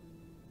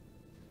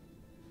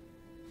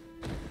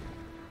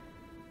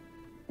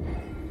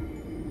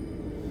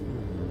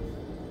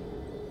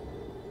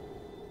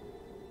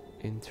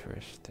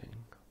 Interesting.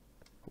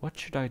 What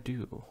should I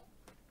do?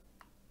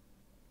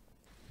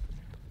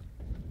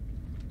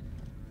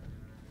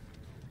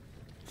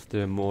 Is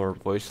there more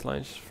voice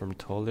lines from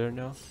Tolier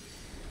now?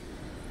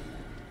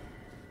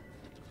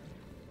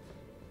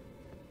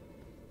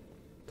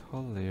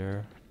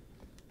 Tolier.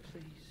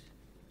 Please.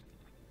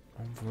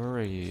 I'm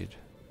worried.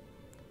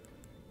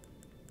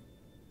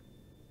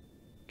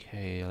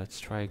 Okay, let's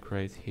try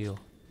Great Heal.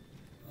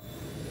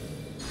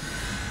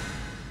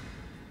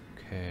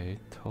 Okay,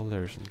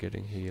 Tolier isn't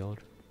getting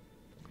healed.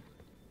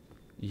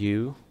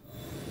 You?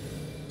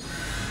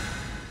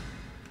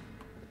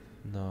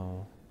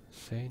 No.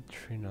 Saint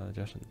Trina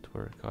doesn't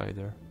work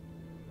either.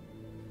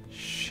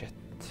 Shit.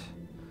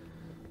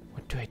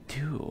 What do I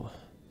do?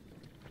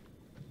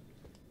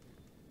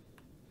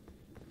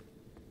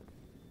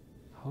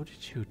 How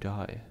did you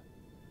die?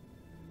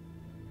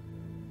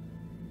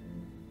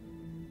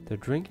 They're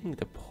drinking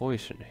the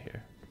poison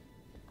here.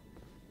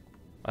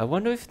 I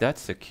wonder if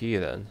that's the key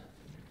then.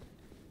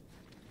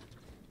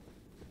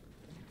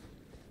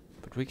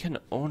 But we can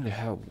only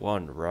have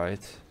one,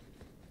 right?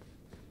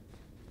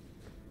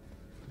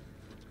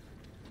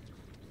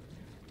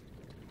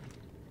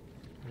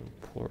 Oh,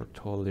 poor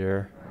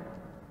Tolier.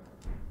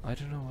 I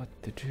don't know what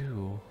to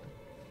do.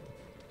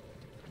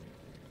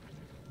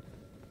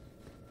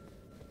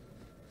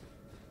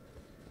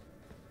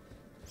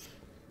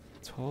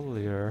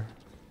 Tolier.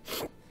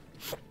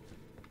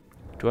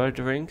 Do I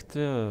drink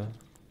the...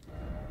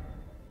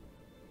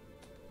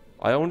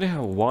 I only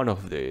have one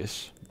of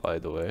these, by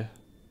the way.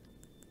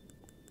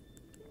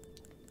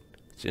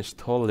 Since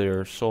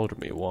Tolier sold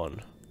me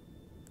one.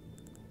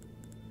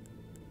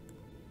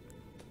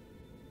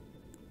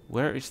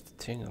 Where is the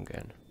thing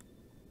again?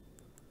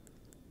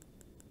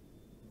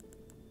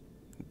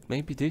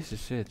 Maybe this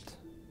is it.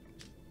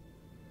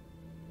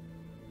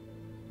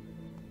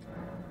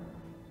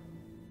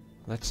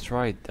 Let's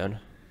try it then.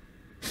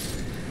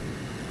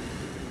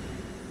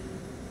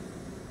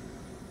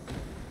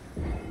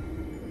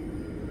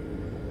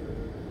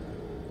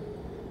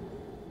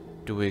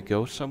 Do we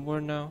go somewhere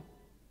now?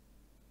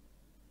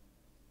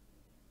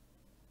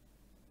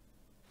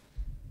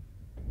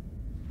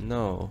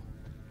 No.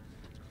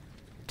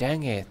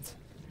 Dang it.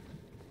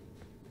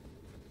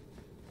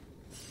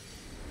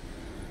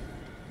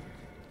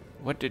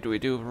 What did we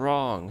do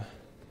wrong?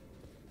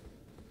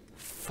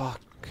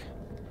 Fuck.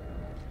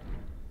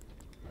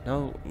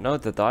 No, now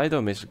that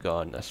item is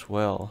gone as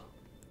well.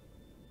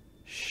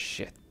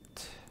 Shit.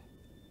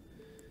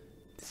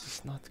 This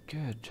is not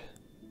good.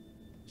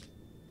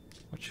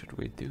 What should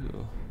we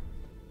do?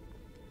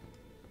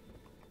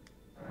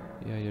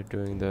 Yeah, you're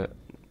doing the...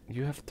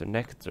 You have the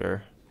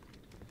nectar.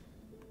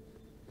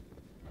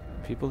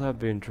 People have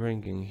been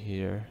drinking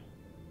here.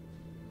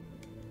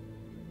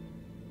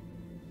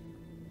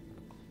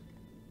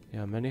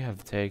 Yeah, many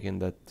have taken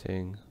that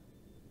thing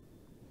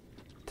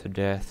to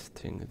death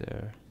thing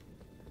there.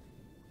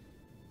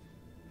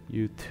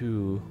 You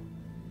too.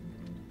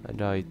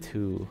 And I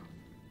too.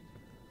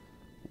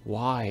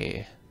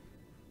 Why?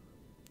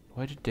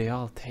 Why did they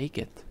all take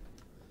it?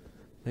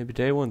 Maybe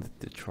they wanted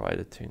to try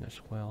the thing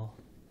as well.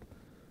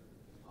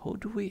 How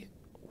do we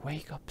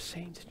wake up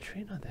Saint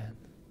Trina then?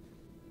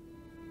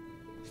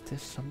 Is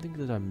this something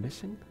that I'm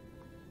missing?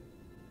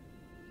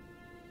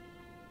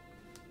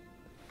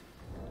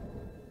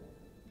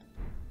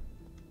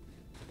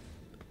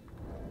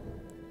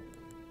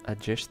 A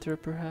gesture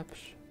perhaps?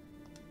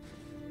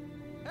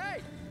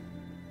 Hey!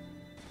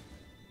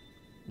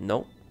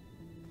 No.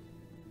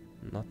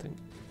 Nothing.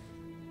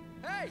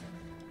 Hey!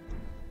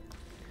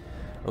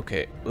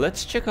 Okay,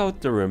 let's check out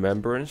the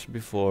remembrance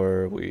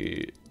before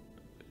we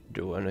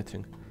do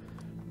anything.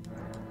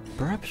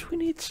 Perhaps we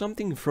need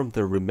something from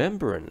the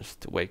remembrance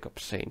to wake up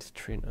Saint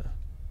Trina.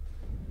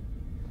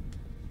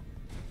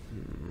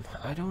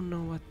 I don't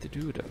know what to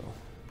do though.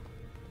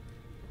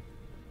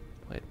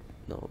 Wait,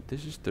 no,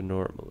 this is the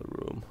normal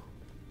room.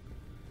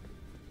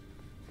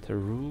 The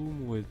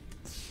room with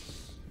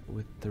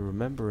the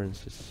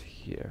remembrance is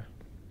here.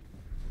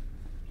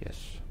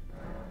 Yes.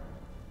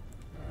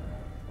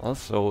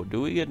 Also,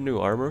 do we get new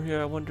armor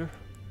here, I wonder?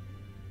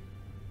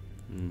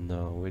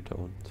 No, we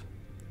don't.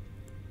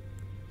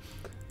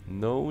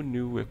 No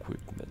new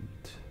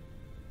equipment.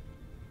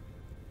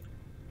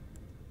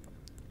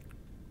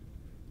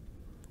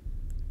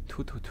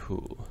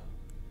 Two.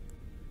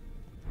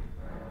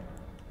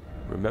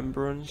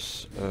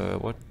 Remembrance,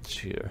 what's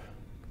here?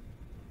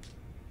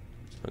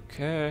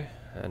 Okay,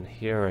 and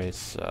here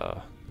is,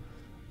 oh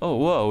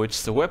whoa,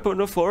 it's the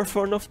weapon of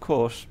Orphan, of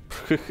course.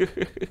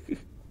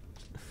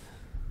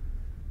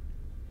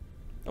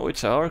 Oh,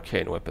 it's an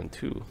arcane weapon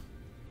too.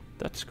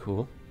 That's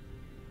cool.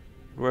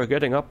 We're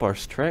getting up our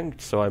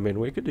strength, so I mean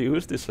we could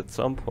use this at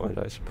some point,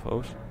 I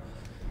suppose.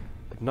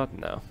 But not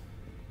now.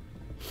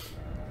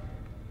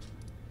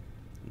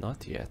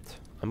 Not yet.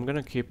 I'm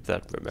gonna keep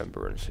that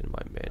remembrance in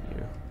my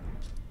menu.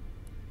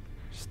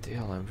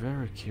 Still, I'm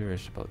very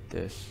curious about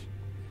this.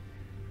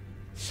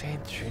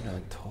 Saint Trina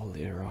and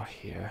Tolir are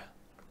here.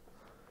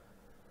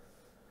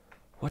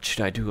 What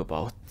should I do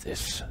about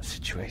this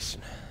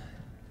situation?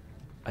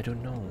 I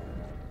don't know.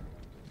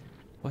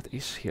 What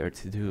is here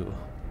to do?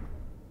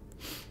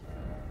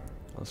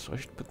 Also, I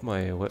should put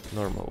my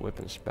normal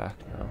weapons back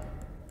now.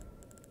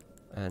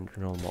 And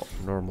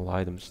normal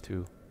items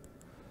too.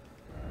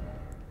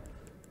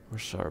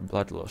 Where's our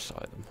blood loss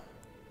item?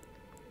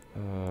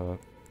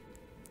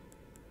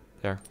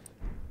 There.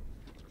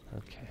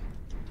 Okay.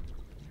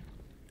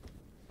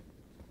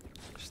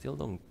 Still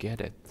don't get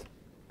it.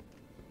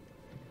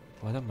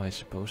 What am I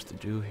supposed to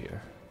do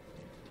here?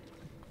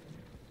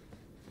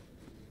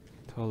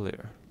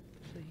 Tolir.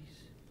 Please.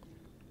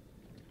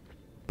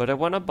 But I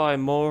wanna buy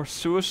more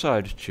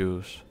suicide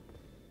juice.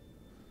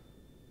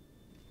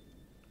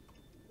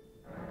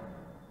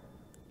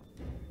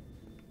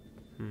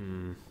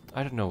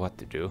 I don't know what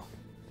to do.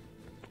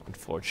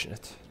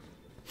 Unfortunate.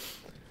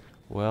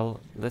 Well,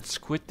 let's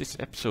quit this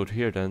episode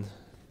here then.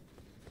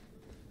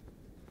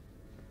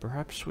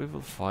 Perhaps we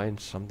will find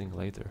something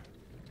later.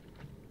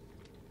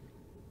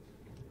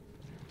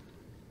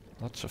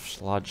 Lots of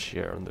sludge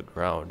here on the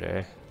ground,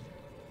 eh?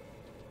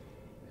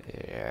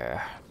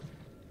 Yeah.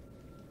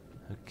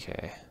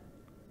 Okay.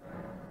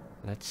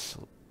 Let's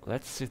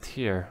sit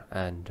here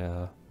and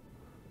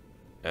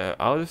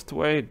out of the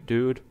way,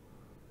 dude.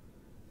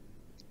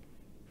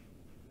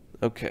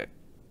 Okay.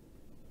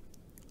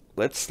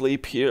 Let's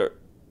sleep here.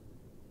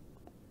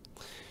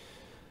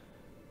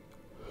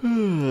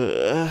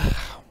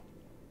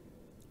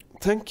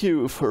 Thank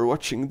you for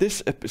watching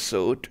this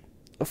episode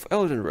of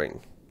Elden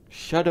Ring,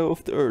 Shadow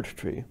of the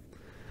Erdtree.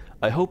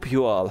 I hope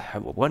you all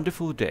have a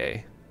wonderful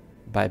day.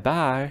 Bye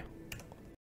bye.